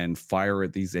pistol and fire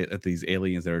at these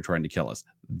aliens that are trying to kill us.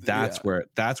 That's where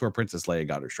Princess Leia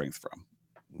got her strength from.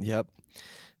 Yep.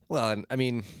 Well, and I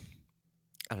mean,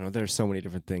 I don't know. There's so many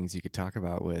different things you could talk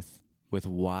about with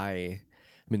why. I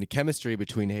mean, the chemistry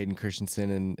between Hayden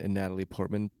Christensen and Natalie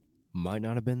Portman might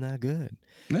not have been that good.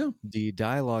 No. The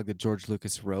dialogue that George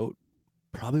Lucas wrote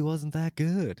probably wasn't that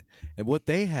good. And what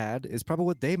they had is probably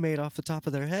what they made off the top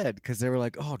of their head, because they were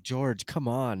like, oh, George, come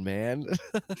on, man.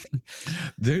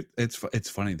 It's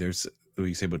funny. There's what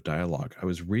you say about dialogue. I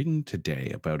was reading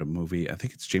today about a movie. I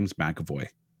think it's James McAvoy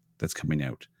that's coming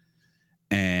out.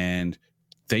 And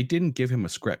they didn't give him a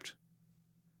script.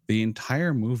 The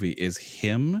entire movie is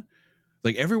him.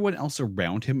 Like, everyone else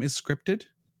around him is scripted.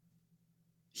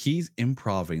 He's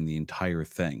improving the entire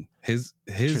thing. His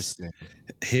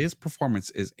performance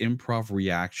is improv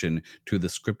reaction to the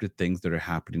scripted things that are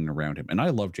happening around him. And I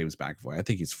love James McAvoy. I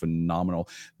think he's phenomenal.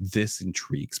 This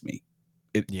intrigues me.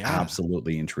 It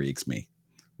absolutely intrigues me.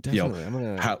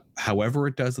 Definitely. However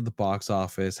it does at the box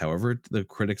office, however the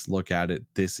critics look at it,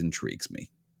 this intrigues me.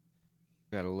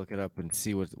 Got to look it up and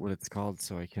see what it's called,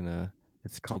 so I can.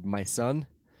 It's called My Son.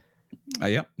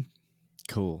 Yep.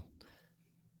 Cool.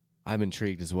 I'm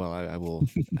intrigued as well. I will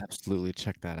absolutely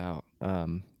check that out.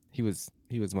 He was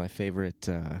my favorite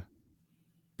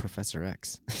Professor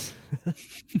X.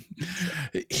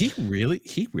 He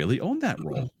really owned that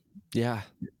role. Yeah.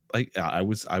 Like I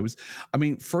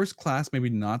mean, First Class maybe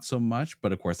not so much,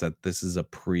 but of course that this is a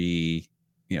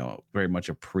very much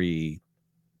a pre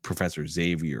Professor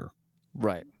Xavier.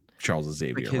 Right. Charles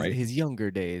Xavier, right? His younger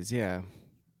days, yeah.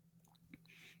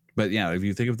 But yeah, if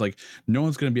you think of, like, no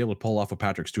one's going to be able to pull off what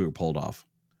Patrick Stewart pulled off.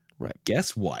 Right.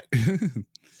 Guess what?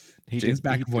 James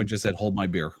McAvoy just said, hold my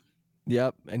beer.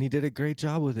 Yep. And he did a great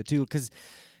job with it too. Because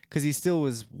he still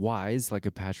was wise, like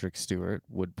a Patrick Stewart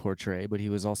would portray, but he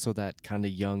was also that kind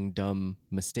of young, dumb,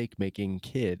 mistake-making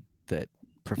kid that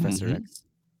Professor X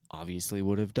obviously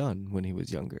would have done when he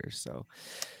was younger. So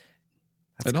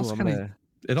that's cool.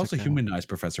 It also that out. humanized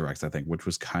Professor X, I think, which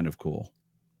was kind of cool.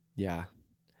 Yeah.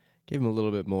 Gave him a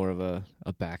little bit more of a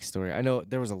backstory. I know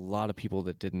there was a lot of people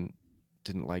that didn't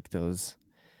like those.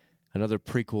 Another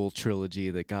prequel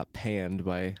trilogy that got panned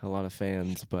by a lot of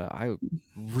fans, but I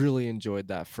really enjoyed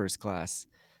that First Class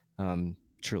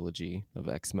trilogy of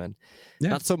X-Men. Yeah.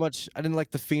 Not so much. I didn't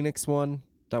like the Phoenix one.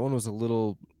 That one was a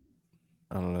little,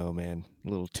 I don't know, man, a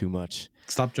little too much.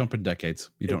 Stop jumping decades.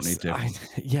 You don't need to.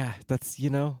 Yeah, that's,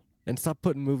 and stop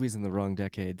putting movies in the wrong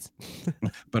decades.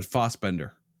 But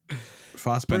Fassbender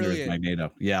is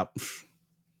Magneto. Yeah.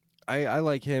 I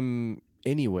like him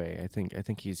anyway. I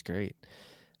think he's great.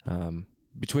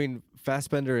 Between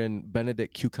Fassbender and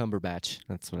Benedict Cucumberbatch,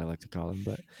 that's what I like to call him.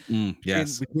 But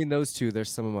yes, between those two,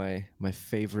 there's some of my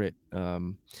favorite. I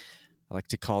like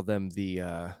to call them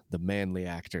the manly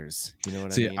actors. You know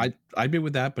what I mean? I'd be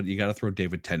with that, but you got to throw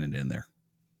David Tennant in there.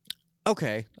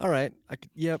 Okay, all right.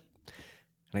 Yep.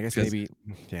 And I guess maybe,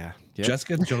 yeah. Yep.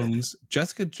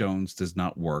 Jessica Jones does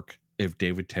not work if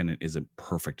David Tennant isn't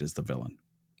perfect as the villain.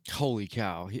 Holy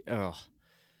cow!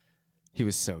 He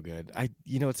was so good.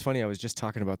 It's funny. I was just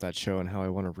talking about that show and how I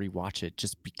want to rewatch it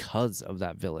just because of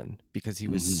that villain, because he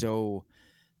was so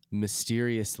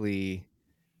mysteriously,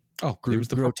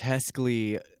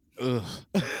 grotesquely. Ugh.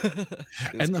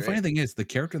 And the funny thing is, the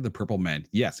character of the Purple Man,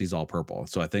 yes, he's all purple.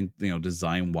 So I think,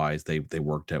 design wise, they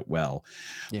worked out well.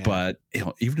 Yeah. But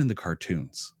even in the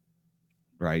cartoons,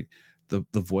 right? The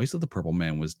voice of the Purple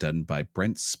Man was done by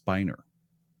Brent Spiner.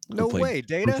 No way,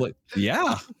 Data.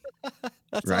 Yeah.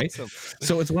 That's right. Awesome.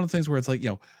 So it's one of the things where it's like,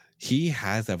 he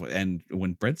has that, and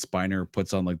when Brent Spiner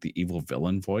puts on like the evil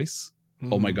villain voice,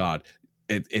 oh my God,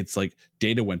 it's like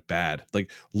Data went bad,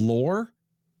 like lore,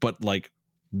 but like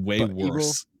way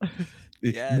worse.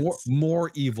 Yes.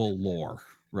 more evil lore,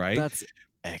 right? That's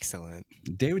excellent.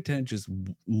 David Tennant just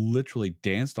literally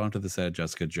danced onto the set of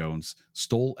Jessica Jones,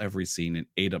 stole every scene, and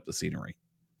ate up the scenery.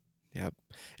 Yep.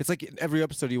 It's like every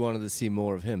episode you wanted to see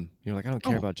more of him. You're like, I don't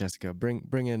care about Jessica. Bring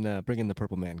in the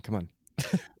Purple Man. Come on.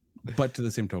 But to the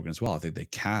same token as well, I think they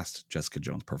cast Jessica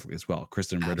Jones perfectly as well.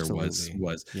 Kristen Ritter was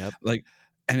like,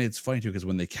 and it's funny too, because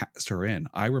when they cast her in,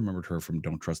 I remembered her from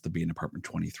Don't Trust the Bee in Apartment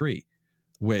 23,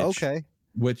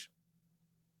 which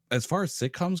as far as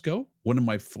sitcoms go, one of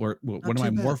my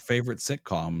more favorite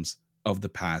sitcoms of the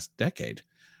past decade.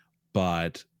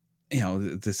 But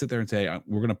to sit there and say,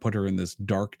 we're going to put her in this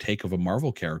dark take of a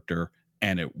Marvel character,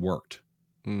 and it worked.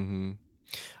 Mm-hmm.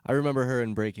 I remember her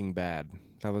in Breaking Bad.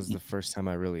 That was the first time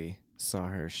I really saw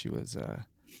her. She was a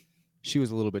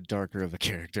little bit darker of a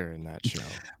character in that show.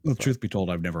 Well, truth be told,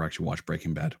 I've never actually watched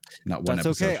Breaking Bad. Not one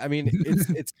episode. That's okay. I mean,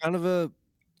 it's kind of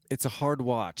it's a hard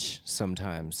watch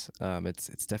sometimes.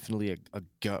 It's definitely a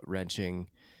gut-wrenching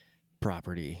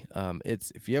property.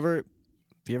 It's if you ever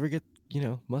get,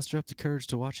 muster up the courage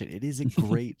to watch it. It is a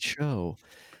great show.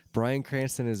 Bryan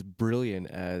Cranston is brilliant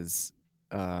as,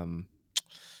 what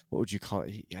would you call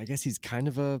it? I guess he's kind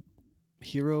of a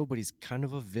hero, but he's kind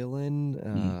of a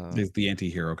villain. He's the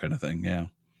anti-hero kind of thing. Yeah.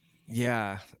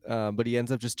 Yeah. But he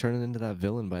ends up just turning into that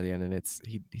villain by the end, and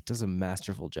he does a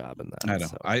masterful job in that. I know.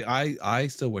 So. I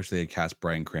still wish they had cast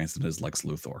Bryan Cranston as Lex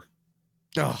Luthor.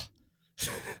 Oh,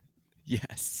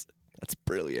 yes. That's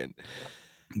brilliant.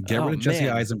 Get rid of Jesse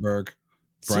Eisenberg,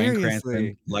 Bryan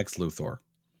Cranston, Lex Luthor.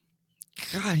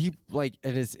 God,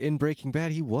 and it's in Breaking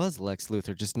Bad, he was Lex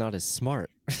Luthor, just not as smart.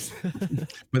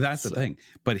 But that's the thing.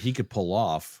 But he could pull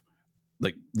off,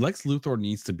 like, Lex Luthor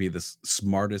needs to be the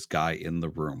smartest guy in the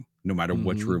room, no matter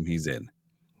which room he's in.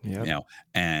 Yeah.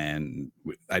 And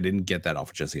I didn't get that off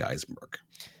of Jesse Eisenberg.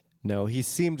 No, he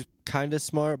seemed kind of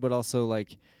smart, but also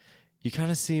like, you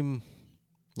kind of seem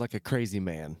like a crazy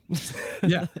man.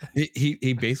 Yeah.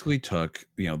 He basically took,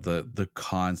 the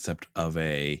concept of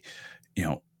a,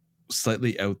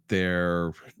 slightly out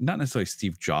there, not necessarily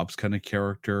Steve Jobs kind of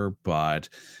character, but,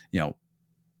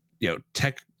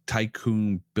 tech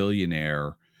tycoon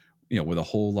billionaire, with a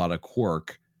whole lot of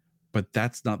quirk, but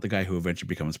that's not the guy who eventually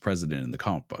becomes president in the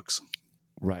comic books.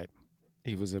 Right.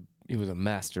 He was a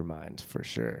mastermind for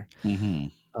sure. Mm-hmm.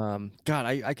 God,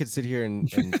 I could sit here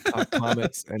and talk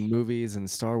comics and movies and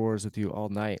Star Wars with you all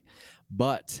night,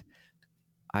 but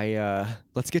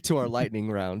let's get to our lightning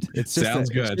round. It's just Sounds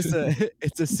good.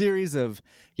 It's a series of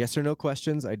yes or no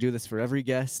questions. I do this for every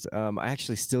guest. I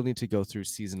actually still need to go through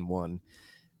season 1,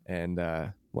 and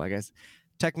I guess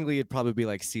technically it'd probably be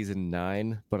like season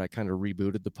 9, but I kind of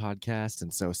rebooted the podcast,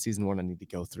 and so season 1 I need to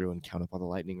go through and count up all the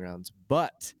lightning rounds.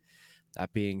 But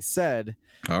that being said,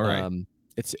 all right.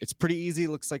 It's pretty easy.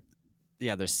 Looks like,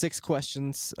 there's 6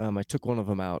 questions. I took one of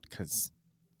them out because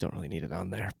don't really need it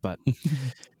on there. But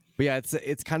But yeah,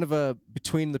 it's kind of a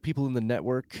between the people in the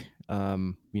network.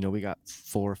 We got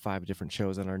 4 or 5 different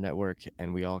shows on our network,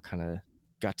 and we all kind of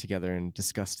got together and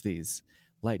discussed these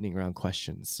lightning round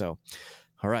questions. So,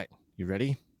 all right, you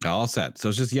ready? All set. So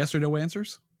it's just yes or no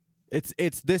answers?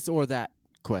 It's this or that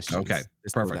questions. Okay,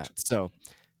 perfect. So,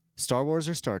 Star Wars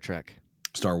or Star Trek?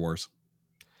 Star Wars.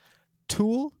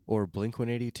 Tool or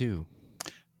Blink-182?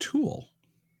 Tool.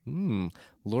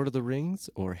 Lord of the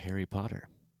Rings or Harry Potter?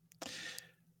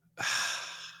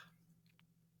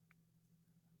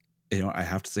 I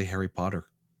have to say Harry Potter.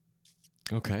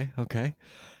 Okay.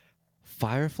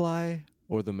 Firefly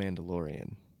or The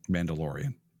Mandalorian?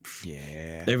 Mandalorian.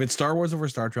 Yeah. If it's Star Wars over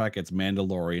Star Trek, it's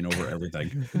Mandalorian over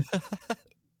everything.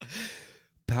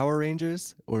 Power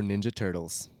Rangers or Ninja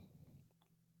Turtles?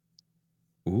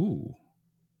 Ooh.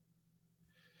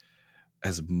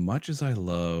 As much as I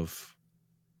love,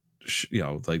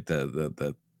 like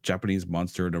the Japanese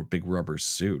monster in a big rubber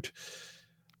suit,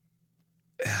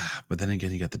 but then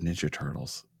again, you got the Ninja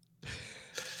Turtles.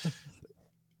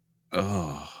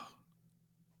 Oh.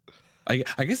 I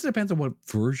guess it depends on what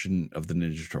version of the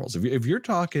Ninja Turtles. If you're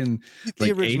talking the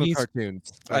like original 80s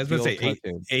cartoons, I was going to say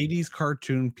cartoons. 80s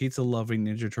cartoon pizza loving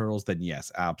Ninja Turtles, then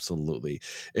yes, absolutely.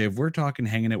 If we're talking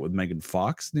hanging out with Megan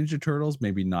Fox Ninja Turtles,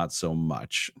 maybe not so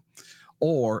much.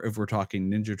 Or if we're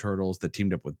talking Ninja Turtles that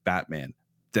teamed up with Batman,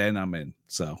 then I'm in.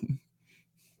 So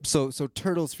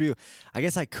Turtles for you. I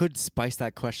guess I could spice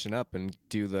that question up and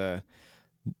do the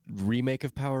remake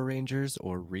of Power Rangers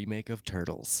or remake of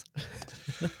Turtles.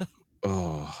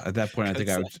 Oh, at that point, I think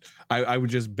I would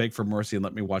just beg for mercy and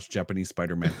let me watch Japanese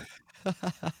Spider-Man.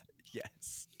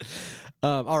 Yes.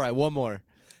 All right, one more.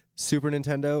 Super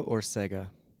Nintendo or Sega?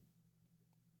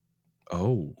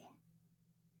 Oh.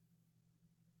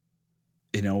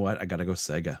 You know what? I gotta go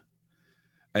Sega.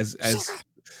 As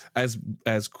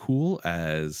cool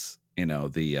as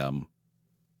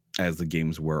as the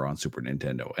games were on Super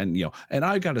Nintendo, and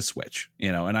I got a Switch,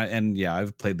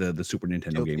 I've played the Super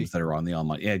Nintendo games that are on the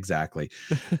online. Yeah, exactly.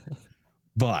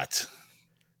 But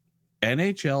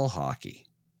NHL hockey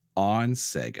on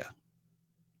Sega.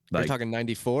 You're talking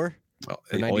 94 or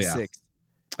 96?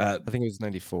 I think it was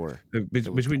 94.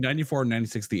 Between 94 and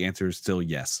 96, the answer is still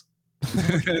yes.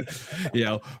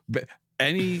 But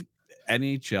any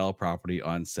NHL property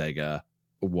on Sega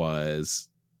was,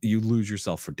 you lose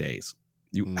yourself for days.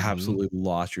 You absolutely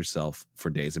lost yourself for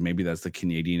days. And maybe that's the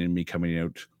Canadian in me coming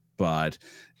out, but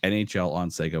NHL on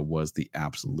Sega was the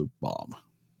absolute bomb.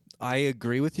 I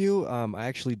agree with you. I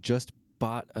actually just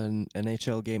bought an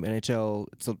NHL game. It's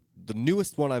the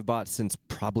newest one I've bought since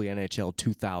probably NHL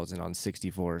 2000 on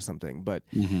 64 or something. But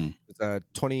it's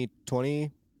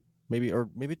 2020, maybe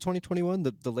 2021,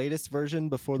 the latest version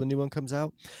before the new one comes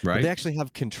out. Right. But they actually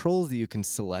have controls that you can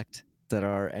select that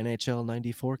are NHL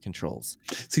 94 controls.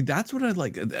 See, that's what I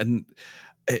like. And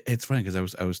it's funny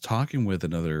because I was talking with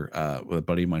with a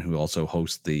buddy of mine who also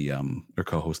hosts or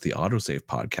co-hosts the Autosave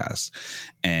podcast,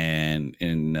 and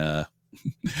in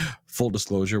full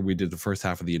disclosure, we did the first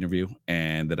half of the interview,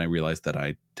 and then I realized that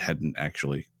I hadn't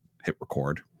actually hit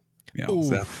record.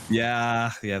 So, yeah.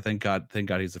 Thank God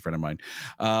he's a friend of mine.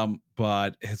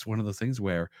 But it's one of those things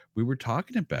where we were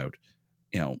talking about,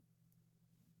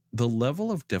 the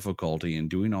level of difficulty in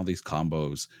doing all these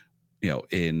combos,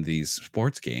 in these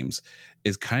sports games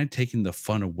is kind of taking the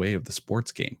fun away of the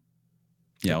sports game.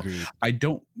 Agreed. I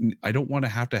don't want to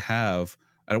have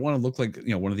I don't want to look like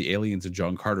one of the aliens in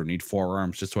John Carter, need 4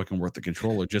 arms just so I can work the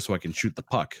controller, just so I can shoot the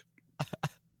puck.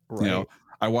 Right.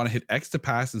 I want to hit X to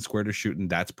pass and square to shoot, and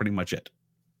that's pretty much it.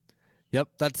 Yep,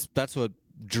 that's what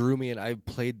drew me, and I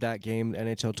played that game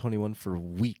NHL 21 for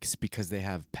weeks because they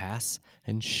have pass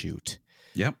and shoot.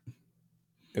 Yep.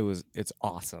 It's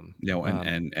awesome.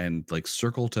 And like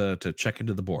circle to check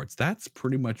into the boards. That's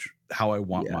pretty much how I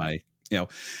want my,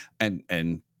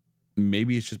 and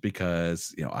maybe it's just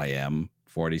because, I am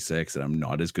 46 and I'm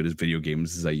not as good at video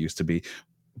games as I used to be.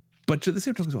 But to the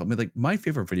same time as well, I mean, like, my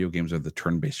favorite video games are the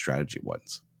turn-based strategy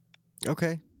ones.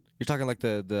 Okay. You're talking like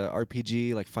the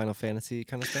RPG, like Final Fantasy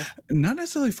kind of stuff? Not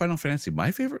necessarily Final Fantasy.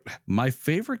 My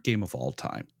favorite game of all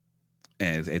time,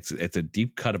 and it's a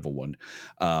deep cut of a one.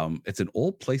 It's an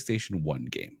old PlayStation 1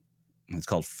 game. It's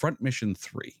called Front Mission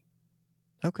 3.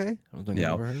 Okay. I don't think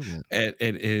I've ever heard of it.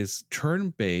 It is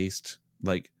turn-based,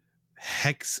 like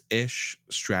hex-ish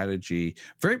strategy,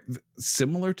 very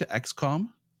similar to XCOM.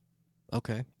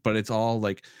 Okay. But it's all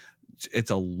like,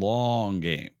 it's a long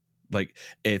game. Like,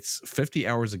 it's 50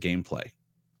 hours of gameplay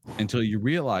until you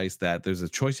realize that there's a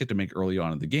choice you have to make early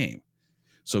on in the game.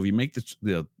 So if you make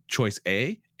the choice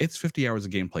A, it's 50 hours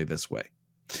of gameplay this way.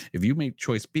 If you make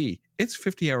choice B, it's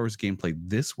 50 hours of gameplay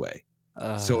this way.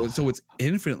 So it's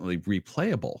infinitely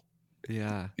replayable,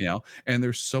 Yeah. and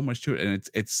there's so much to it, and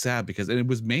it's sad because it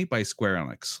was made by Square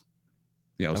Enix,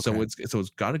 so Okay. it's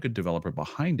got a good developer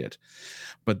behind it,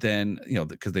 but then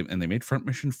because they made Front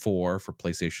Mission 4 for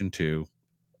PlayStation 2,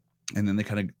 and then they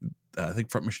kind of I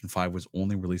think Front Mission 5 was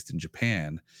only released in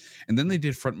Japan, and then they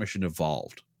did Front Mission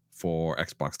Evolved for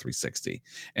Xbox 360,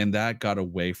 and that got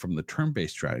away from the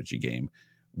turn-based strategy game,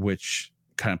 which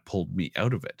kind of pulled me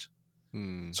out of it.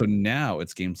 So now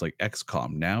it's games like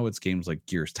XCOM. Now it's games like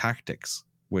Gears Tactics,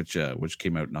 which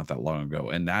came out not that long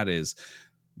ago, and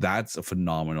that's a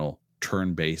phenomenal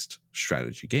turn-based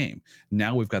strategy game.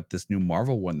 Now we've got this new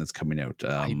Marvel one that's coming out.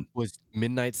 I was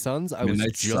Midnight Suns. I was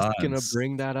Midnight just gonna Suns.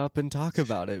 bring that up and talk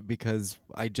about it because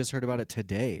I just heard about it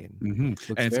today and And looks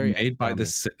it's very made by XCOM-y.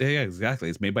 this. Yeah, exactly.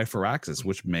 It's made by Firaxis,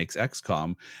 which makes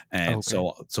XCOM, and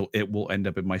Okay. so it will end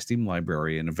up in my Steam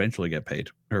library and eventually get paid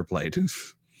or played.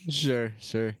 Sure,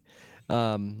 sure.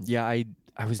 Yeah,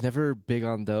 I was never big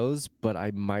on those, but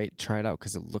I might try it out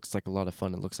because it looks like a lot of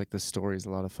fun. It looks like the story is a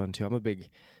lot of fun too. I'm a big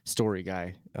story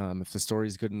guy. If the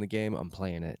story's good in the game, I'm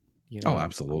playing it. Oh, I'm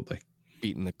absolutely.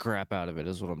 beating the crap out of it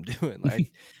is what I'm doing.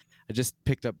 I just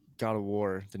picked up God of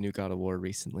War, the new God of War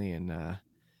recently, and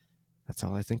that's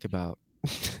all I think about.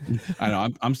 I know.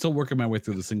 I'm still working my way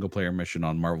through the single player mission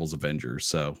on Marvel's Avengers.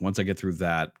 So once I get through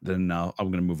that, then I'm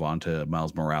going to move on to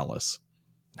Miles Morales.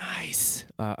 Nice.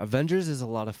 Avengers is a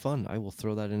lot of fun. I will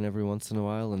throw that in every once in a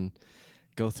while and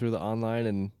go through the online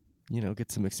and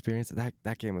get some experience.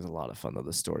 That game was a lot of fun though.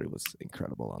 The story was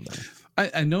incredible on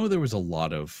there. I know there was a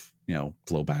lot of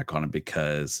blowback on it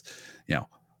because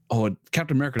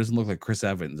Captain America doesn't look like Chris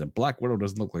Evans and Black Widow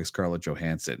doesn't look like Scarlett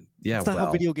Johansson. Yeah, That's not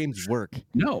how video games work.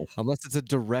 No, unless it's a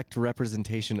direct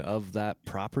representation of that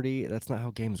property. That's not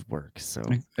how games work. So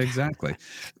exactly.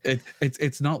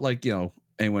 It's not like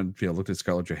anyone looked at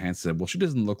Scarlett Johansson and said, well, she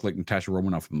doesn't look like Natasha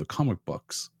Romanoff from the comic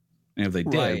books. And if they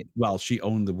did, right, well, she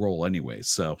owned the role anyway.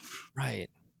 So right,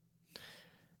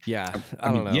 yeah. I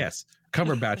mean, don't know. yes,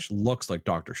 Cumberbatch looks like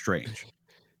Doctor Strange.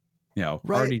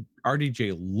 Right.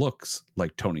 RDJ looks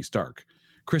like Tony Stark.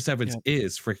 Chris Evans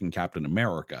is freaking Captain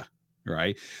America,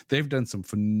 right? They've done some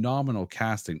phenomenal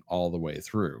casting all the way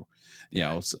through.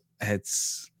 So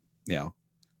it's the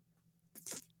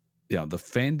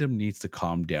fandom needs to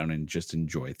calm down and just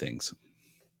enjoy things.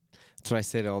 That's what I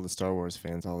say to all the Star Wars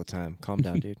fans all the time. Calm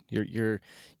down, dude. You're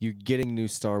getting new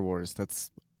Star Wars. That's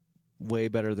way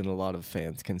better than a lot of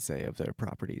fans can say of their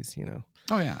properties.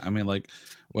 Oh yeah, I mean, like,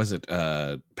 was it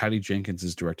Patty Jenkins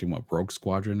is directing what, Rogue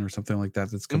Squadron or something like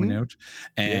that that's coming out,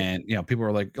 and people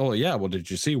are like, oh yeah, well, did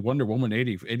you see Wonder Woman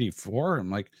 84? I'm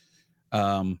like,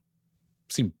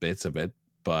 seen bits of it,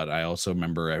 but I also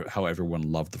remember how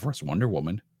everyone loved the first Wonder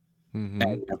Woman. And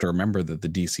you have to remember that the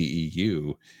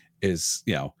DCEU is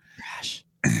trash.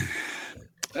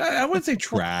 I wouldn't say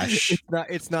trash.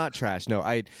 It's not trash. No,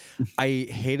 I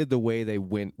hated the way they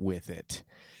went with it.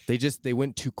 They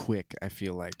went too quick, I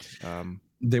feel like.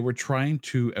 They were trying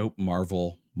to out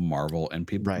Marvel, and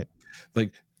people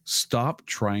like, stop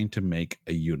trying to make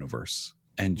a universe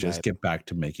and just get back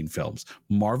to making films.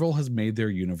 Marvel has made their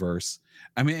universe.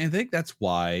 I mean, I think that's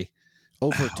why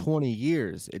over 20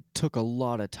 years, it took a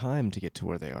lot of time to get to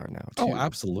where they are now, too. Oh,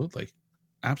 absolutely.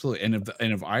 Absolutely. And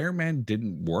if Iron Man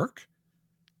didn't work,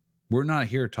 we're not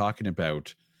here talking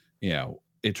about,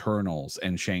 Eternals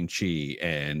and Shang-Chi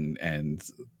and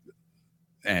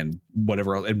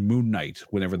whatever else, and Moon Knight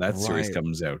whenever that series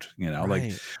comes out.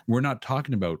 Like, we're not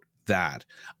talking about that.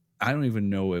 I don't even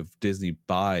know if Disney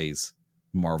buys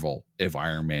Marvel if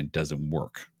Iron Man doesn't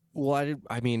work. Well,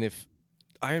 I mean, if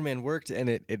Iron Man worked and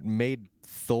it made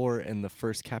Thor and the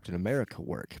first Captain America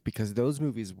work, because those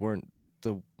movies weren't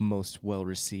the most well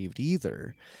received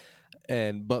either.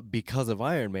 But because of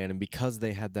Iron Man and because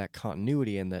they had that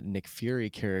continuity and that Nick Fury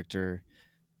character,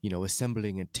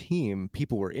 assembling a team,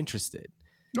 people were interested.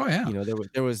 Oh yeah.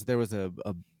 There was a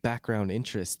background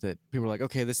interest that people were like,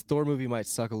 okay, this Thor movie might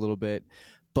suck a little bit,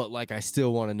 but like I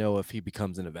still want to know if he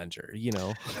becomes an Avenger,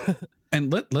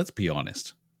 And let's be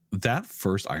honest. That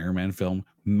first Iron Man film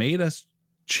made us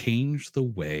change the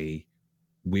way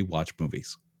we watch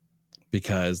movies,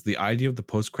 because the idea of the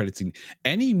post-credit scene,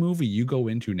 any movie you go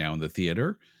into now in the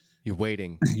theater,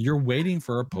 you're waiting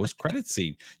for a post-credit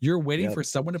scene. You're waiting for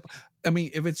someone to, I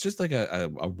mean, if it's just like a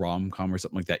rom-com or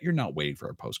something like that, you're not waiting for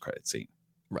a post-credit scene.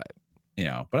 Right.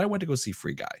 But I went to go see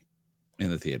Free Guy in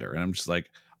the theater, and I'm just like,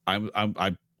 I'm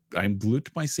glued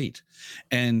to my seat.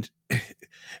 And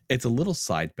it's a little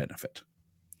side benefit,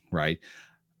 right?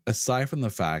 Aside from the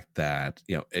fact that,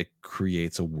 it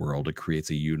creates a world, it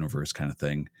creates a universe kind of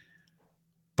thing,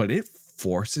 but it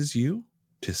forces you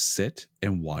to sit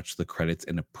and watch the credits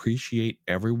and appreciate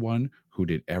everyone who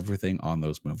did everything on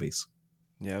those movies.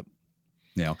 Yep.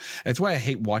 You know, that's why I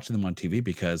hate watching them on TV,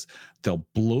 because they'll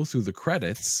blow through the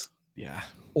credits. Yeah.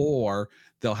 Or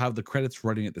they'll have the credits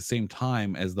running at the same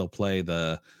time as they'll play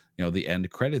the, you know, the end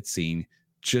credit scene,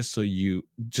 just so they, you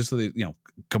know,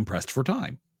 compressed for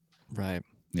time. Right.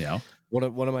 You know,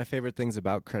 one of my favorite things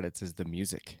about credits is the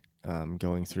music.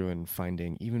 Going through and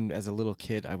finding, even as a little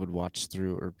kid, I would watch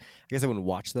through, or I guess I wouldn't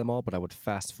watch them all, but I would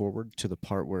fast forward to the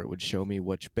part where it would show me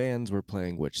which bands were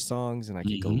playing which songs, and I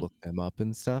could go look them up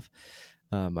and stuff.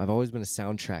 I've always been a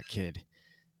soundtrack kid.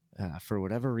 For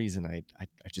whatever reason, I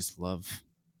just love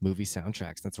movie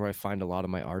soundtracks. That's where I find a lot of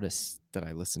my artists that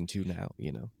I listen to now,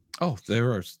 you know. Oh,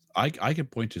 there are, I could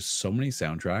point to so many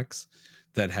soundtracks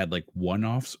that had like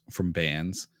one-offs from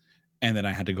bands, and then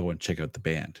I had to go and check out the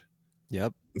band.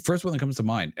 Yep. The first one that comes to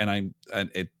mind, and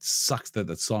it sucks that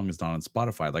that song is not on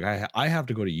Spotify. Like I have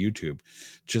to go to YouTube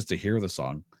just to hear the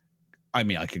song. I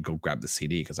mean, I could go grab the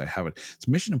CD because I have it. It's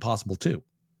Mission Impossible 2.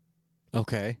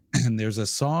 Okay. And there's a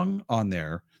song on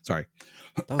there. Sorry.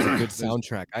 That was a good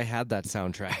soundtrack. I had that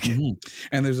soundtrack.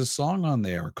 And there's a song on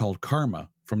there called Karma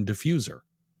from Diffuser.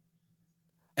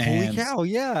 Holy cow,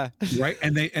 yeah. Right.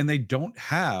 And they don't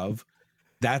have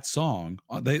that song.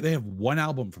 They have one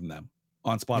album from them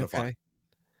on Spotify. Okay.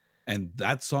 And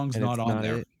that song's not on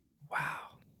there. Wow.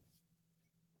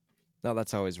 No,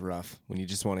 that's always rough when you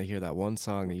just want to hear that one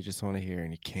song that you just want to hear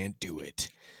and you can't do it.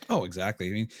 Oh, exactly.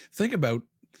 I mean, think about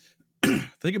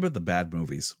the bad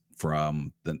movies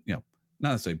from the, you know,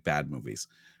 not necessarily bad movies.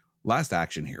 Last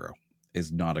Action Hero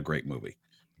is not a great movie.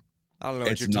 I don't know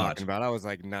what you're talking about. I was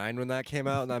like 9 when that came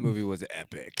out, and that movie was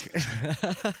epic.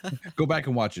 Go back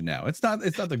and watch it now. It's not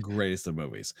the greatest of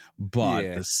movies, but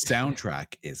the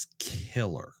soundtrack is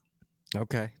killer.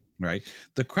 Okay. Right?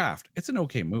 The Craft, it's an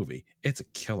okay movie. It's a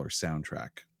killer soundtrack.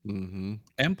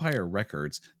 Empire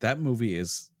Records, that movie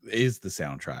is the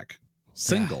soundtrack.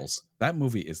 Singles, that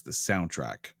movie is the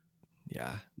soundtrack.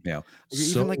 Yeah. Yeah.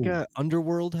 Even like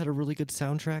Underworld had a really good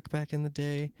soundtrack back in the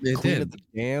day. It Queen did. of the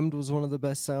Damned was one of the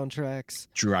best soundtracks.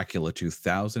 Dracula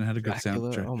 2000 had a good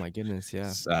soundtrack. Oh my goodness,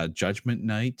 yeah. Judgment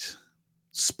Night,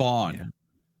 Spawn. Yeah.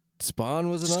 Spawn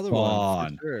was another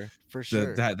one. For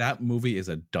sure. That movie is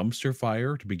a dumpster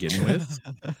fire to begin with.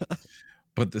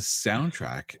 But the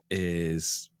soundtrack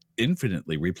is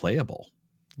infinitely replayable.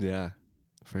 Yeah,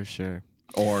 for sure.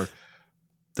 Or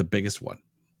the biggest one,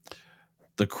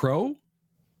 The Crow,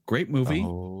 great movie,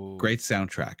 great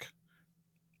soundtrack.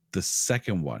 The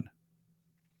second one,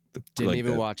 didn't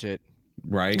even watch it.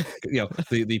 Right? You know,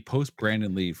 the post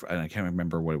Brandon Lee, and I can't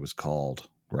remember what it was called.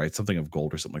 Right, something of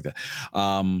gold or something like that.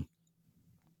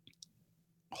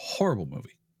 Horrible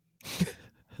movie.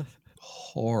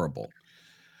 Horrible.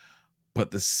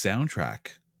 But the soundtrack,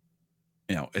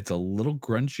 you know, it's a little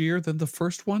grungier than the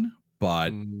first one,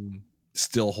 but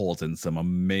still holds in some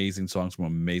amazing songs from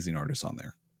amazing artists on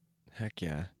there. Heck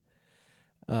yeah.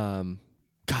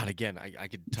 God, again, I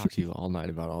could talk to you all night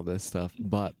about all this stuff,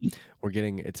 but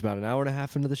it's about an hour and a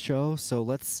half into the show, so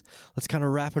let's kind of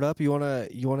wrap it up. You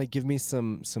wanna give me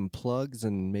some plugs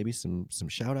and maybe some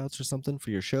shout outs or something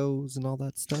for your shows and all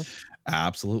that stuff?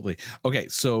 Absolutely. Okay,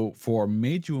 so for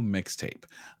Made You a Mixtape,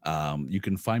 you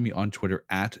can find me on Twitter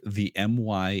at the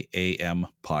MYAM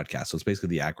podcast. So it's basically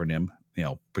the acronym, you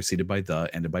know, preceded by the,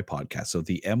 ended by podcast. So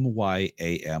the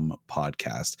MYAM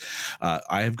podcast.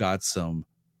 I have got some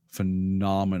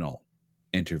phenomenal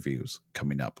interviews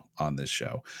coming up on this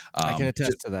show. I can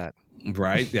attest to that.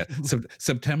 Right? Yeah. So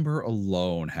September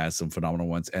alone has some phenomenal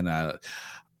ones, and I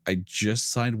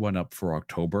just signed one up for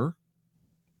October.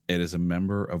 It is a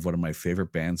member of one of my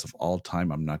favorite bands of all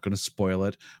time. I'm not going to spoil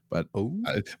it, but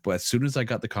as soon as I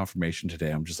got the confirmation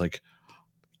today, I'm just like,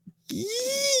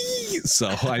 so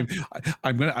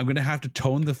I'm gonna have to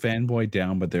tone the fanboy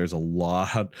down, but there's a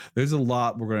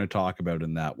lot we're going to talk about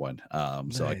in that one.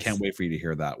 So I can't wait for you to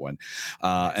hear that one.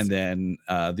 And then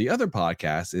the other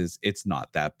podcast is It's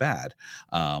Not That Bad.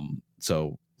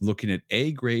 So looking at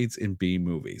A grades in B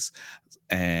movies,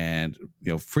 and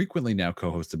you know, frequently now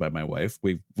co-hosted by my wife.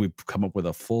 We've come up with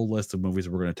a full list of movies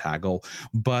we're going to tackle.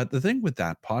 But the thing with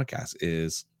that podcast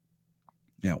is,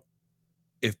 you know,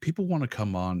 if people want to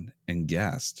come on and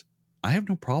guest, I have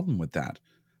no problem with that,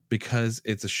 because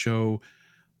it's a show,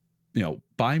 you know,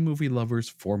 by movie lovers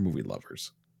for movie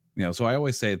lovers. You know, so I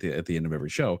always say at the end of every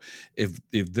show, if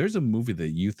there's a movie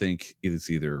that you think is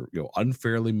either, you know,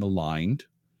 unfairly maligned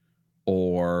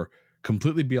or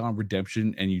completely beyond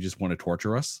redemption and you just want to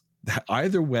torture us,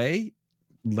 either way,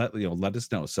 let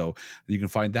us know. So you can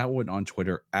find that one on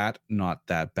Twitter at Not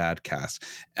That Badcast,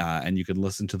 and you can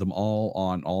listen to them all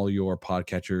on all your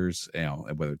podcatchers,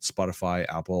 whether it's Spotify,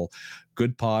 Apple,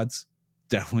 Good Pods.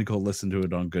 Definitely go listen to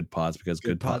it on Good Pods, because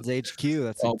Good Pods HQ.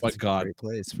 That's my God, a great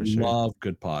place for sure. love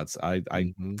Good Pods. I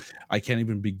can't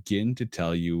even begin to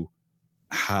tell you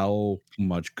how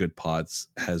much Good Pods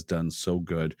has done so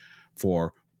good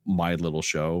for my little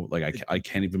show. Like I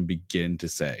can't even begin to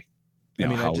say.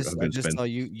 I just saw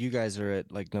you guys are at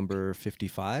like number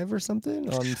 55 or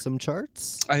something on some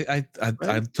charts. I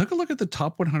took a look at the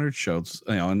top 100 shows,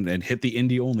 and hit the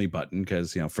indie only button,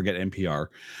 because forget NPR.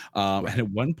 And at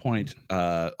one point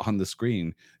on the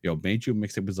screen, Made You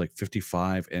Mixtape was like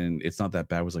 55, and It's Not That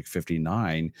Bad was like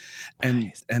 59.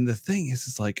 Nice. And the thing is,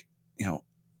 it's like,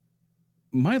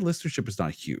 my listenership is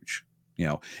not huge.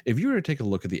 If you were to take a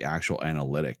look at the actual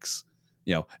analytics,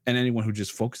 and anyone who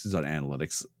just focuses on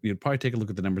analytics, you'd probably take a look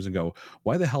at the numbers and go,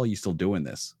 why the hell are you still doing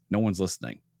this? No one's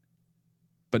listening.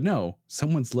 But no,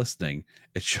 someone's listening.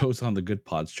 It shows on the Good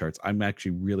Pods charts. I'm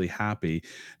actually really happy,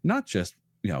 not just,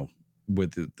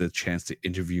 with the chance to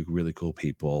interview really cool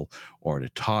people or to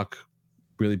talk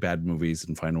really bad movies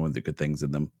and find one of the good things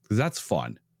in them, because that's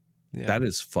fun. Yeah. That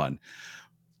is fun.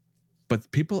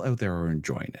 But people out there are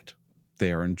enjoying it.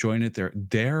 They are enjoying it.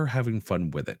 They're having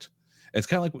fun with it. It's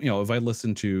kind of like, if I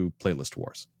listen to Playlist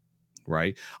Wars,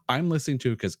 right? I'm listening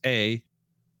to it because A,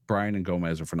 Brian and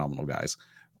Gomez are phenomenal guys.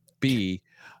 B,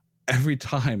 every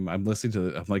time I'm listening to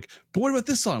it, I'm like, but what about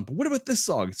this song? But what about this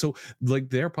song? So like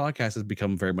their podcast has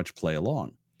become very much play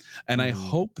along. And I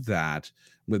hope that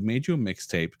with Made You a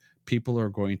Mixtape, people are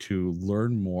going to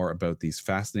learn more about these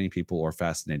fascinating people or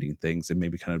fascinating things, and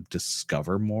maybe kind of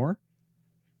discover more,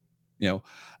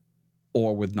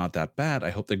 or with Not That Bad, I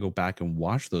hope they go back and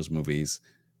watch those movies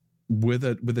with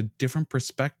a different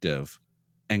perspective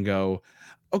and go,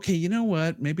 okay, you know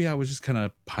what? Maybe I was just kind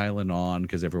of piling on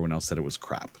because everyone else said it was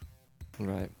crap.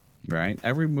 Right.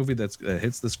 Every movie that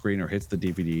hits the screen or hits the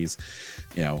DVDs,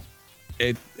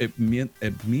 it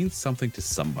means something to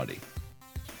somebody.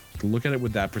 Look at it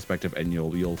with that perspective, and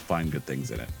you'll find good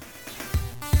things in it.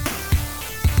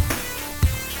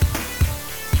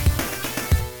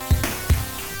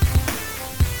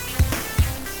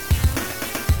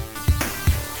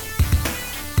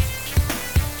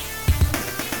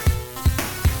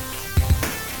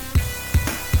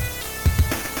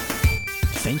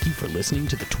 Thank you for listening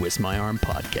to the Twist My Arm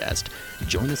podcast.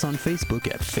 Join us on Facebook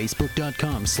at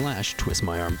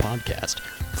facebook.com/twistmyarmpodcast.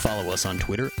 Follow us on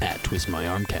Twitter at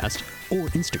twistmyarmcast or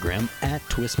Instagram at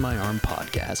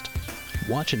twistmyarmpodcast.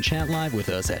 Watch and chat live with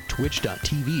us at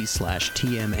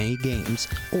twitch.tv/TMAgames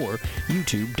or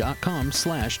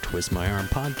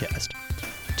youtube.com/twistmyarmpodcast.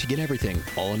 To get everything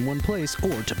all in one place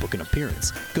or to book an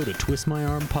appearance, go to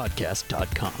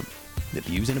twistmyarmpodcast.com. The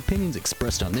views and opinions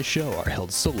expressed on this show are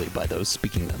held solely by those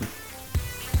speaking them.